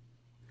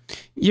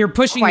 You're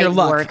pushing your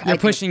luck. You're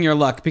pushing your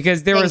luck,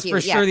 because there was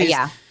for sure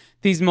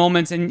these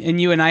moments,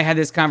 and you and I had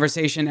this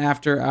conversation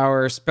after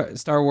our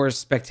Star Wars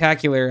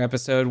Spectacular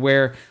episode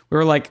where we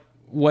were like,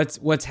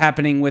 what's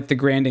happening with the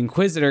Grand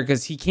Inquisitor,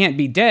 because he can't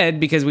be dead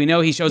because we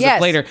know he shows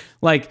up later.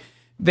 Like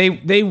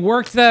they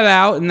worked that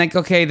out, and like,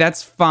 okay,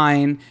 that's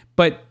fine,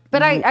 but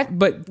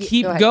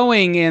keep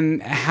going,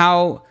 and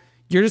how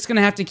you're just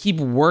gonna have to keep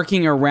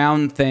working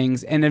around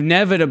things, and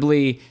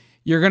inevitably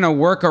you're gonna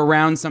work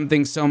around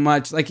something so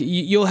much, like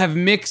you'll have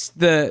mixed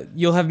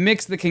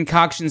the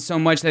concoction so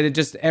much that it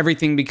just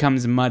everything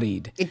becomes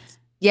muddied.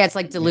 It's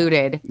like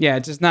diluted. Yeah,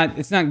 it's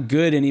not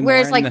good anymore.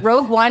 Whereas like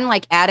Rogue One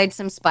like added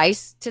some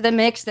spice to the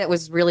mix that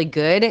was really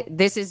good.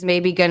 This is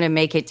maybe gonna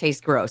make it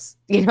taste gross,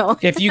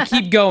 If you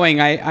keep going,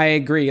 I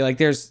agree.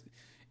 Like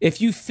if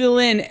you fill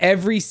in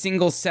every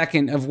single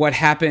second of what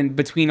happened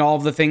between all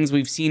of the things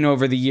we've seen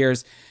over the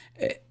years,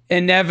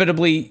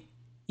 inevitably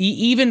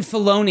even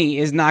Filoni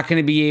is not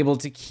going to be able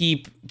to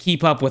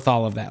keep up with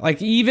all of that. Like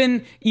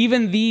even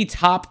the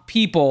top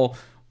people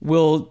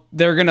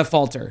they're going to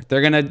falter.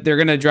 They're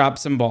going to drop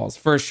some balls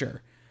for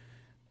sure.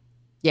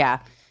 Yeah.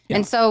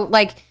 And so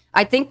like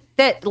I think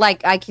that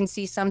like I can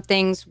see some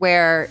things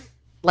where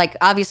like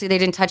obviously they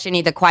didn't touch any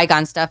of the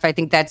Qui-Gon stuff. I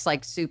think that's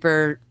like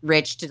super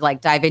rich to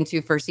like dive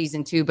into for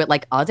season 2, but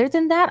like other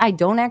than that, I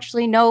don't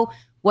actually know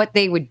what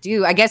they would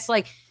do. I guess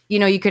like,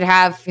 you could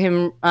have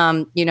him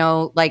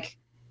like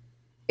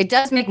it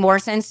does make more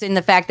sense in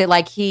the fact that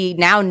like he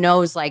now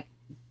knows like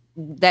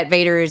that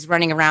Vader is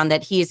running around,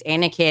 that he is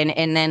Anakin,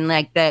 and then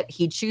like that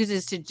he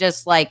chooses to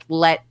just like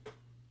let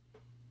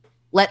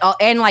all,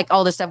 and like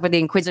all the stuff with the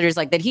Inquisitors,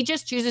 like that he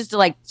just chooses to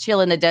like chill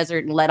in the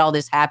desert and let all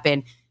this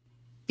happen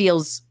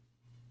feels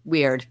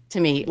weird to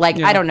me. Like,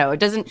 I don't know.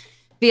 It doesn't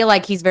feel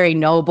like he's very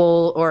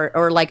noble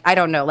or like, I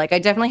don't know. Like I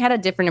definitely had a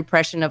different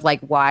impression of like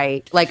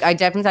why, like I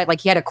definitely thought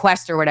like he had a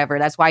quest or whatever.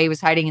 That's why he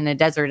was hiding in the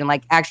desert and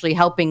like actually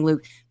helping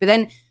Luke. But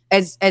then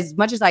as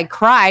much as I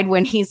cried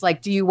when he's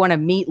like, do you want to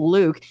meet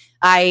Luke?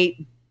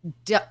 I'm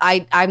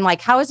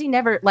like, how is he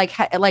never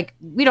like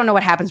we don't know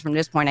what happens from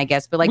this point, I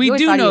guess, but like we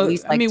always thought he at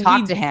least like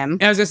talk to him.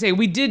 I was gonna say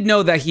we did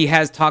know that he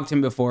has talked to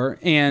him before,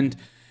 and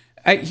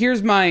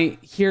here's my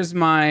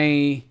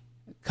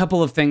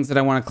couple of things that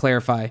I want to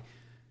clarify.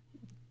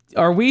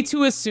 Are we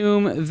to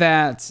assume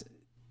that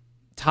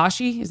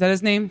Tashi, is that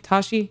his name,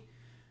 Tashi?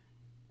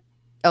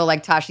 Oh,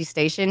 like Tashi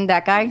Station,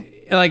 that guy?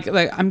 Like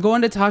I'm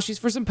going to Tashi's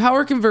for some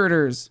power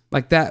converters,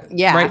 like that.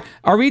 Yeah. Right.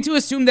 Are we to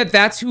assume that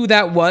that's who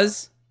that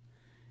was?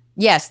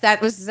 Yes,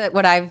 that was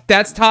what I've.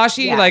 That's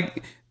Tashi,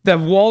 like the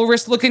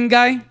walrus-looking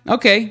guy.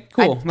 Okay,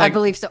 cool. I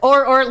believe so,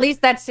 or at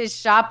least that's his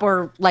shop,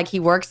 or like he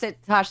works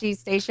at Tashi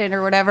Station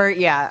or whatever.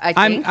 Yeah, I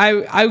think.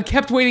 I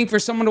kept waiting for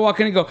someone to walk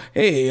in and go,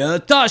 "Hey,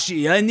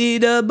 Tashi, I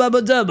need a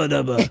bubba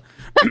dubba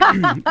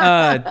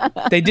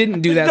dubba." They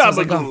didn't do that. So I was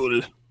like,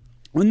 oh.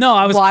 Well, no,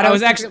 I was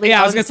actually.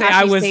 I was gonna say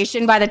I was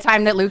station by the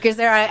time that Luke is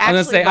there.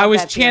 I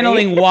was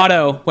channeling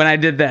Watto when I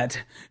did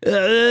that.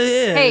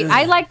 Hey,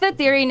 I like the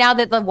theory now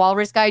that the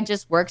walrus guy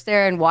just works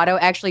there, and Watto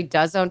actually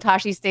does own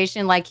Tashi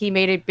Station. Like he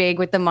made it big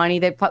with the money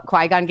that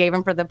Qui-Gon gave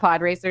him for the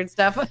pod racer and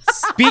stuff.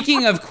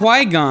 Speaking of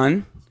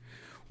Qui-Gon,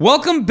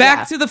 welcome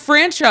back to the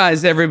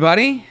franchise,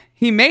 everybody.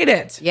 He made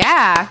it.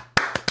 Yeah,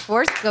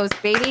 Force Ghost,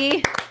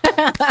 baby.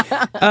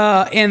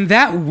 And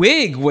that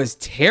wig was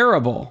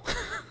terrible.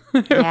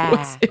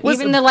 It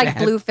was even the like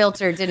blue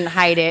filter didn't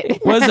hide it.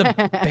 It was a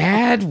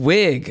bad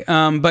wig.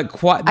 But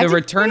the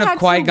return of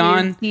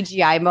Qui-Gon,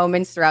 CGI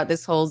moments throughout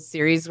this whole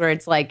series where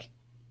it's like,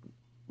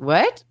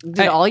 what?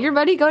 Did all your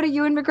money go to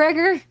Ewan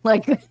McGregor?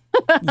 Like,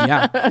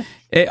 yeah,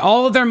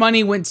 all of their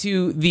money went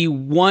to the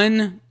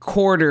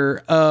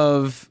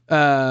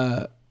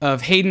 1/4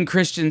 Hayden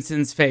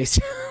Christensen's face.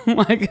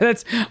 Like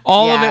that's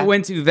all of it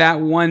went to that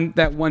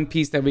one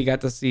piece that we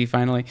got to see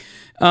finally.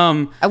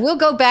 I will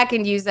go back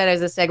and use that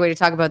as a segue to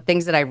talk about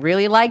things that I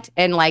really liked,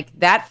 and like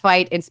that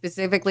fight, and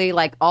specifically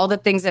like all the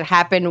things that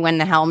happen when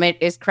the helmet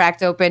is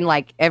cracked open,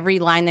 like every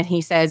line that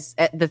he says,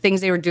 the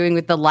things they were doing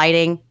with the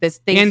lighting, this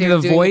thing and the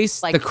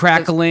voice, like, the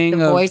crackling,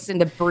 the voice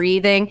and the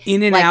breathing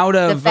in and out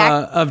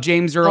of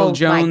James Earl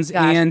Jones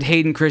and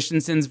Hayden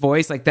Christensen's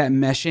voice, like that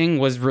meshing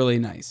was really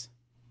nice.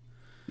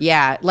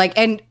 Yeah, like,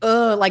 and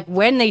like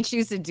when they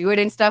choose to do it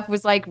and stuff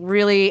was like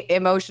really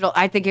emotional.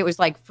 I think it was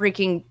like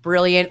freaking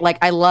brilliant. Like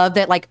I love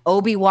that like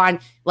Obi-Wan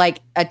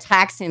like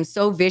attacks him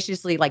so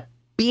viciously, like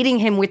beating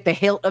him with the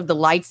hilt of the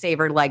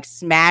lightsaber, like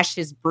smash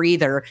his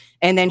breather.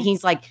 And then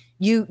he's like,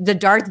 the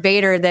Darth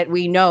Vader that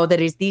we know that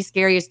is the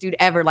scariest dude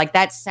ever. Like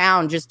that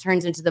sound just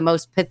turns into the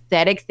most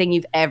pathetic thing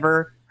you've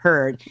ever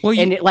heard. Well,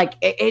 and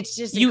it's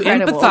just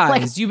incredible.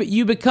 Empathize. Like,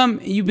 you become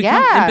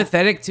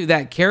empathetic to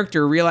that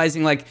character,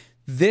 realizing like,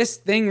 this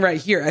thing right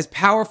here, as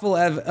powerful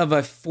of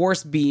a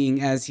force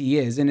being as he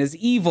is, and as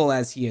evil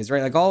as he is,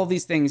 right? Like all of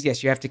these things,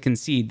 yes, you have to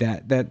concede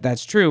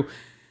that's true.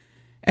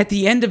 At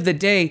the end of the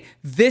day,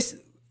 this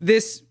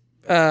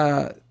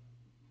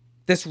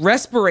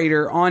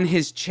respirator on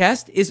his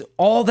chest is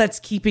all that's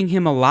keeping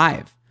him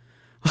alive.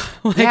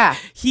 Like,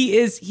 he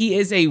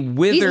is a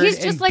withered he's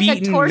just and like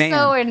beaten a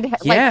torso man. and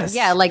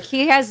like like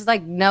he has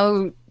like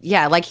no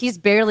like he's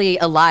barely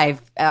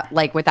alive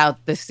like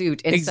without the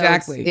suit. And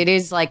exactly. So it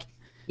is like.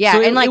 Yeah,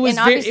 so and like, and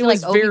obviously,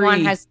 like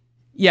Obi-Wan has.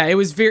 Yeah, it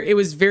was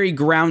very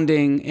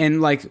grounding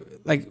and like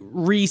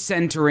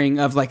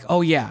recentering of like,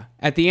 oh yeah,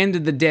 at the end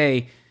of the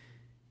day,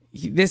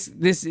 this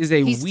is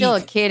a he's still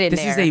a kid in this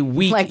there. This is a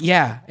weak, like,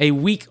 a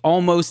weak,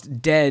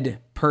 almost dead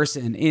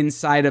person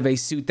inside of a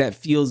suit that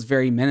feels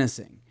very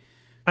menacing.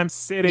 I'm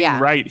sitting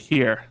right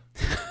here.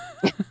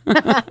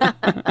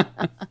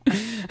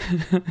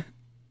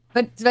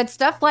 But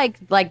stuff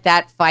like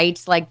that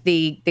fight, like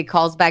the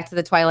calls back to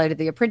the Twilight of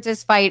the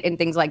Apprentice fight and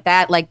things like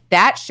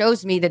that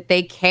shows me that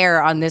they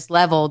care on this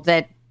level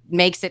that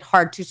makes it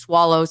hard to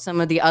swallow some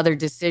of the other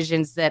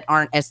decisions that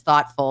aren't as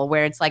thoughtful,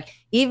 where it's like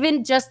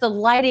even just the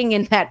lighting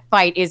in that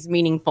fight is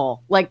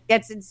meaningful. Like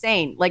that's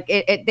insane. Like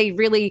they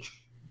really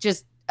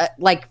just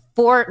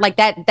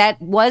that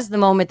was the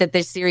moment that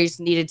this series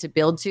needed to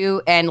build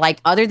to. And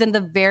like, other than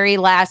the very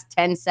last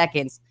 10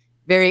 seconds,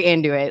 very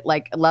into it.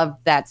 Like, love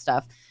that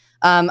stuff.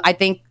 I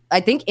think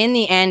in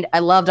the end, I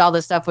loved all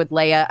the stuff with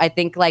Leia. I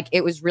think like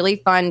it was really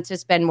fun to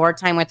spend more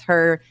time with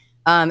her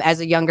as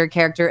a younger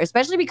character,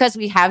 especially because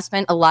we have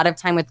spent a lot of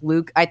time with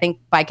Luke, I think,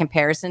 by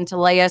comparison to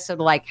Leia. So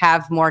to like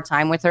have more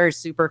time with her is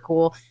super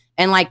cool.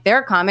 And like there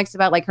are comics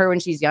about like her when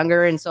she's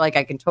younger. And so like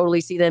I can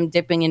totally see them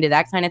dipping into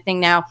that kind of thing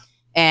now.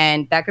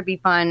 And that could be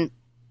fun.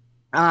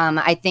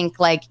 I think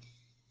like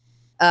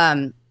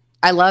I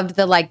loved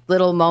the like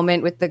little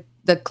moment with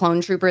the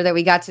clone trooper that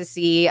we got to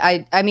see.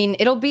 I mean,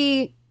 it'll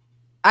be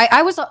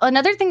I was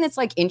another thing that's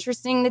like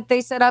interesting that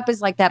they set up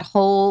is like that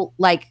whole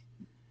like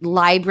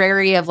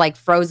library of like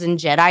frozen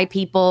Jedi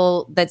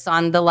people that's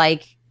on the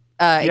like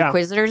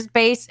Inquisitor's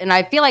base. And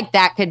I feel like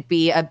that could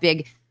be a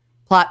big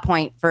plot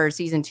point for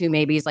season 2,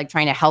 maybe, is like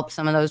trying to help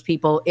some of those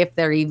people if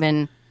they're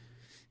even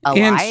alive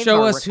and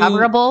show or us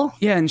recoverable.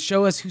 And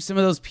show us who some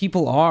of those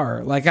people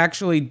are. Like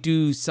actually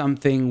do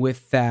something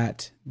with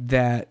that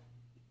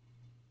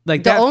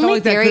like the that only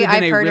like that theory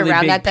I've heard really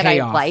around that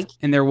I like,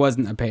 and there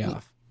wasn't a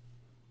payoff.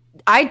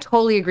 I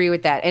totally agree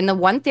with that. And the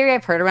one theory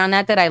I've heard around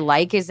that I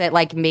like is that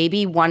like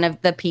maybe one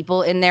of the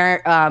people in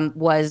there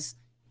was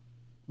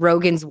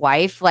Rogan's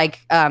wife, like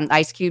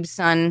Ice Cube's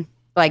son.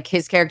 Like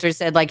his character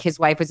said like his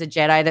wife was a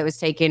Jedi that was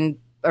taken,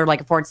 or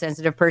like a force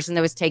sensitive person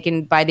that was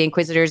taken by the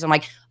Inquisitors. I'm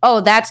like, oh,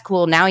 that's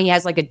cool. Now he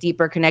has like a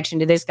deeper connection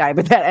to this guy,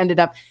 but that ended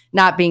up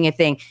not being a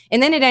thing.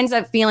 And then it ends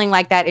up feeling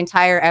like that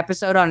entire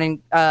episode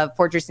on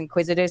Fortress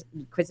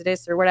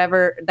Inquisitus or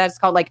whatever that's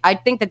called. Like, I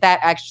think that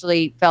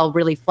actually fell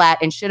really flat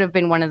and should have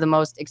been one of the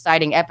most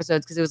exciting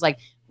episodes, because it was like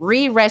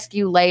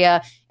rescue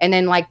Leia, and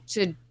then like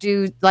to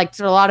do like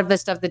to a lot of the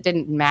stuff that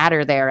didn't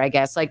matter there, I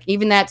guess. Like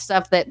even that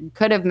stuff that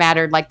could have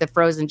mattered, like the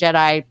frozen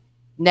Jedi,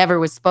 never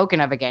was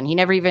spoken of again. He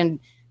never even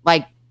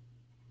like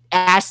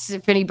asks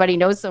if anybody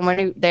knows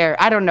someone there.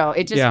 I don't know.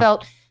 It just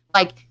felt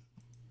like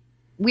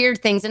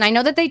weird things. And I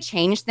know that they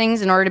changed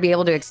things in order to be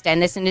able to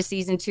extend this into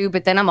season 2.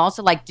 But then I'm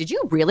also like, did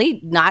you really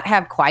not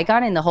have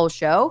Qui-Gon in the whole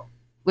show?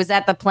 Was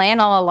that the plan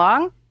all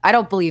along? I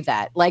don't believe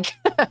that. Like,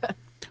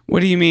 what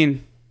do you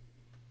mean?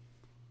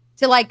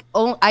 To like,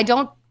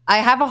 I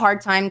have a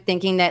hard time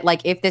thinking that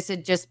like if this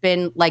had just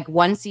been like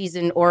one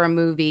season or a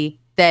movie,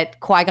 that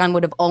Qui-Gon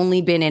would have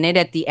only been in it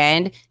at the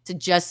end to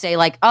just say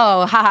like,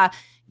 oh, haha,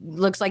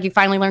 looks like you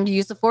finally learned to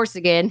use the Force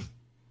again.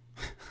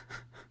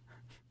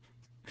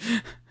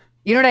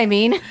 You know what I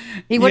mean?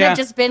 He would have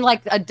just been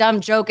like a dumb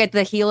joke at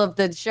the heel of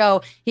the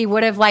show. He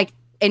would have like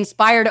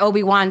inspired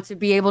Obi-Wan to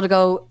be able to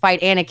go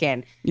fight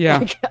Anakin. Yeah.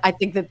 Like, I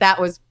think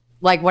that was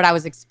like what I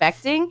was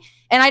expecting.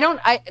 And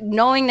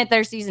knowing that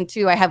there's season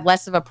 2, I have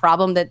less of a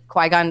problem that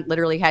Qui-Gon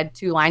literally had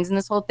 2 lines in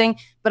this whole thing.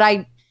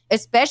 But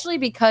especially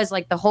because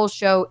like the whole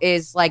show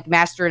is like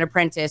master and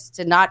apprentice,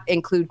 to not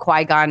include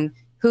Qui-Gon,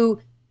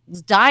 whose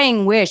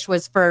dying wish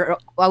was for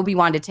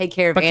Obi-Wan to take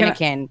care of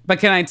Anakin.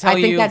 Can I tell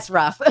you? I think that's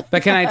rough.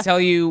 But can I tell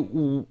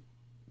you?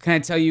 Can I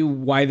tell you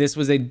why this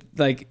was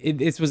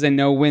this was a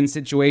no-win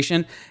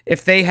situation?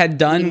 If they had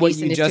done what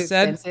you just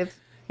said,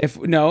 if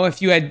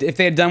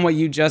they had done what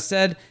you just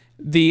said,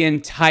 the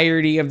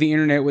entirety of the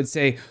internet would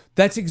say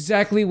that's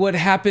exactly what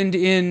happened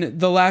in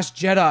The Last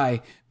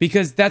Jedi,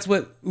 because that's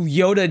what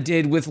Yoda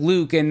did with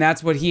Luke, and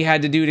that's what he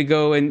had to do to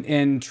go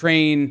and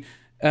train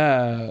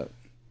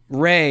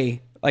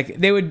Rey.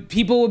 Like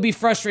people would be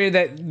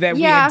frustrated that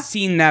we had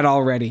seen that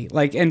already.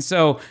 Like, and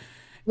so.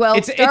 Well,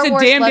 it's Star a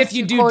Wars damned loves if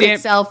you to do quote damn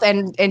itself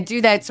and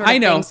do that sort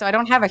of thing. So I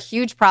don't have a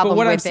huge problem with it.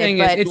 But what I'm saying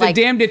is, it's a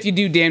damned if you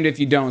do, damned if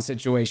you don't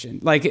situation.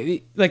 Like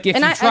if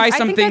you try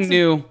something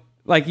new,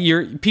 like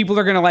people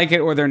are gonna like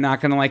it or they're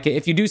not gonna like it.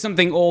 If you do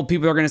something old,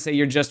 people are gonna say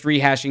you're just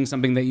rehashing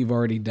something that you've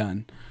already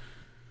done.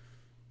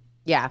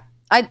 Yeah.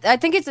 I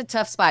think it's a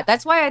tough spot.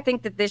 That's why I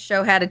think that this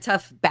show had a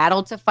tough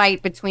battle to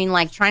fight between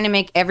like trying to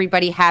make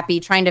everybody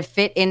happy, trying to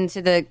fit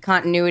into the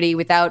continuity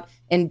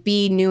and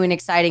be new and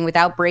exciting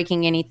without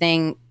breaking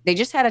anything. They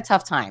just had a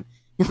tough time.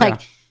 Like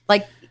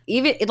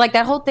even like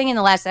that whole thing in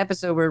the last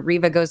episode where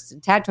Reva goes to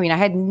Tatooine, I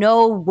had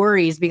no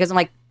worries because I'm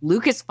like,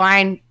 Luke is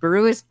fine,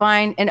 Beru is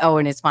fine, and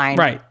Owen is fine.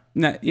 Right.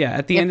 No, yeah.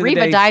 At the end of the day,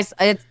 if Reva dies,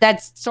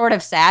 that's sort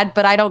of sad,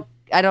 but I don't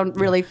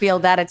really feel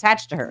that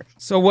attached to her.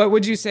 So what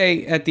would you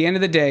say at the end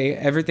of the day,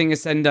 everything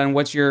is said and done,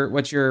 what's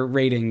your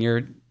rating?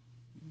 Your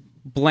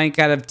blank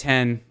out of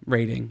 10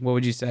 rating. What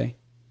would you say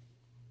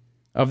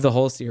of the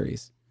whole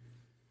series?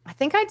 I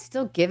think I'd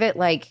still give it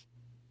like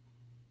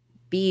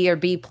B or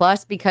B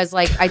plus because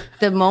like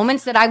the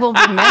moments that I will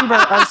remember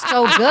are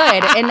so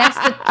good. And that's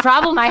the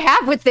problem I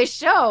have with this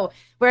show.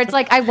 Where it's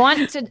like, I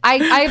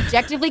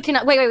objectively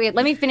cannot, wait,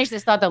 let me finish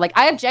this thought though. Like,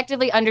 I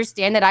objectively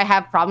understand that I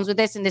have problems with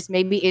this and this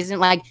maybe isn't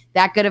like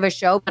that good of a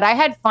show, but I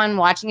had fun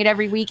watching it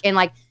every week. And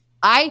like,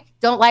 I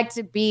don't like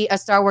to be a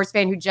Star Wars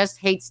fan who just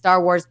hates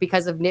Star Wars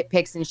because of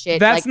nitpicks and shit.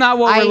 That's like, not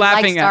what we're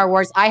laughing at. Star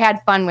Wars. I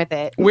had fun with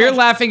it. We're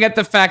laughing at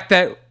the fact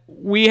that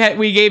we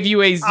gave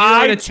you a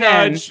 0 to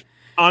 10.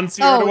 On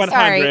 0 to 100.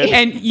 Sorry.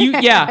 And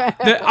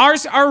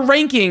our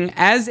ranking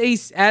as a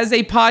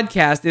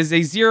podcast is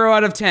a 0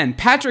 out of 10.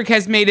 Patrick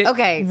has made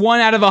it 1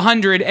 out of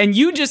 100, and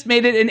you just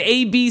made it an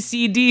A, B,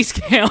 C, D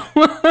scale.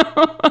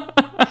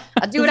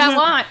 I'll do what I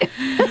want.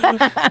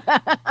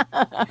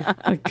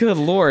 Good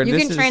Lord. You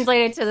can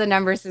translate it to the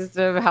number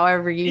system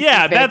however you see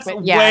fit, that's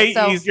way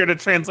easier to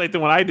translate than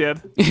what I did.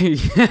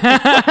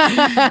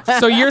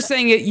 So you're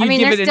saying it? You give it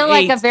an 8. There's still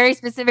like a very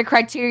specific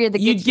criteria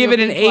that you'd give it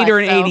an 8 or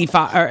an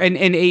 85 or an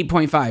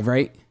 8.5,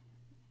 right?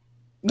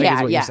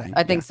 Yeah.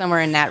 I think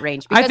somewhere in that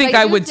range. I think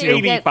I would too.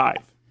 85.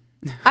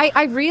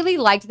 I really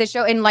liked the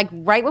show, and like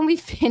right when we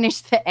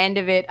finished the end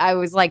of it, I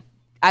was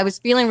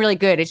feeling really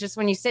good. It's just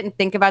when you sit and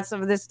think about some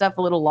of this stuff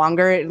a little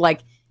longer, like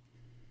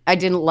I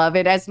didn't love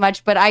it as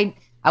much, but I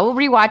will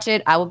rewatch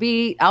it. I'll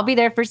be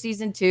there for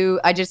season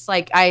 2. I just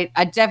like, I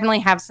definitely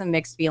have some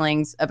mixed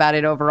feelings about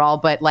it overall,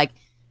 but like,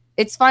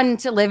 it's fun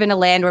to live in a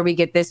land where we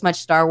get this much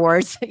Star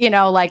Wars,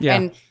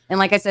 and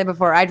like I said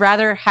before, I'd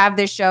rather have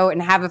this show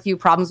and have a few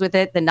problems with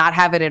it than not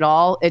have it at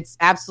all. It's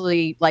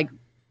absolutely like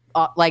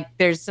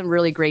there's some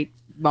really great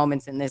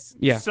moments in this.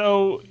 Yeah.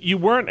 So you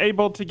weren't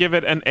able to give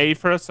it an A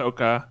for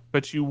Ahsoka,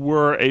 but you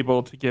were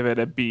able to give it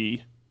a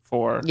B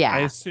for,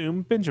 I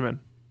assume, Benjamin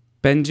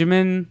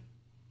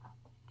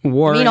Warren.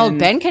 You mean old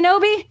Ben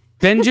Kenobi?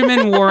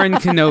 Benjamin Warren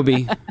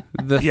Kenobi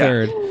the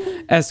third,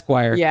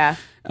 Esquire. Yeah.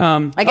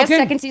 I guess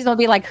second season will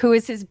be like, who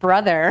is his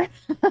brother?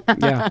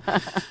 Yeah.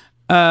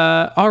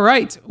 All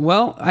right.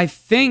 Well, I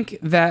think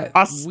that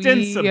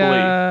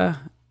ostensibly.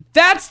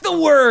 That's the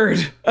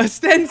word.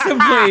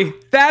 Ostensibly.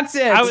 That's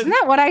it. Isn't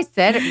that what I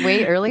said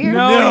way earlier?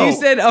 No, you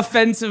said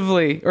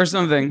offensively or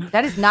something.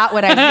 That is not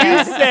what I said.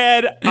 You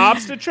said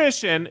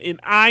obstetrician, and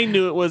I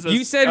knew it was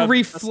you said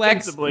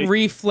reflexively.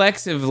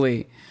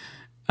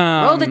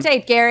 Roll the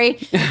tape, Gary.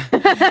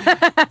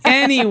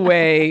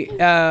 Anyway,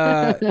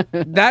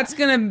 that's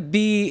going to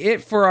be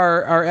it for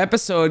our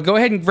episode. Go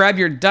ahead and grab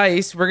your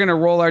dice. We're going to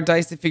roll our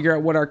dice to figure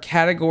out what our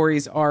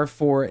categories are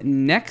for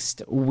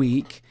next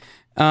week.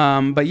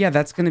 But yeah,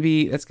 that's gonna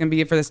be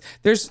it for this.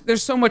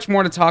 There's so much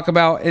more to talk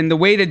about, and the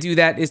way to do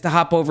that is to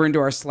hop over into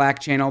our Slack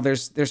channel.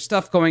 There's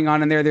stuff going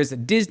on in there. There's a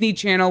Disney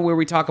channel where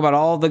we talk about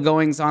all the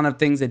goings on of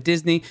things at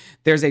Disney.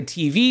 There's a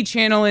TV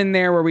channel in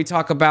there where we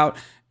talk about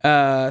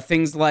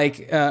things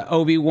like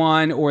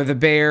Obi-Wan or The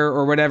Bear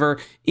or whatever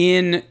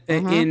in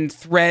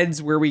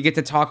threads where we get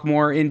to talk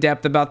more in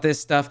depth about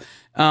this stuff.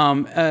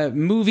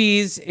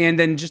 Movies, and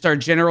then just our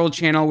general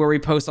channel where we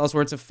post all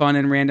sorts of fun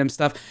and random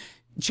stuff.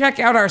 Check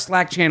out our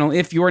Slack channel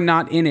if you're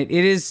not in it.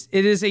 It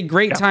is a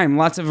great time.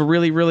 Lots of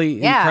really,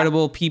 really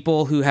incredible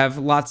people who have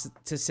lots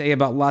to say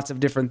about lots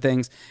of different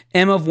things.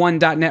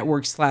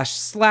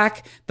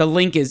 mof1.network/Slack. The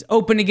link is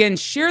open again.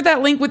 Share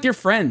that link with your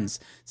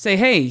friends. Say,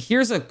 hey,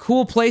 here's a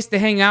cool place to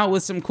hang out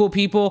with some cool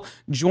people.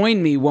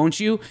 Join me, won't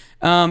you?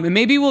 And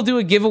maybe we'll do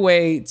a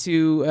giveaway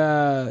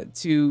to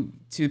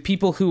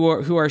people who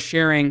are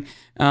sharing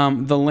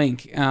the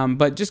link.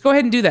 But just go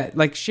ahead and do that.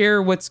 Like,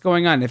 share what's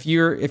going on. If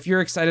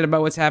you're excited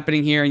about what's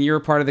happening here and you're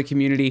a part of the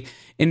community,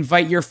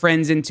 invite your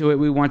friends into it.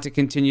 We want to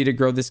continue to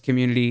grow this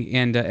community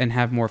and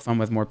have more fun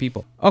with more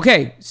people.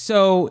 Okay,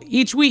 so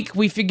each week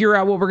we figure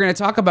out what we're going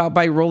to talk about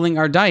by rolling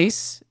our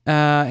dice,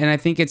 and I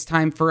think it's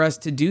time for us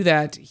to do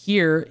that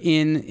here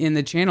in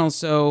the channel.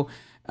 So,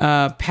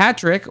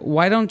 Patrick,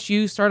 why don't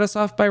you start us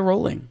off by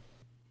rolling?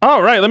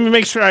 All right, let me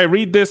make sure I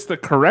read this the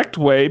correct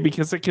way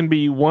because it can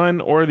be one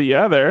or the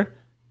other.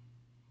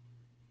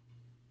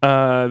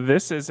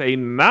 This is a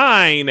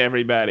 9,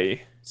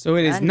 everybody. So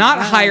it is not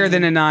higher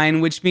than a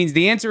 9, which means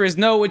the answer is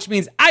no, which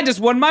means I just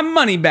won my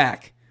money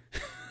back.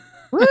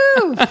 Woo!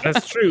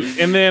 That's true.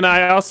 And then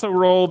I also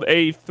rolled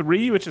a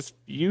 3, which is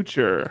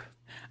future.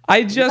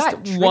 I just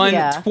won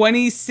trivia.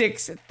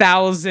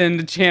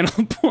 26,000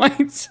 channel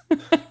points.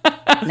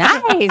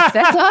 Nice.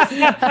 That's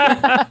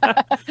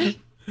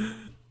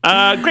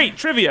awesome. Great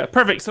trivia,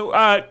 perfect. So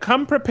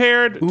come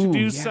prepared to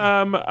do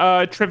some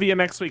trivia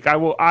next week. I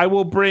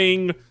will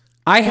bring.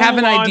 I have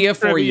an idea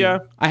for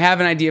trivia. you. I have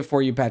an idea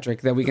for you,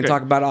 Patrick, that we can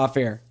talk about off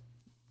air.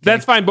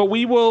 That's fine, but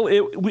we will.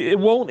 It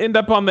won't end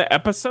up on the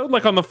episode,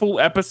 like on the full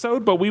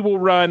episode, but we will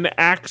run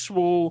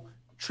actual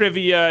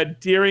trivia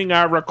during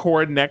our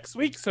record next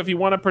week. So if you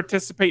want to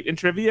participate in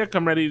trivia,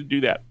 come ready to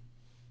do that.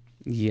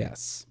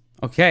 Yes.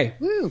 Okay.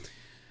 Woo.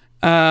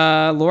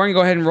 Lauren, go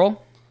ahead and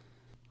roll.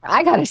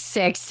 I got a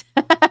 6.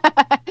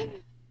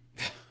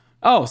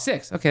 Oh,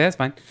 6. Okay, that's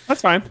fine.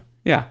 That's fine.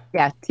 Yeah.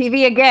 Yeah,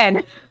 TV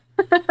again.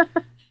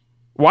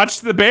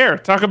 Watch The Bear.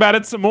 Talk about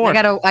it some more.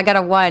 I got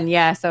a 1.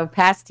 Yeah, so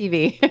pass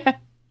TV.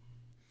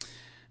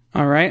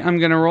 All right, I'm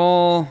going to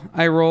roll.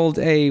 I rolled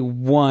a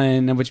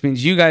 1, which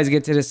means you guys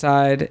get to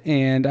decide,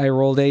 and I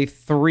rolled a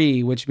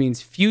 3, which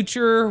means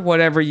future,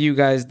 whatever you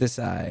guys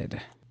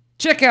decide.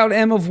 Check out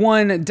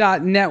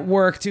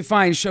mof1.network to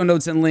find show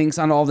notes and links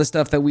on all the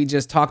stuff that we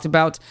just talked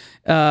about.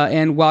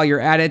 And while you're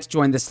at it,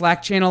 join the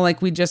Slack channel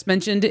like we just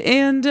mentioned.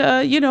 And,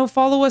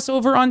 follow us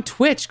over on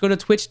Twitch. Go to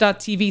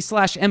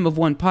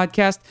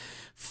twitch.tv/mof1podcast.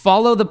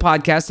 Follow the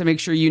podcast to make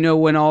sure you know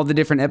when all the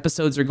different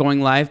episodes are going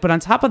live. But on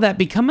top of that,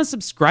 become a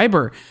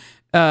subscriber.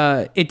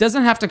 It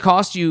doesn't have to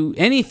cost you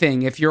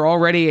anything if you're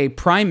already a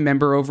Prime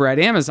member over at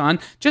Amazon.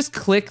 Just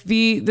click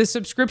the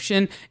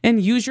subscription and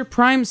use your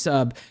Prime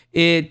sub.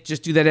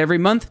 Just do that every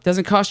month.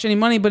 Doesn't cost you any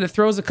money, but it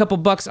throws a couple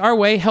bucks our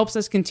way. Helps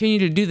us continue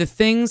to do the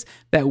things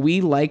that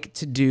we like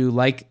to do,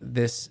 like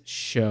this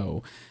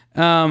show.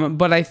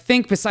 But I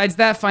think besides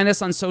that, find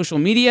us on social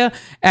media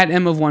at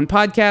mof1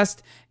 podcast.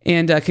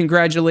 And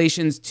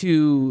congratulations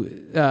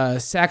to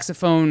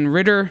Saxophone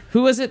Ritter.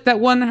 Who was it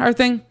that won our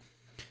thing?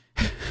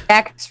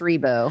 Sax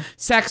Rebo.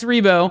 Sax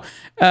Rebo.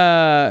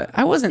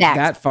 I wasn't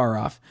that far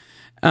off.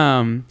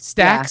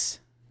 Stacks.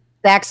 Yeah.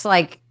 Stacks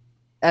like,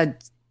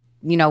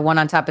 one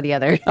on top of the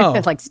other.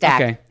 Oh, like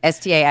stack. Okay.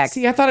 STAX.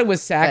 See, I thought it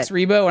was Sax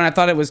Rebo, and I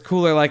thought it was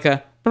cooler like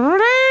a...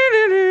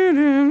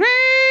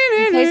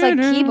 It plays like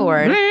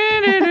keyboard.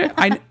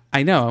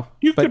 I know.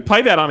 You could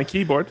play that on a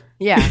keyboard.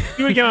 Yeah.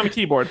 You would get on a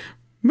keyboard.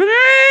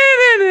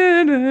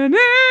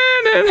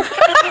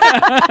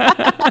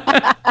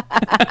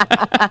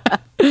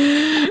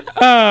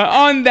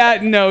 On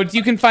that note,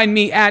 you can find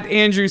me at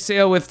Andrew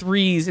Sale with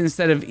 3s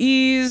instead of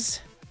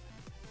E's.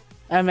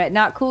 I'm at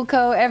Not Cool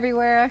Co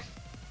everywhere.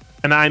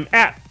 And I'm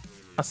at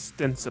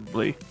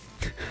Ostensibly.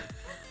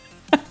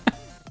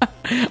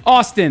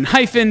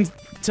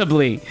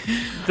 Austin-Tably.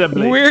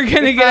 We're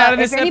going to get out of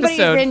this episode. If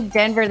anybody's in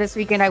Denver this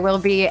weekend, I will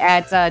be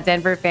at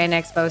Denver Fan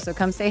Expo, so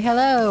come say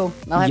hello.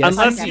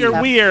 Unless you're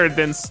weird,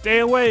 then stay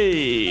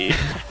away.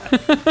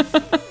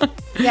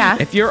 Yeah.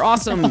 If you're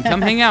awesome,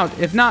 come hang out.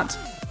 If not,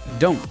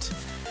 don't.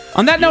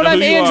 On that note,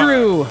 I'm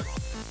Andrew.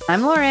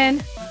 I'm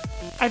Lauren.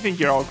 I think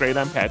you're all great.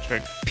 I'm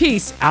Patrick.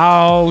 Peace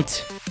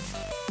out.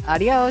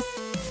 Adios.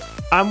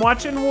 I'm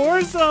watching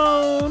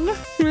Warzone.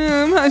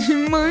 I'm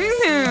watching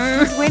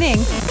Warzone. Who's winning?